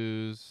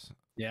Mewtwo's.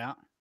 Yeah.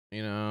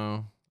 You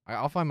know,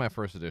 I'll find my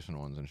first edition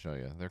ones and show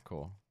you. They're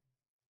cool.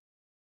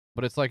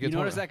 But it's like you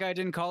notice that guy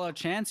didn't call out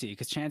Chansey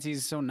because Chansey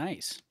is so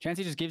nice.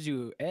 Chansey just gives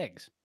you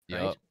eggs,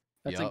 right? Yep.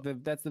 That's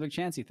like that's the big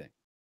Chansey thing.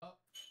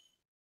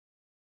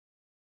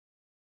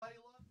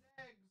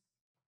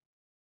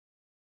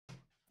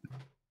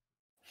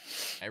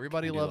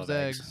 Everybody loves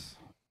eggs.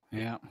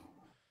 Yeah.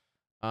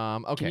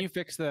 Okay. Can you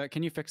fix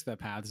the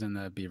paths in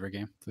the beaver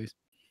game, please?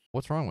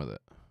 What's wrong with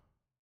it?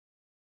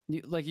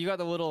 You got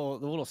the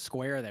little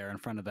square there in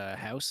front of the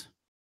house.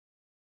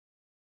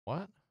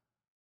 What?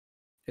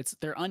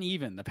 They're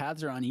uneven. The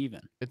paths are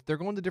uneven. They're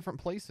going to different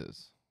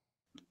places.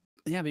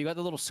 Yeah, but you got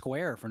the little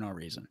square for no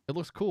reason. It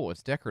looks cool.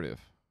 It's decorative.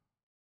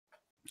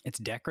 It's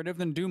decorative.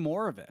 Then do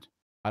more of it.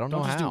 I don't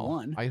know how. Just do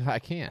one. I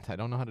can't. I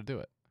don't know how to do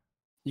it.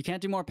 You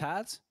can't do more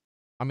paths?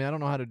 I mean, I don't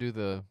know how to do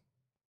the.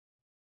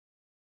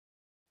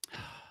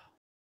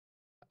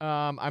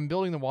 I'm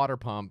building the water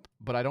pump,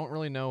 but I don't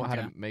really know how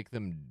to make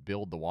them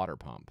build the water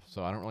pump.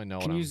 So I don't really know.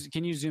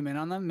 Can you zoom in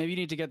on them? Maybe you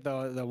need to get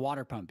the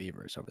water pump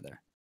beavers over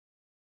there.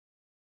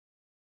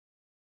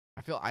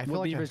 I feel what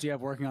like beavers do you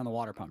have working on the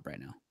water pump right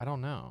now? I don't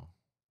know.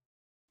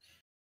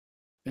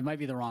 It might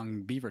be the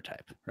wrong beaver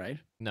type, right?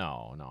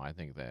 No. I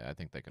think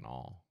they can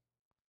all.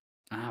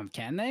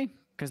 Can they?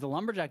 Because the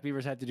lumberjack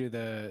beavers had to do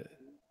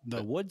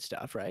the wood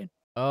stuff, right?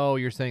 Oh,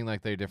 you're saying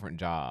like they're different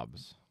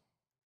jobs.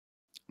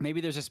 Maybe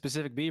there's a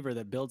specific beaver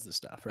that builds the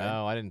stuff, right?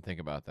 Oh, I didn't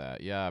think about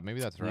that. Yeah, maybe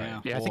that's right.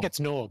 Yeah, I think it's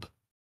Norb.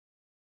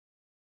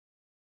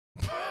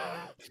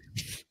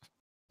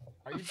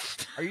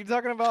 Are you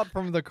talking about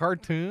from the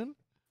cartoon?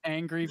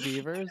 Angry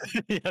beavers?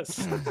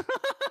 Yes.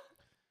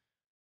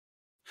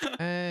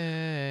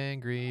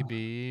 Angry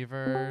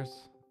beavers.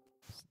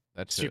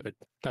 That's stupid.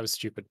 That was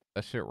stupid.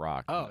 That shit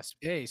rocked. Oh,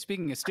 hey,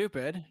 speaking of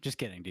stupid, just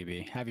kidding,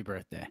 DB. Happy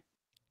birthday.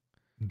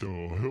 Duh,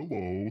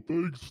 hello.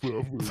 Thanks,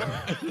 Stephanie.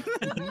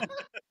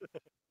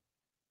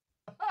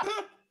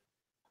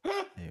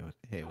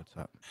 Hey, what's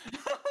up?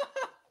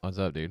 What's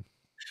up, dude?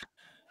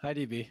 Hi,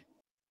 DB.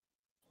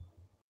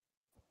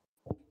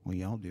 What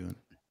y'all doing?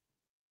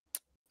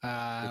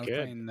 We're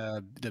playing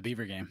the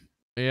beaver game.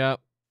 Yep.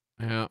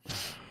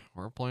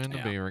 We're playing the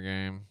beaver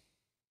game.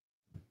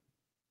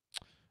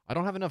 I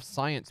don't have enough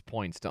science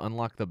points to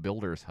unlock the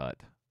builder's hut.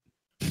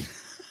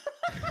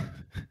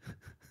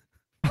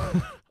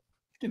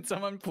 Can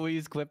someone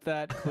please clip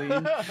that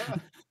clean?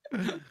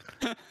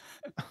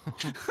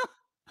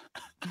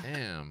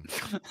 Damn.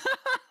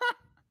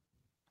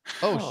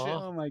 Oh, shit.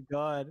 Oh, my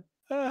God.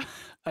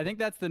 I think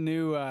that's the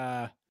new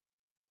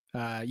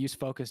use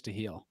focus to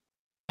heal.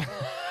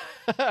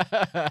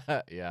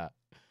 Yeah.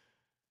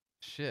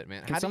 Shit,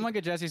 man. Can someone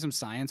get Jesse some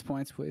science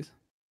points, please?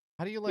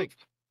 How do you, like,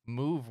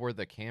 move where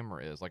the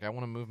camera is? Like, I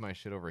want to move my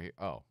shit over here.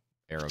 Oh,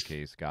 arrow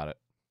keys. Got it.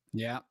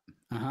 Yeah.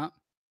 Uh-huh.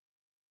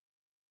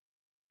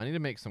 I need to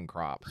make some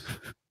crops.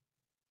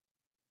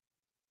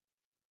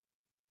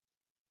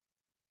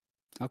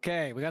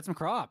 Okay, we got some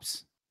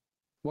crops.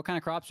 What kind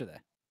of crops are they?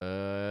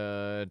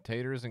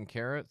 Taters and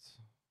carrots.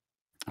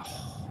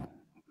 Oh,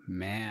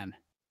 man.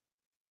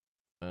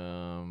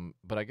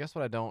 But I guess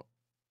what I don't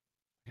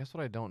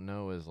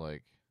know is,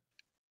 like,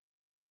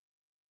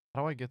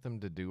 how do I get them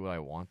to do what I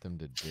want them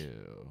to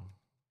do?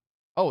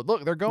 Oh,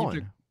 look, they're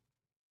going.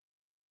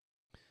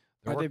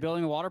 Are they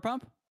building a water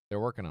pump? They're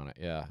working on it,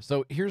 yeah.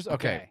 So here's,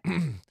 okay.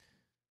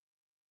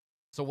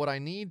 So what I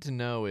need to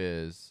know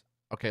is,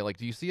 okay, like,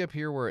 do you see up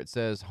here where it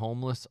says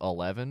homeless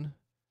 11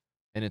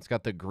 and it's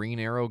got the green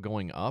arrow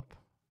going up?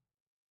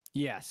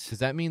 Yes. Does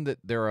that mean that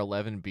there are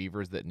 11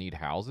 beavers that need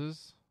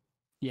houses?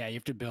 Yeah, you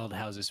have to build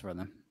houses for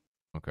them.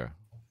 Okay.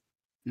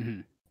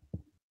 Mm-hmm.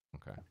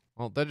 Okay.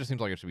 Well, that just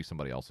seems like it should be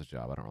somebody else's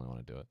job. I don't really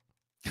want to do it.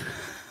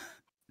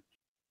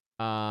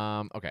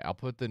 Okay, I'll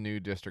put the new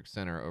district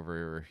center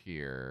over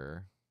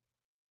here.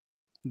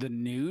 The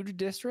nude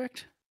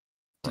district?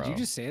 Bro. Did you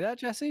just say that,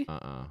 Jesse?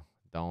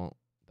 Don't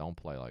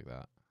play like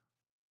that.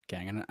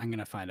 Okay, I'm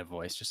gonna find a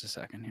voice just a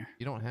second here.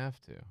 You don't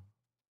have to.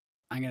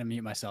 I'm gonna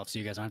mute myself so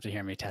you guys don't have to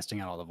hear me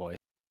testing out all the voice.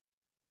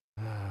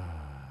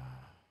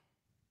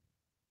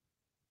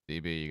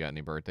 DB, you got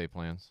any birthday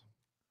plans?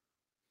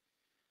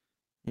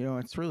 You know,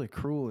 it's really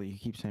cruel. You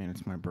keep saying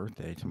it's my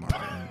birthday tomorrow.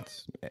 And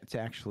it's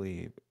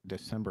actually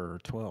December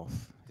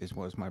 12th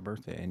was my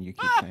birthday, and you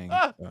keep saying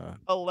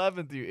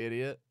 11th, you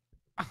idiot.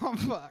 Oh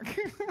fuck.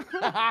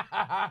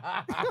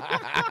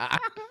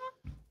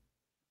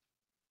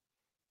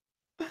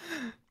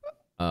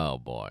 Oh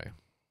boy.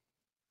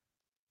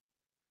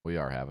 We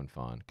are having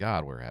fun.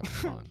 God, we're having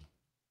fun.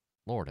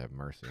 Lord have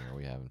mercy, are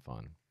we having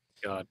fun?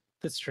 God,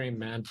 this stream,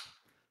 man.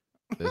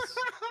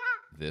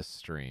 This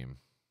stream.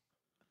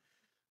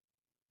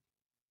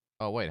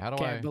 Oh wait, how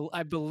do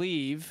I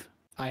believe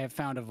I have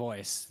found a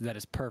voice that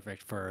is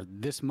perfect for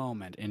this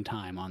moment in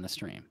time on the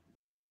stream.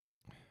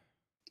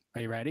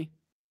 Are you ready?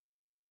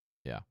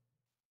 Yeah.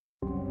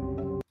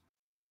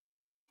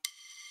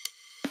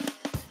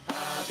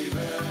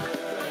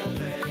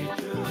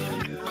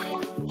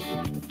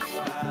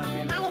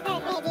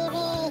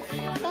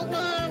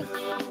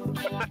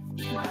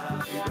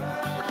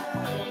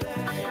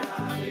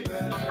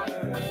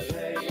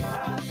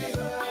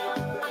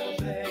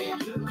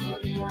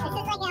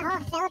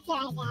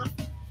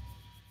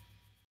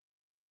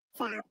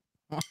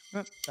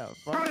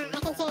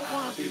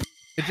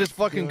 It just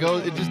fucking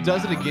goes. It just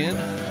does it again.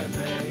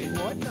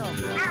 What the?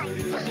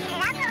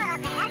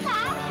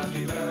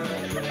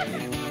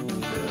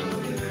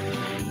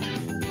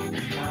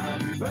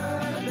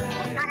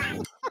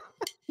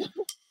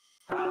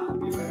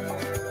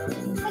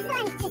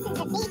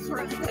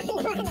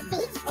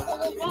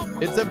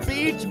 It's a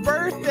beach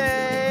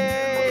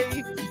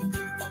birthday.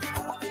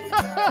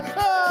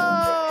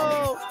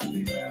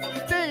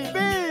 DB.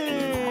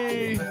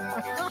 There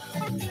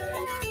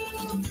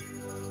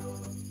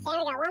we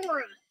go, one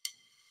more.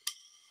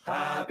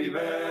 Happy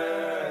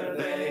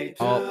birthday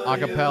to Oh,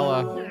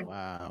 acapella.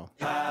 Wow.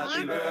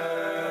 Happy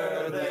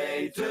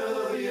birthday to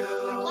you.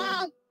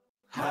 Okay.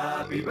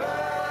 Happy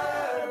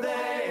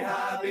birthday,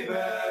 happy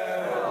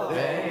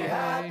birthday,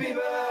 happy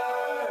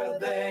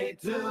birthday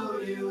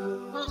to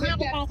you. Take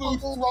that food,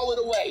 throw it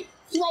away.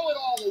 Throw it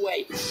all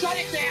away. Shut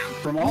it down.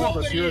 From all of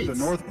us here at the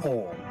North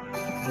Pole.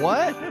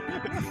 What?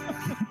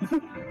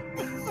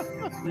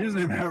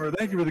 Username Hammer,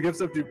 thank you for the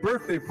gifts up to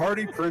Birthday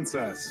Party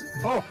Princess.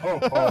 Ho, ho,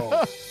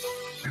 ho.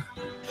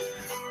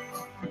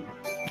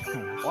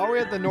 Why are we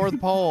at the North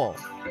Pole?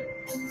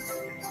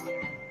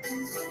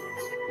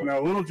 Now,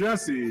 little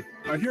Jesse,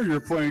 I hear you're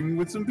playing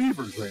with some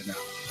beavers right now.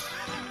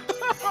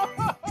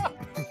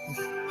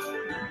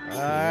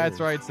 That's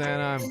right,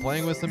 Santa. I'm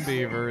playing with some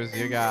beavers.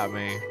 You got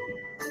me.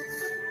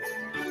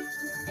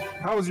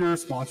 How's your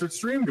sponsored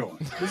stream going?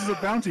 This is a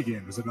bounty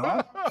game, is it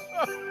not?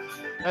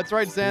 That's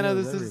right, Santa.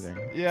 This is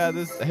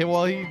Hey,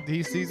 well,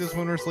 he sees us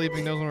when we're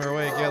sleeping, knows when we're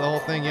awake. Yeah, the whole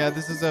thing. Yeah,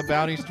 this is a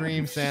bounty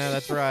stream, Santa.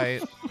 That's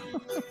right.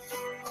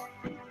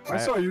 I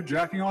saw you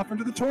jacking off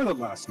into the toilet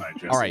last night,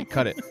 Jesse. All right,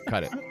 cut it.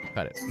 Cut it.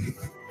 Cut it.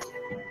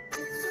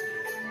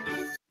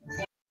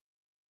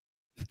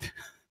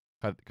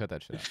 cut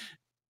that shit out.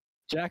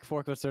 Jack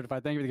Forklift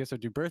certified. Thank you for the gift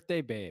sub to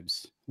Birthday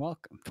Babes.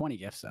 Welcome. 20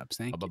 gift subs.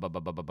 Thank you.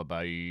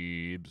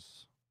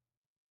 Babes.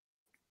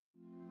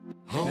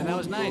 And that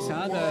was nice,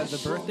 huh? The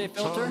birthday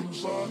filter?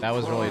 That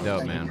was really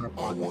dope, man.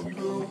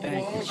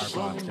 Thank you, our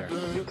Boxster.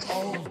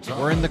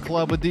 We're in the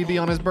club with DB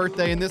on his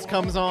birthday, and this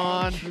comes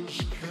on.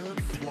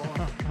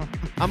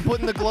 I'm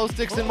putting the glow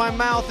sticks in my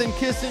mouth and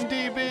kissing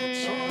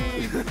DB.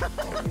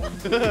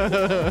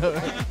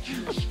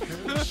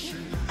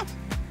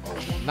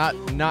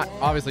 Not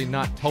obviously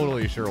not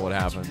totally sure what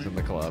happens in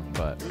the club,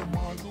 but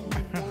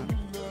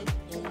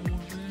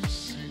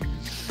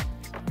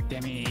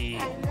Demo.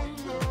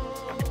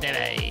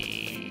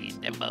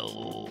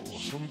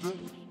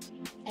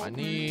 I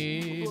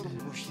need a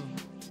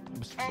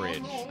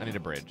bridge. I need a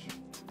bridge.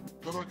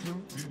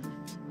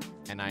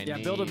 And I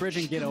need... build a bridge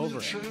and get over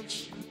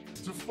it.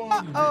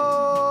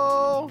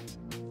 Uh-oh!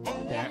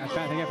 There, I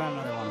think I found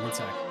another one. One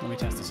sec. Let me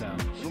test this out.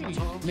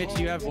 Mitch,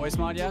 do you have voice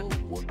mod yet?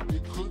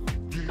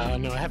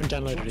 No, I haven't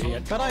downloaded it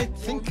yet. But I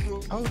think...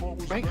 Oh,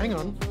 wait, hang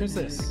on. Who's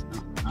this?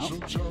 Oh.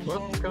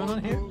 What's going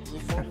on here?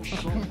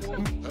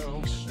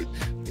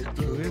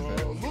 Who is it?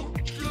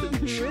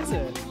 Who is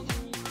it?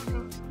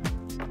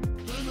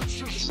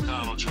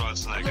 Arnold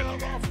Schwarzenegger.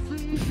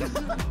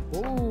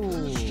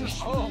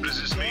 Oh. This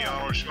is me,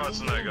 Arnold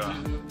Schwarzenegger.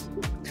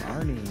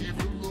 Arnie.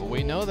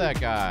 We know that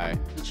guy.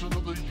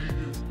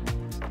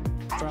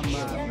 From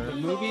the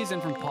movies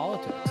and from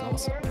politics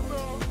also.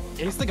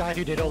 He's the guy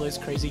who did all those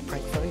crazy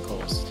prank phone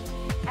calls.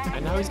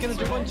 And now he's going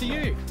to do one to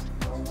you.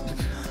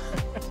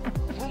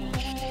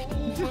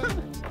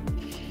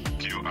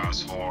 You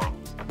asshole.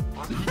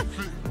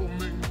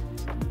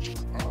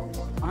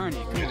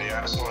 Arnie, You're the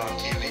asshole on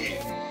TV.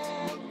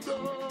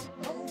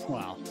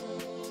 Wow.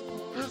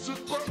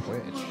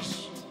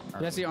 Twitch.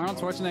 Jesse, Arnold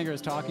Schwarzenegger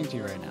is talking to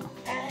you right now.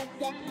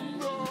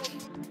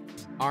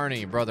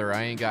 Arnie, brother,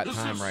 I ain't got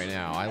time right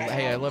now.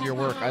 Hey, I love your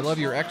work. I love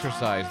your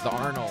exercise, the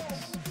Arnolds.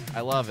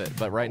 I love it.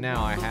 But right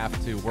now I have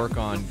to work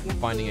on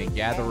finding a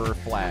gatherer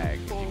flag.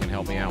 If you can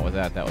help me out with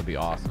that, that would be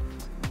awesome.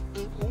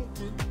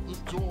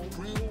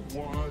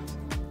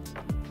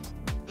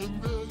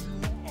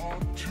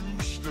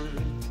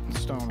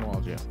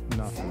 Stonewall, yeah.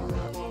 Nothing on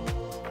that.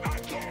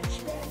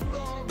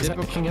 Is that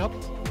picking up?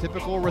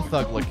 Typical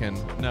Rethuglican.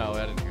 No,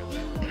 I didn't hear that.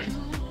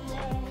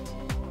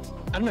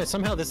 I don't know,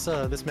 somehow this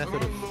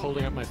method of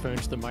holding up my phone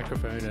to the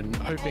microphone and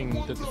hoping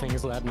that the thing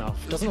is loud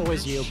enough doesn't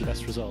always yield the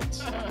best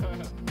results.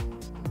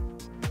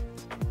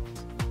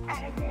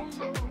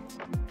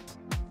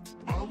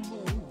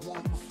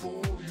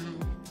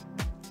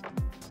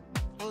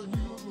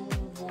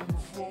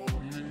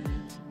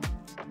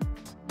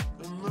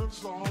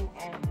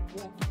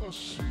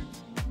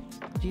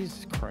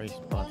 Jesus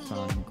Christ,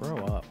 Buttson,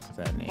 grow up with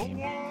that name.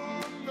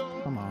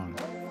 Come on.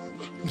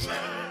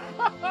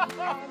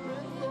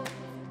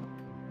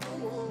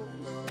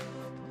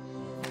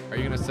 Are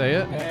you gonna say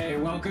it? Hey,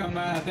 welcome,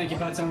 thank you,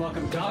 Butson.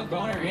 Welcome, Dog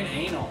Boner in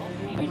Anal.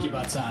 Thank you,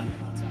 Butson.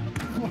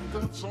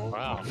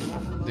 Wow.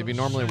 Maybe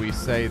normally we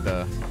say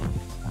the...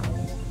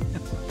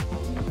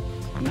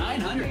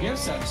 900 gift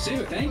subs,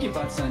 too. Thank you,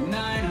 Butson.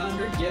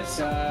 900 gift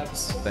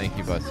subs. Thank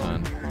you,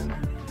 Butson.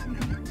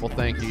 Well,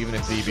 thank you, even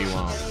if DB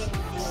won't.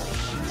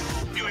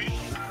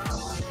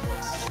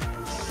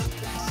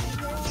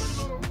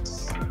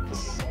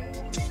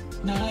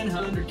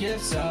 900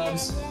 gift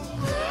subs.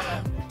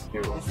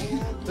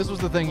 This was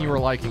the thing you were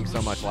liking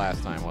so much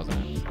last time,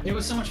 wasn't it? It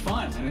was so much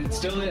fun, and it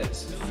still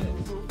is.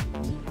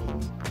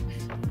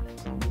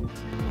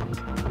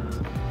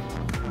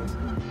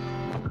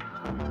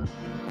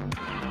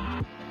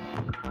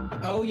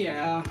 Oh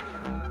yeah,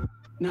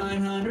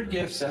 900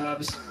 gift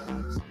subs.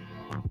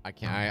 I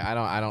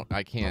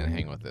can't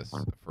hang with this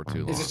for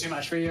too long. Is this too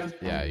much for you?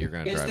 Yeah, you're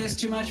gonna Is drive this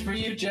me. too much for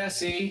you,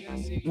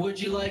 Jesse? Would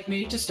you like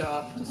me to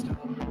stop?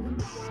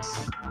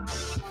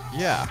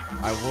 Yeah,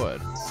 I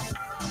would.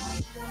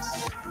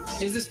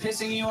 Is this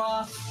pissing you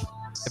off?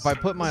 If I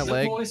put my The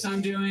leg, voice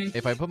I'm doing.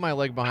 if I put my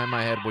leg behind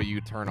my head, will you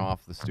turn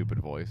off the stupid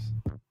voice?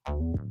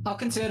 I'll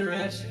consider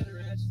it.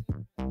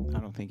 I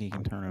don't think he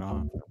can turn it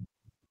off.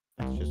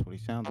 That's just what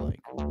he sounds like.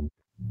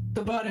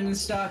 The button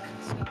is stuck.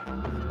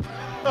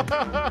 All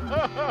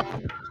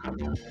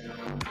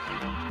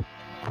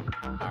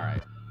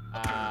right.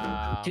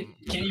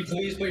 Can you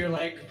please put your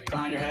leg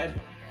behind your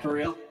head? For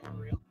real?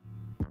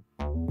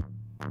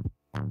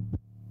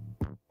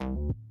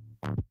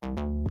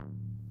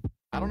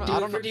 I don't know.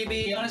 Do it for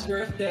DB on his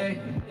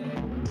birthday.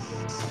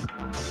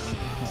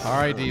 All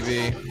right,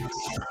 DB.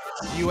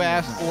 You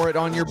asked for it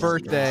on your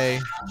birthday.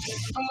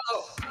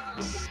 Oh,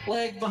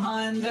 leg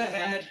behind the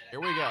head.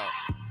 Here we go.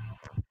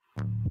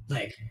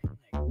 Leg.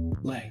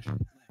 Leg.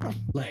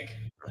 Leg.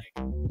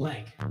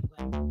 Leg.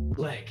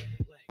 Leg.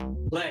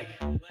 Leg.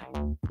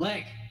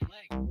 Leg.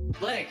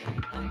 Leg.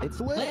 It's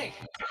lit. Leg.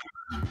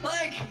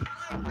 Leg.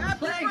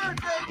 Happy Leg.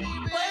 birthday,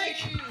 DB! Leg.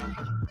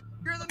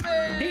 You're the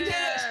man! He did it!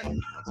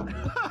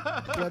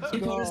 Let's He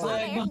put his go.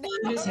 leg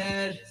behind his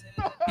head.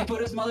 He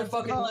put his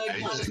motherfucking leg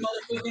behind his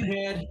motherfucking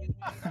head.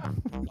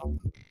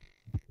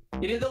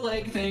 He did the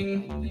leg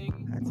thing.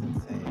 That's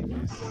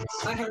insane.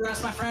 I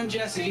harassed my friend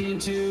Jesse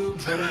into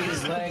putting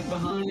his leg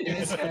behind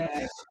his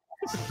head.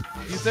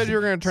 You said you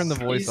were gonna turn the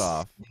voice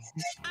off.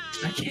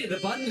 I can't. The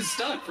button is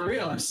stuck for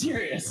real. I'm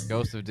serious.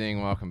 Ghost of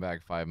Ding, welcome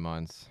back. 5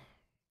 months.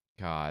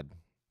 God,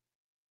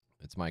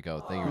 it's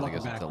Myko. Thank you for the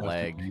gifts. It's a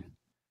leg.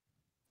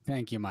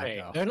 Thank you,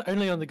 Myko. Hey,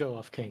 only on the go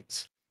off,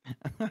 Kings.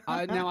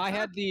 Now I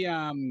had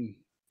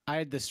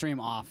the stream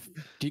off.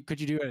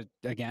 Could you do it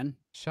again?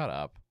 Shut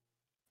up.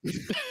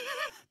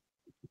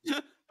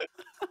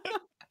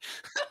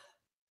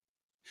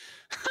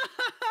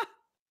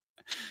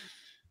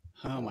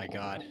 Oh my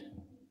god,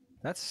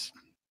 that's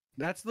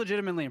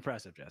legitimately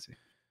impressive, Jesse.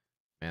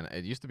 Man,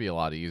 it used to be a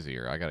lot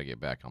easier. I gotta get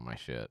back on my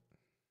shit.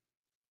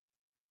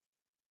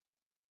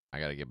 I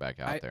gotta get back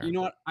out there. You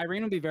know what?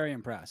 Irene will be very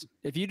impressed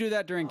if you do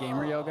that during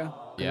gamer yoga.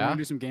 Yeah? We're gonna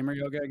do some gamer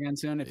yoga again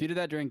soon. If you do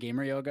that during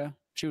gamer yoga,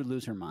 she would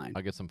lose her mind.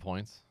 I'll get some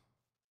points.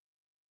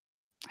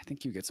 I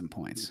think you get some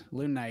points.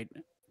 Loon Knight,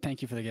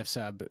 thank you for the gift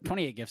sub.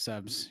 28 gift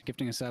subs.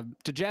 Gifting a sub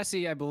to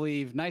Jesse, I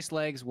believe. Nice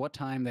legs. What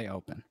time they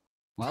open?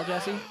 Well,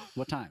 Jesse,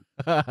 what time?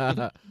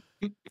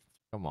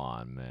 Come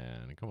on,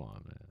 man. Come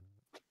on, man.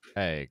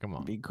 Hey, come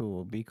on. Be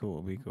cool. Be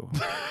cool. Be cool.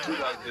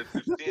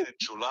 2015 in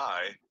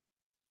July.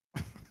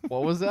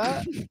 What was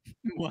that?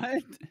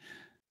 What?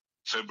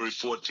 February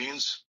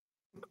 14th.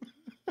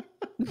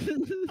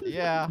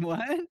 Yeah.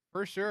 What?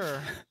 For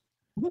sure.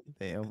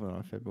 They open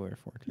on February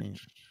 14th.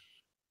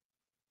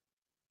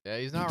 Yeah,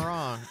 he's not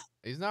wrong.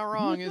 He's not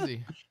wrong, is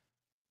he?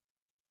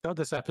 God,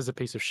 this app is a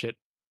piece of shit.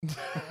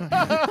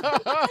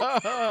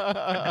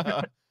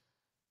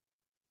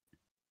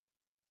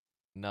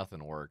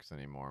 Nothing works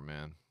anymore,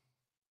 man.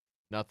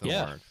 Nothing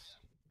Yeah. works.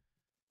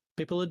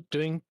 People are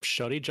doing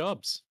shoddy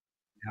jobs.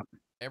 Yep.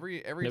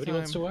 Every Nobody time,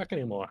 wants to work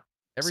anymore.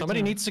 every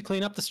Somebody time- needs to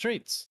clean up the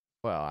streets.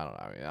 Well, I don't know.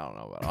 I mean, I don't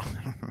know about all.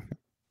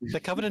 They're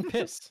covered in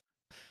piss.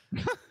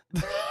 I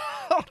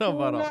don't know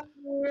about all.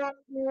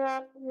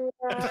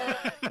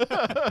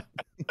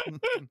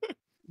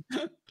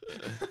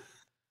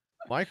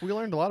 Mike, we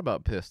learned a lot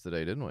about piss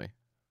today, didn't we?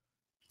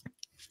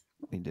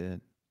 We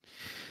did.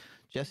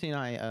 Jesse and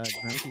I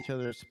drank each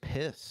other's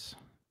piss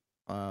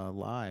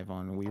live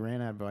on. We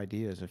ran out of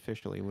ideas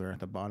officially. We were at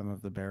the bottom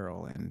of the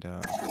barrel, and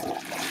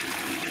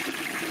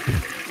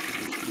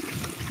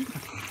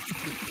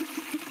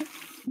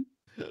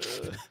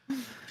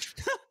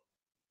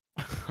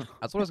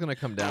That's what it's gonna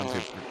come down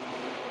to.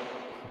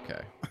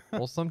 Okay.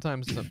 Well,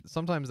 sometimes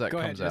that Go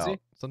ahead, comes out. Jesse.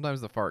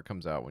 Sometimes the fart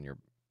comes out when you're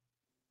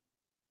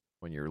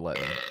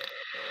letting.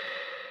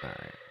 All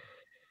right.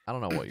 I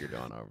don't know what you're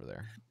doing over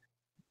there.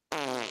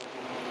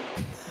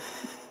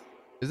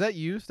 Is that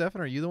you,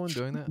 Stefan? Are you the one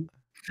doing that?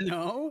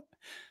 No.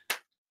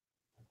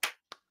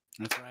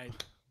 That's right.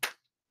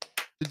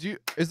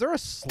 Is there a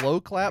slow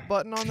clap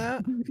button on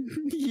that?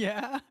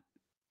 Yeah.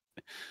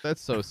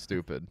 That's so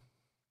stupid.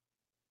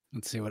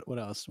 Let's see what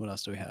else. What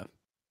else do we have?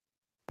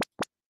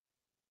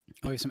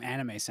 Oh, we have some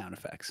anime sound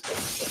effects.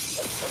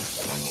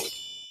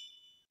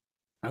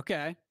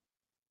 Okay.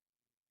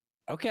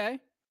 Okay.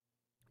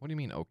 What do you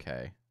mean,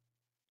 okay?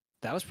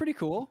 That was pretty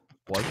cool.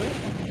 Was it?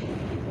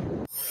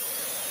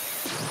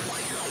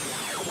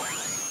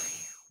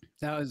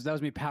 That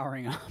was me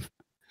powering up.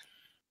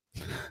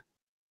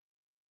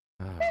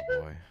 Oh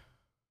boy.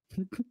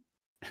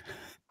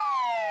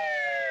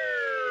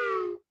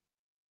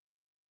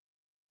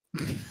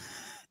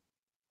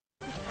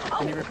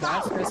 Any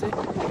requests, Chrissy?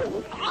 No,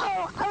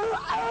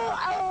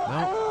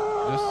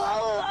 just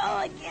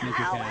make your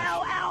cash.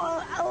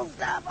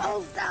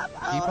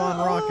 Keep on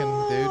rocking,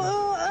 dude.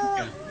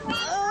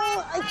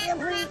 I can't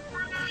breathe.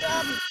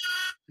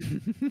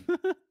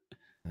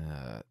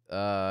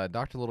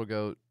 Dr. Little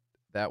Goat,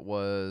 that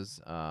was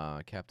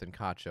Captain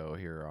Cacho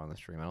here on the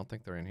stream. I don't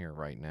think they're in here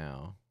right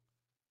now.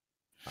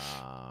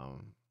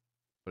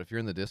 But if you're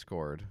in the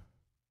Discord,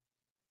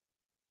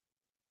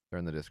 they're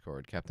in the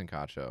Discord. Captain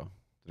Cacho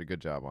did a good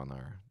job on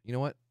there. You know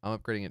what? I'm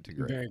upgrading it to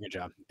great. Very good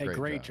job. A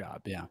great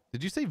job. Yeah.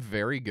 Did you say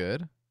very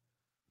good?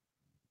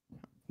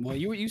 Well,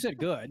 you said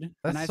good,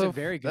 That's and I so, said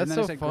very good. That's and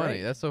then so I said funny.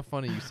 Great. That's so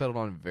funny. You settled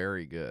on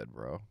very good,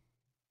 bro.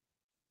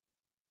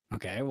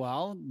 Okay,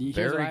 well,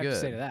 here's what I have to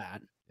say to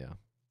that. Yeah.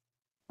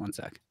 One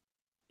sec.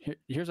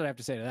 Here's what I have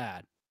to say to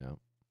that. Yeah.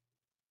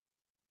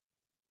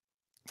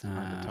 It's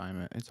hard to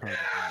time it. It's hard to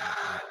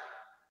time it.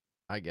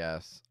 I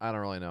guess. I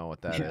don't really know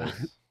what that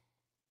is.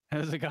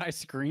 There's a guy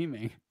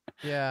screaming.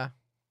 Yeah.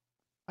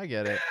 I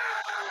get it.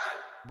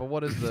 But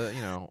what is the,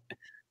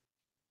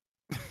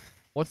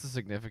 what's the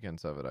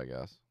significance of it, I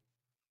guess?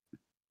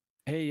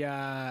 Hey,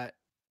 I'm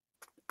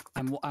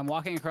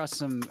walking across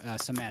some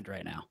cement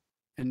right now.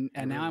 And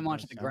now I'm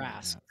onto the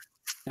grass.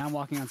 Now I'm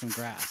walking on some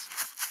grass.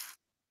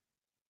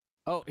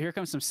 Oh, here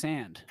comes some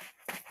sand.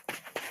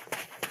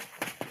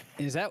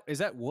 Is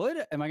that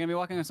wood? Am I gonna be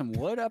walking on some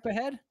wood up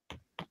ahead?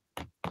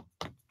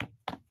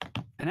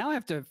 And now I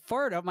have to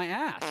fart up my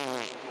ass.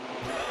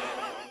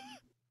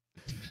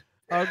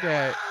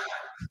 Okay.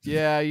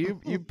 Yeah,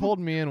 you pulled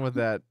me in with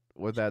that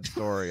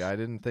story. I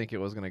didn't think it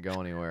was gonna go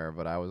anywhere,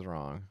 but I was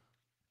wrong.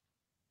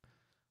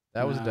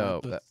 That was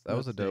dope. That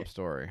was a dope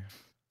story.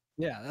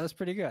 Yeah, that was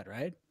pretty good,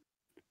 right?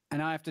 And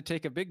now I have to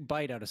take a big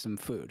bite out of some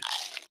food.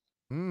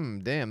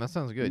 Damn, that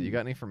sounds good. You got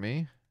any for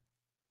me?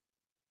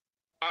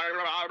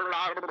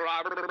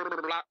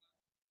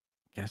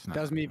 Guess not.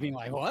 That was me being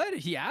like, what?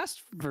 He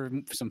asked for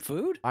some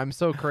food? I'm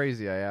so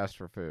crazy. I asked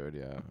for food.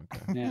 Yeah.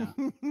 Okay. Yeah.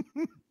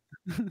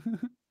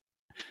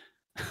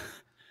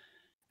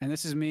 And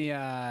this is me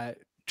trying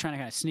to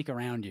kind of sneak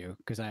around you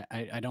because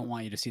I don't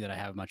want you to see that I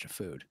have much of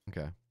food.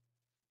 Okay.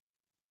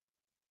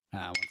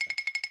 One second.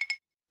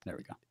 There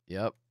we go.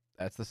 Yep.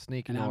 That's the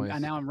sneak And noise.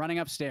 now I'm running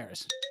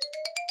upstairs.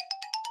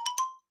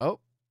 Oh,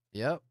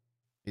 yep.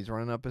 He's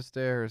running up his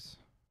stairs.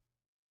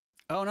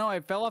 Oh no, I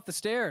fell off the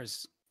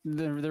stairs.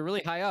 They're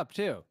really high up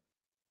too.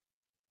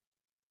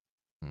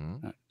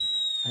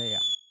 Hey,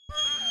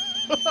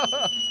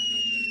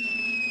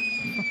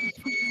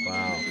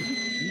 Wow.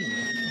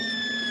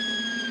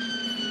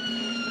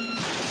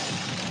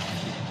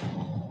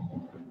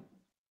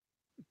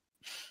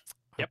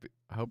 Yep.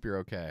 I hope you're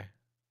okay.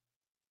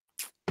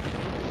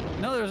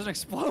 No, there was an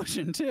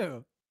explosion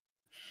too.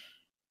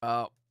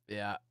 Oh,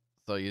 yeah.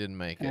 So you didn't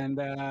make it. And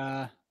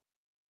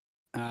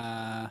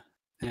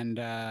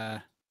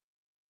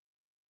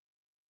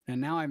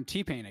now I'm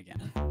T-Pain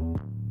again.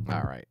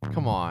 All right.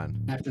 Come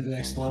on. After the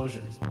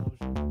explosion.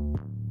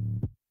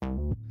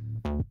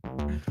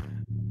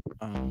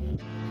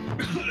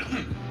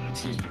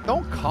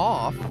 Don't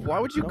cough. Why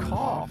would you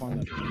cough? on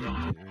the beat, dude.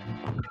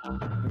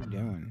 What are you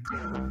doing?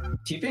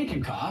 T-Pain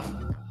can cough.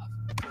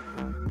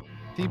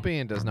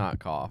 T-Pain does not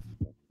cough.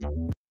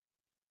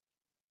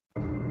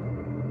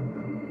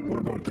 What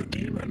about the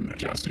demon,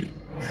 Jesse?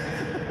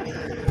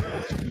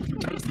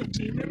 Does the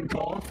demon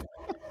cough?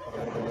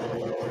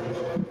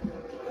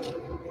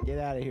 Get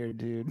out of here,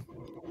 dude.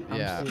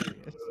 Yeah. I'm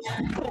serious.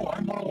 Bro,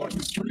 I want to watch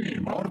the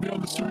stream. I want to be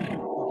on the stream.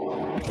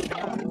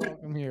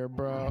 Welcome here,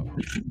 bro.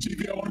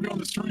 TV, I want to be on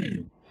the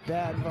stream.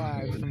 Bad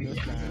vibes from this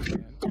guy,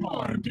 man. Come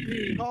on,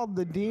 TV. Called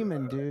the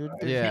demon, dude.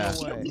 There's Yeah.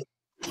 no way.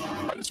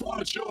 I just want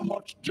to chill and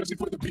watch Jesse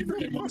play the Beaver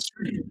game on the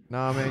stream.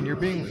 Nah, man, you're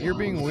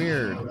being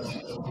weird.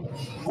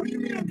 What do you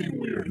mean I'm being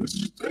weird? This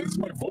is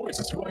my voice.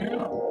 That's who I am.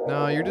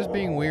 No, you're just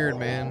being weird,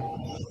 man.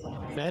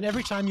 Man,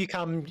 every time you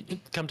come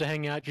to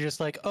hang out, you're just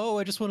like, oh,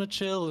 I just want to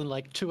chill, and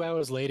like 2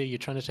 hours later, you're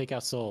trying to take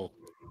our soul.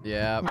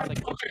 Yeah.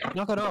 Like,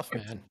 knock it off,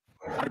 man.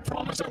 I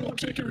promise I won't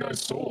take your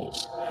guys'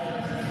 souls.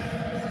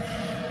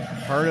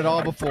 Heard it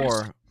all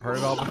before. Heard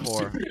it all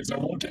before. I'm serious. I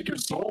won't take your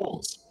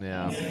souls.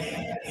 Yeah.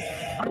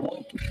 I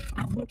won't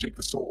take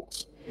the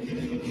souls.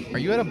 Are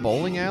you at a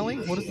bowling alley?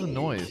 What is the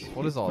noise?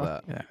 What is all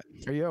that? Yeah.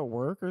 Are you at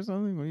work or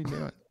something? What are you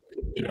doing?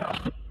 Yeah.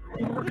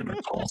 I'm working at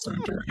a call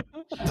center.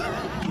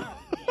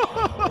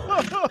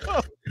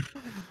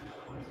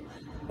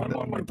 I'm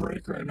on my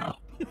break right now.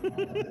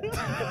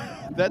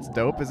 That's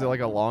dope. Is it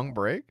like a long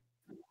break?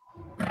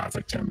 Nah, it's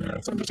like 10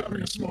 minutes. I'm just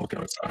having a smoke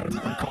outside and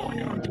I'm calling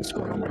in on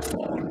Discord on my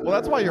phone. Well,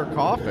 that's why you're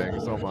coughing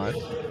so much.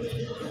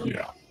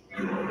 Yeah.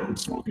 I'm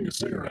smoking a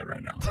cigarette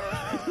right now.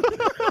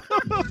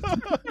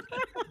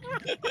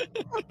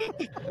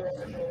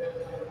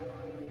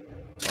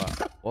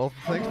 Wow. Well,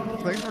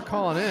 thanks for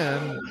calling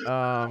in.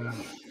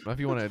 If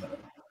you want to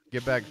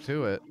get back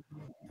to it.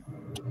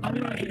 I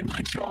mean, I hate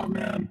my job,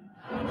 man.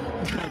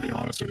 I'm gonna be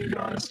honest with you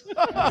guys.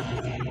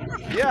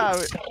 Yeah.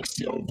 It sucks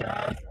so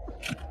bad.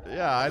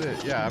 Yeah, I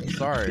did. Yeah, I'm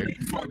sorry.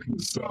 It fucking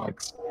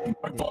sucks.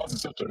 My boss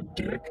is such a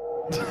dick.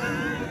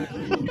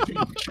 He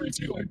treats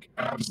me like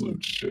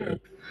absolute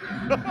shit.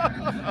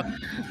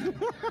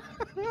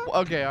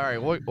 Okay, all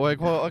right.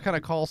 What kind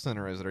of call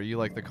center is it? Are you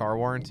like the car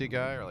warranty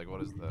guy, or like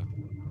what is the?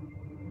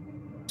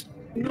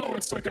 No,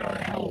 it's like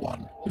a hell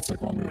one. It's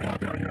like one we would have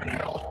down here in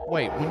hell.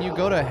 Wait, when you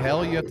go to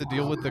hell, you have to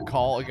deal with the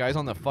guys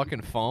on the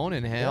fucking phone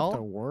in You hell? have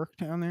to work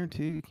down there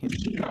too. You can't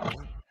Yeah.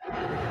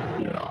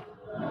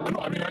 No,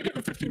 I mean, I get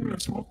a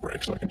 15-minute smoke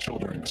break so I can chill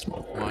during the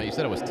smoke break. Well, you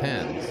said it was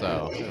 10,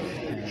 so.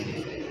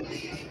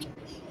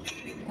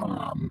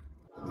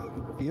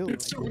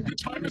 It's so, the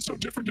time is so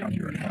different down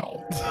here in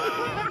hell.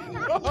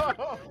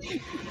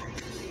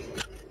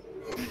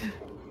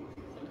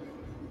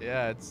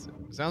 Yeah, it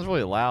sounds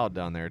really loud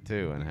down there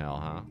too in hell,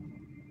 huh?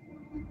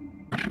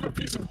 I have a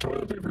piece of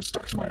toilet paper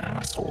stuck to my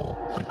asshole,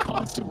 like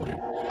constantly.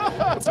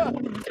 That's like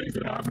one of the things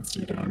that happens to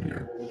you down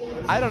here.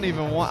 I don't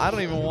even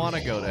want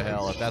to go to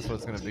hell if that's what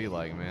it's gonna be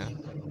like, man.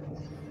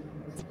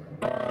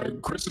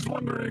 Chris is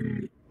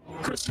wondering.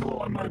 Chris,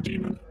 hello, I'm not a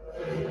demon.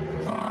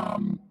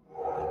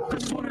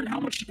 Chris is wondering how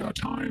much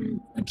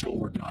time until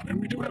we're done, and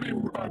we do have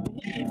I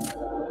believe,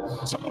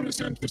 someone has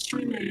sent the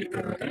stream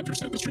Andrew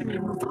sent the stream a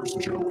reverse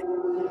joke.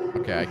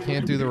 Okay, I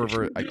can't do the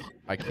reverse.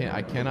 I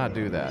cannot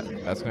do that.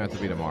 That's gonna have to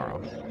be tomorrow.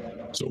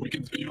 So we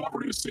can, we're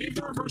gonna save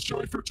the reverse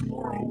joy for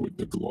tomorrow with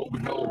the Globe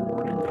Hell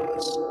Morning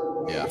guys.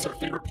 Yeah. That's our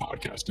favorite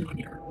podcast down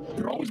here.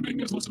 They're always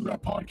making us listen to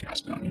that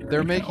podcast down here.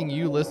 They're making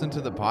you listen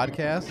to the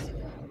podcast?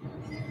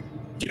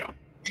 Yeah.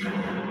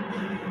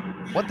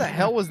 What the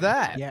hell was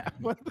that? Yeah.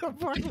 What the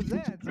fuck was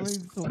that? Somebody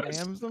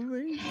slam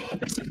something?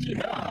 I said,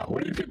 yeah.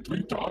 What are you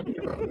talking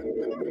about?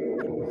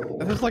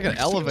 That was like an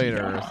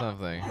elevator or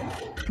something.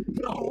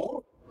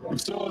 No. I'm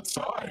still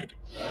outside.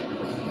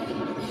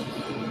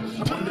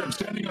 I'm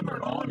standing under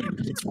an awning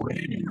because it's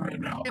raining right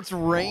now. It's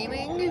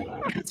raining?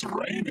 It's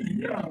raining,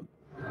 yeah.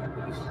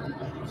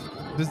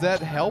 Does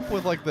that help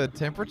with like the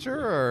temperature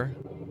or?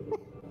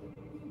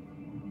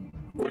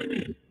 What do you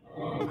mean?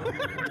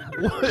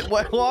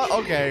 What?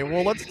 Okay,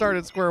 well let's start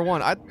at square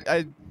one.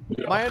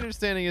 My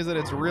understanding is that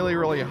it's really,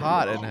 really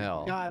hot in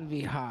hell. Gotta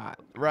be hot.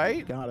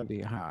 Right? Gotta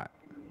be hot.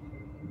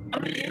 I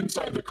mean,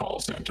 inside the call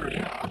center,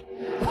 yeah.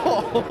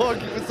 Oh,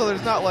 okay, so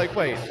there's not like,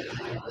 wait,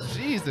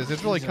 Jesus,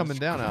 it's really coming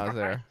down out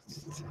there.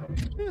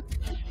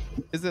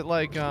 Is it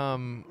like, I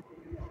mean,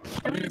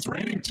 it's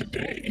raining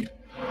today.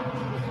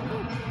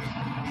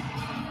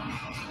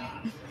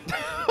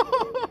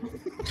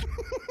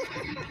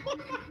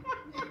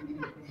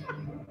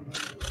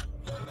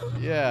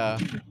 Yeah.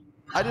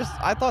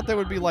 I thought there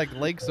would be like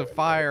lakes of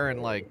fire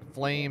and like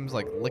flames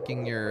like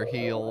licking your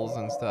heels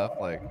and stuff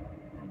like.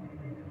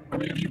 I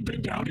mean, have you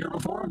been down here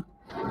before?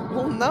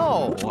 Well,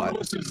 no. Which one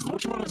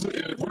is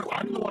it?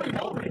 I'm the one in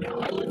hell right now.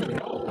 I live in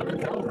hell. I'm in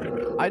hell right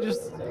now. I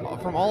just,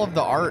 from all of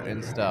the art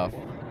and stuff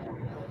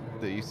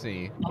that you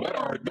see. Oh, that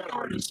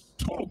art is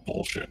total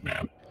bullshit,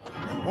 man.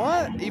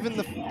 What? Even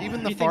the you Far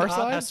think art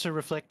Side has to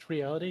reflect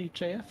reality,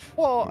 JF?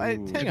 Well,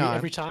 hang on.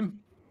 Every time.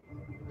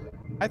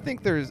 I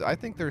think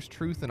there's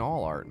truth in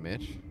all art,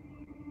 Mitch.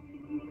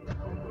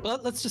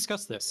 Well, let's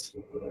discuss this.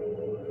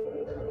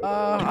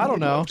 I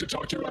don't know. To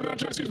talk to you about that,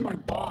 Jesse's my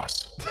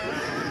boss.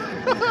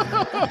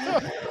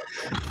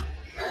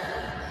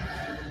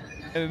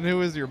 And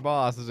who is your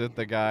boss? Is it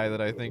the guy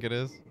that I think it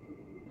is?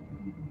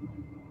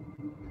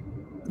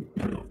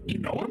 You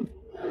know him?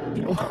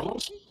 You know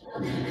Carlos?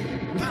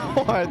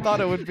 No, I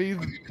thought it would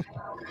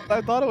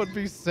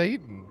be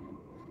Satan.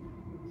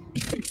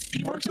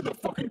 He works at the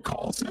fucking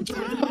call center.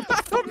 What the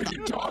fuck are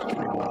you talking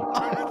about?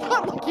 I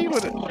thought like he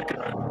would like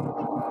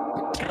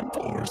a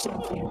temple or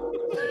something.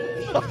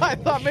 I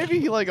thought maybe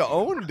he like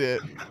owned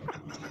it.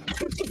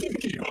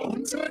 He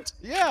owns it?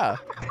 Yeah.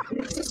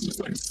 This is just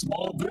like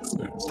small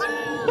business.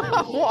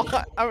 Well,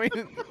 I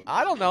mean,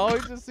 I don't know.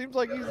 It just seems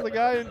like he's the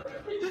guy.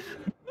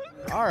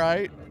 All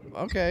right.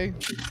 Okay.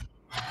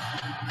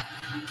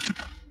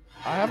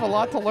 I have a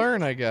lot to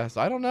learn, I guess.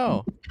 I don't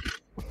know.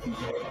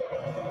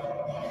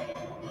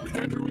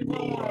 Andrew, we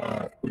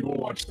will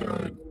watch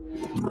the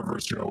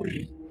reverse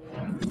Joey.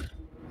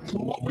 We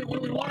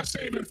want to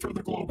save it for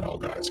the Globe Hell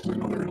guys because I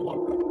know they're gonna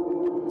love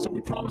it. So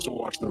we promise we'll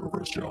watch the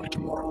reverse Joey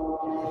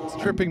tomorrow. It's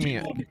tripping me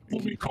out.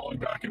 We'll be calling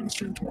back in the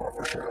stream tomorrow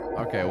for sure.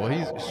 Okay, well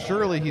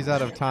he's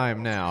out of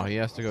time now. He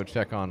has to go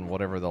check on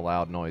whatever the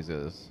loud noise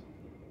is.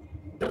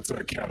 That's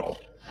a kettle.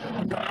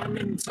 I'm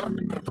in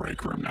the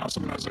break room now.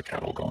 Someone has a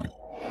kettle going.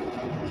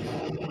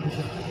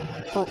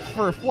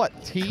 For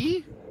what?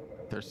 Tea?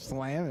 They're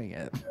slamming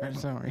it for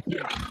some reason.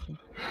 Yeah.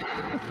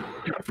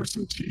 Yeah, for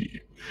some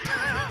tea.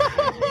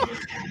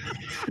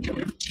 Can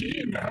we have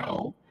tea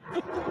now?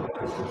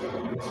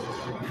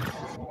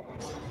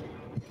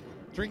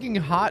 Drinking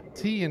hot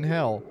tea in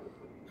hell.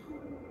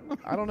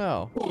 I don't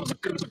know. Well,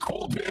 it was a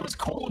cold day. It was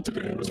cold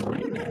today. It was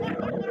raining.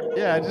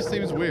 Yeah, it just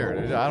seems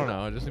weird. I don't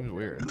know. It just seems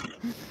weird.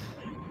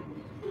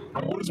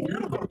 What is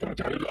weird about that?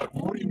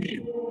 What do you mean?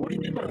 What do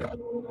you mean by that?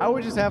 I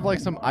would just have like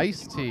some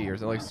iced tea or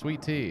like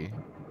sweet tea.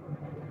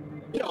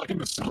 Yeah, like in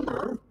the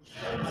summer.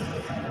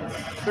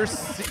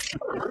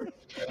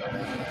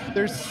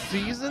 There's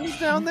seasons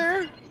down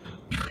there?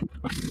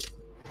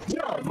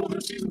 Yeah, well,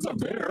 there's seasons up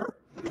there.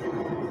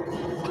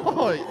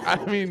 Oh,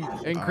 I mean,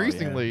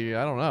 increasingly,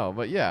 I don't know,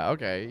 but yeah,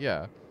 okay,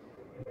 yeah.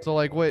 So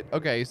like, what?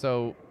 Okay,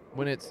 so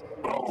when it's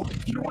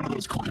you're one of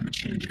those climate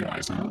change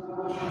guys, huh?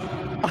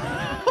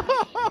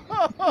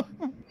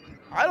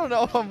 I don't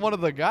know if I'm one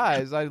of the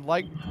guys. I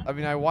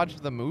mean, I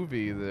watched the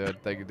movie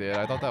that they did.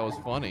 I thought that was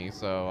funny,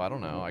 so I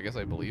don't know. I guess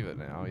I believe it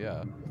now.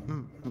 Yeah.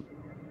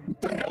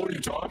 What the hell are you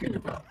talking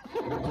about?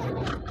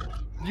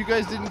 You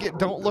guys didn't get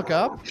Don't Look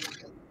Up?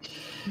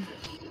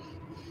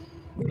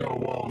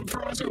 No,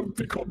 for us it would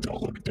be called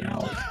Don't Look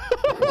Down.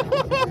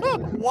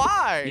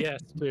 Why?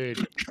 Yes,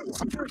 dude. Because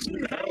the person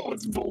in hell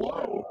is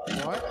below.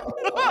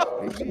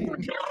 What?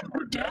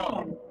 We're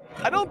down.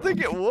 I don't think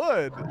it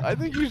would. I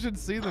think you should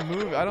see the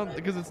movie. I don't,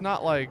 because it's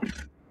not like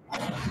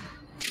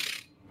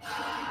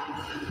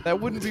that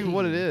wouldn't be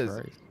what it is.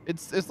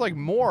 It's like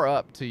more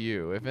up to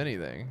you, if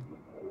anything.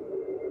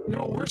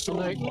 No, we're so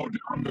low down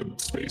the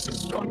space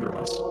is under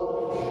us.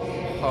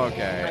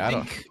 Okay,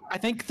 I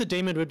think the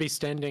demon would be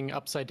standing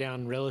upside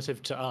down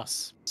relative to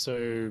us.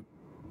 So,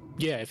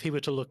 yeah, if he were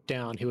to look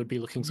down, he would be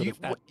looking sort of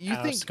at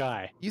our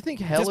sky. You think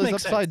hell is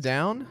upside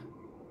down?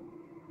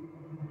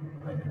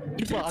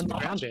 Well,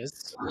 underground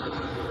is.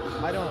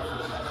 I don't.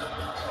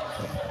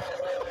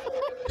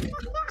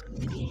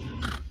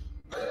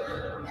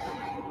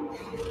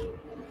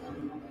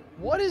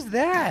 What is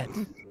that?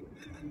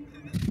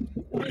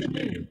 What do you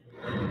mean?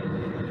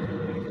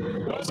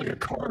 That was like a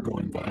car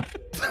going by.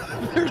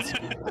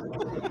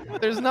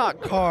 There's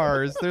not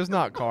cars. There's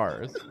not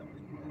cars.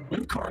 We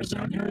have cars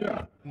down here,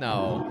 yeah.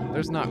 No,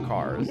 there's not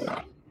cars.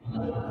 Yeah.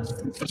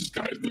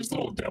 There's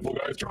little devil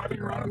guys driving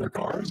around in their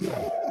cars.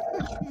 Yeah.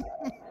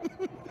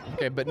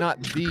 Okay, but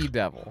not the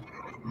devil.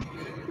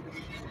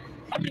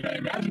 I mean, I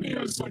imagine he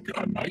has like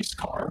a nice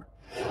car.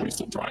 But he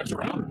still drives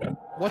around in it.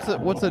 What's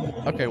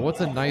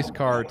a nice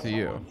car to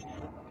you?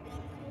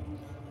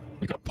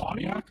 Like a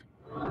Pontiac?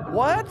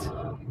 What?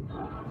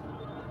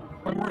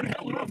 When we're in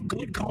hell, we don't have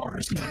good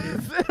cars.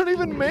 They don't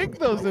even make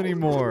those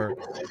anymore.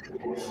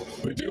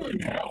 They do in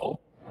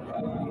hell.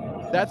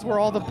 That's where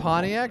all the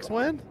Pontiacs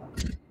went?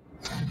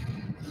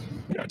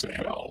 Yeah, to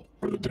hell,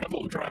 where the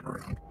devil will drive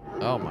around.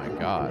 Oh my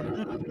god.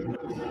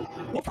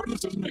 What part of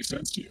this doesn't make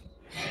sense to you?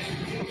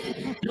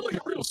 You're like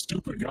a real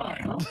stupid guy,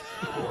 huh?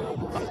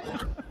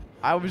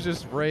 I was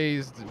just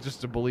raised just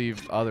to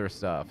believe other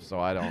stuff, so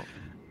I don't.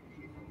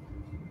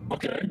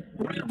 Okay,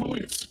 what are your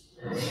beliefs?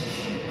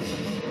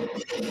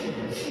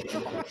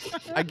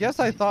 I guess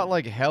I thought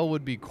like hell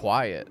would be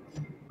quiet.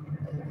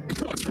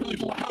 It's really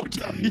loud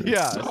down here.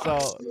 Yeah,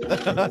 so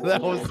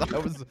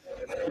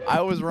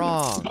I was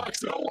wrong. It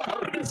sucks how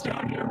loud it is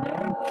down here,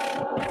 man.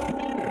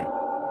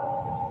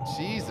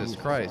 Jesus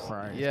Christ.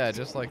 Yeah,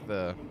 just like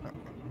the.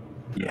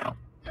 Yeah,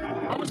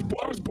 I was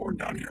born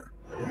down here.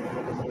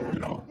 You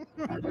know.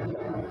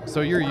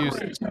 So you're used.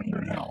 Down here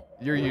in hell.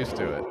 You're used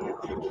to it.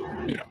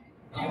 Yeah,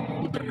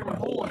 I've been here my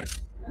whole life.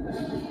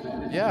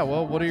 Yeah,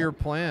 well, what are your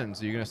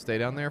plans? Are you gonna stay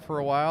down there for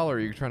a while, or are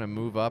you trying to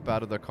move up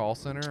out of the call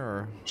center,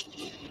 or?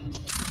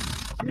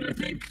 I mean, I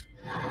think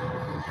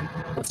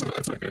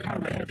that's like a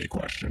kind of a heavy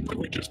question that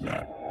we just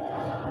met.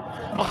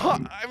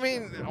 I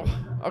mean,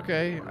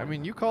 okay. I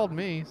mean, you called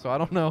me, so I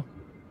don't know.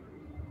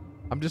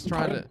 I'm just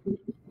trying to.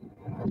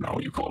 No,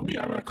 you called me.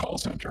 I'm at a call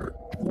center.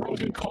 We're all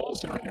getting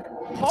calls down here.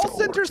 Call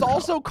centers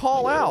also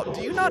call out.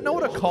 Do you not know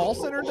what a call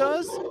center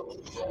does?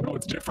 No,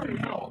 it's different in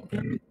hell.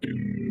 In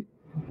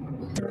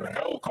the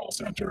hell call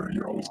center,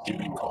 you're always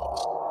getting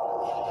calls.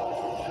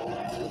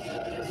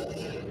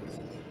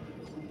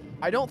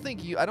 I don't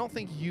think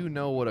you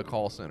know what a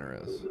call center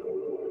is.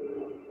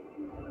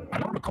 I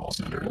know what a call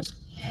center is.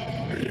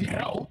 In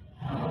hell.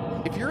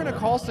 If you're in a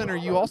call center,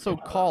 you also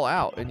call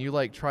out and you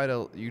like try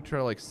to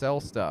like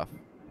sell stuff.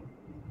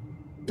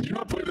 Did you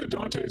not play the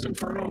Dante's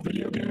Inferno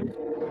video game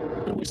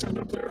that we sent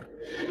up there?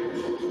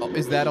 Oh,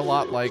 is that a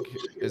lot like?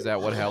 Is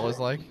that what hell is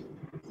like?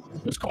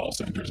 There's call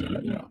centers in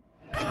it, yeah.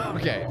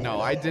 Okay,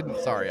 no, I didn't.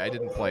 Sorry, I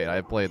didn't play it.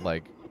 I played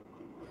like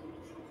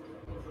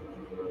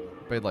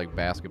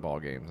basketball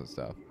games and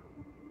stuff.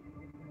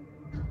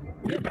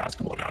 We have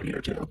basketball down here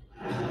too.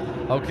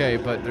 Okay,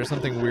 but there's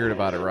something weird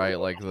about it, right?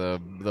 Like the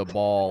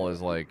ball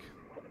is like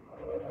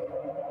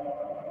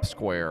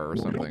square or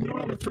something. We don't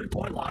have a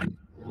 3-point line.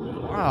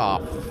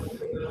 Oh,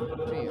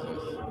 Jesus.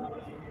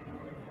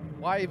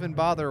 Why even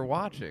bother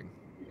watching?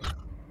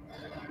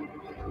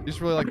 You just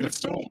really like it's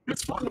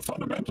fun, the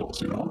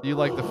fundamentals, you know? You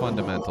like the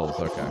fundamentals,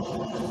 okay.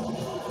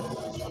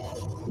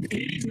 The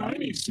 80s,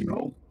 90s, you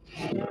know?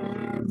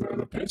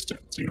 The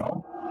Pistons, you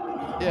know?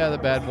 Yeah, the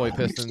bad boy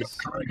Pistons.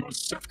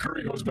 Steph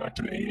Curry goes back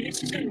to the 80s.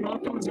 He's getting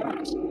knocked on his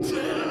ass.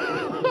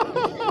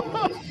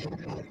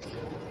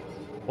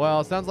 Well,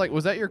 it sounds like,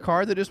 was that your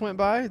car that just went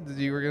by?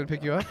 You were going to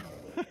pick you up?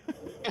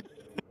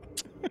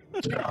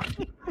 Yeah.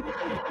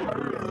 I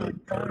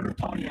heard a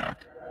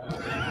Pontiac.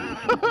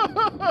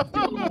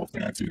 A little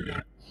fancy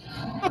there.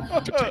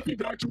 To take me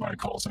back to my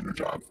call center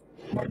job.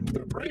 I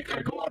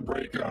go on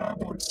break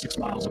about 6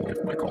 miles away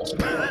from my call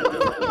center.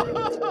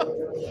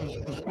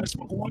 I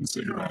smoke one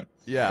cigarette.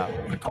 Yeah.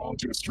 I call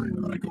into a stream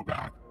and then I go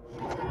back.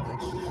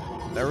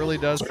 That really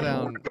does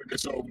sound.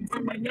 So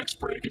my next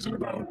break is in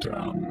about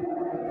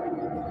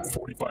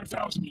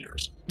 45,000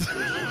 years. All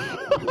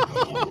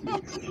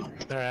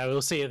right,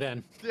 we'll see you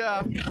then.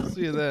 Yeah,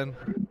 see you then.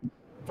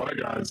 Bye,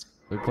 guys.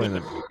 We're playing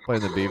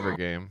the beaver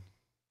game.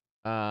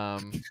 Well,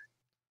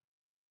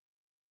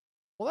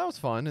 that was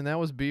fun, and that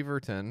was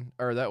Beaverton,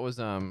 or that was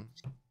Oh,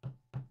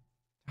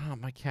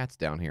 my cat's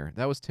down here.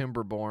 That was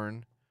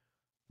Timberborn.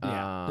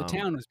 Yeah, the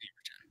town was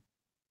Beaverton.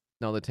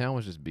 No, the town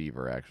was just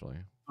Beaver, actually.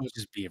 It was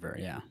just Beaver,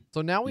 yeah.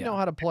 So now we know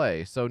how to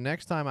play. So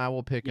next time I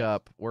will pick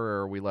up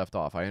where we left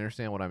off. I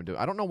understand what I'm doing.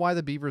 I don't know why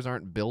the beavers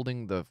aren't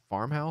building the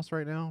farmhouse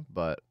right now,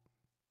 but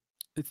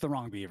it's the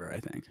wrong beaver, I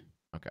think.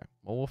 Okay.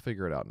 Well, we'll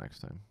figure it out next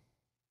time.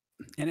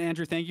 And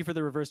Andrew, thank you for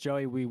the reverse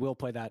Joey. We will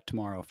play that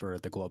tomorrow for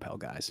the Globe Hell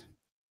guys.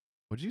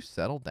 Would you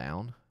settle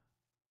down?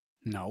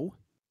 No.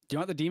 Do you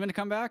want the demon to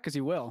come back? Because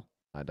he will.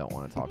 I don't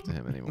want to talk to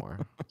him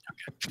anymore.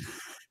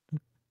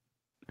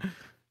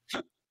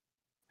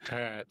 All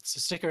right, so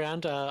stick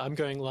around. I'm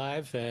going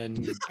live,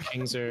 and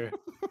Kings are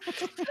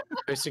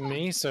hosting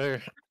me, so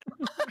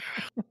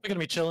we're gonna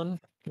be chilling.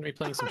 Gonna be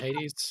playing some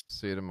Hades.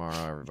 See you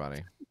tomorrow,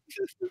 everybody.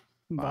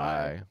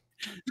 Bye.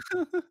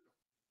 Oh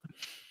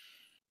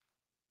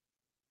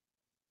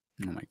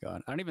my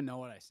god, I don't even know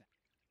what I said.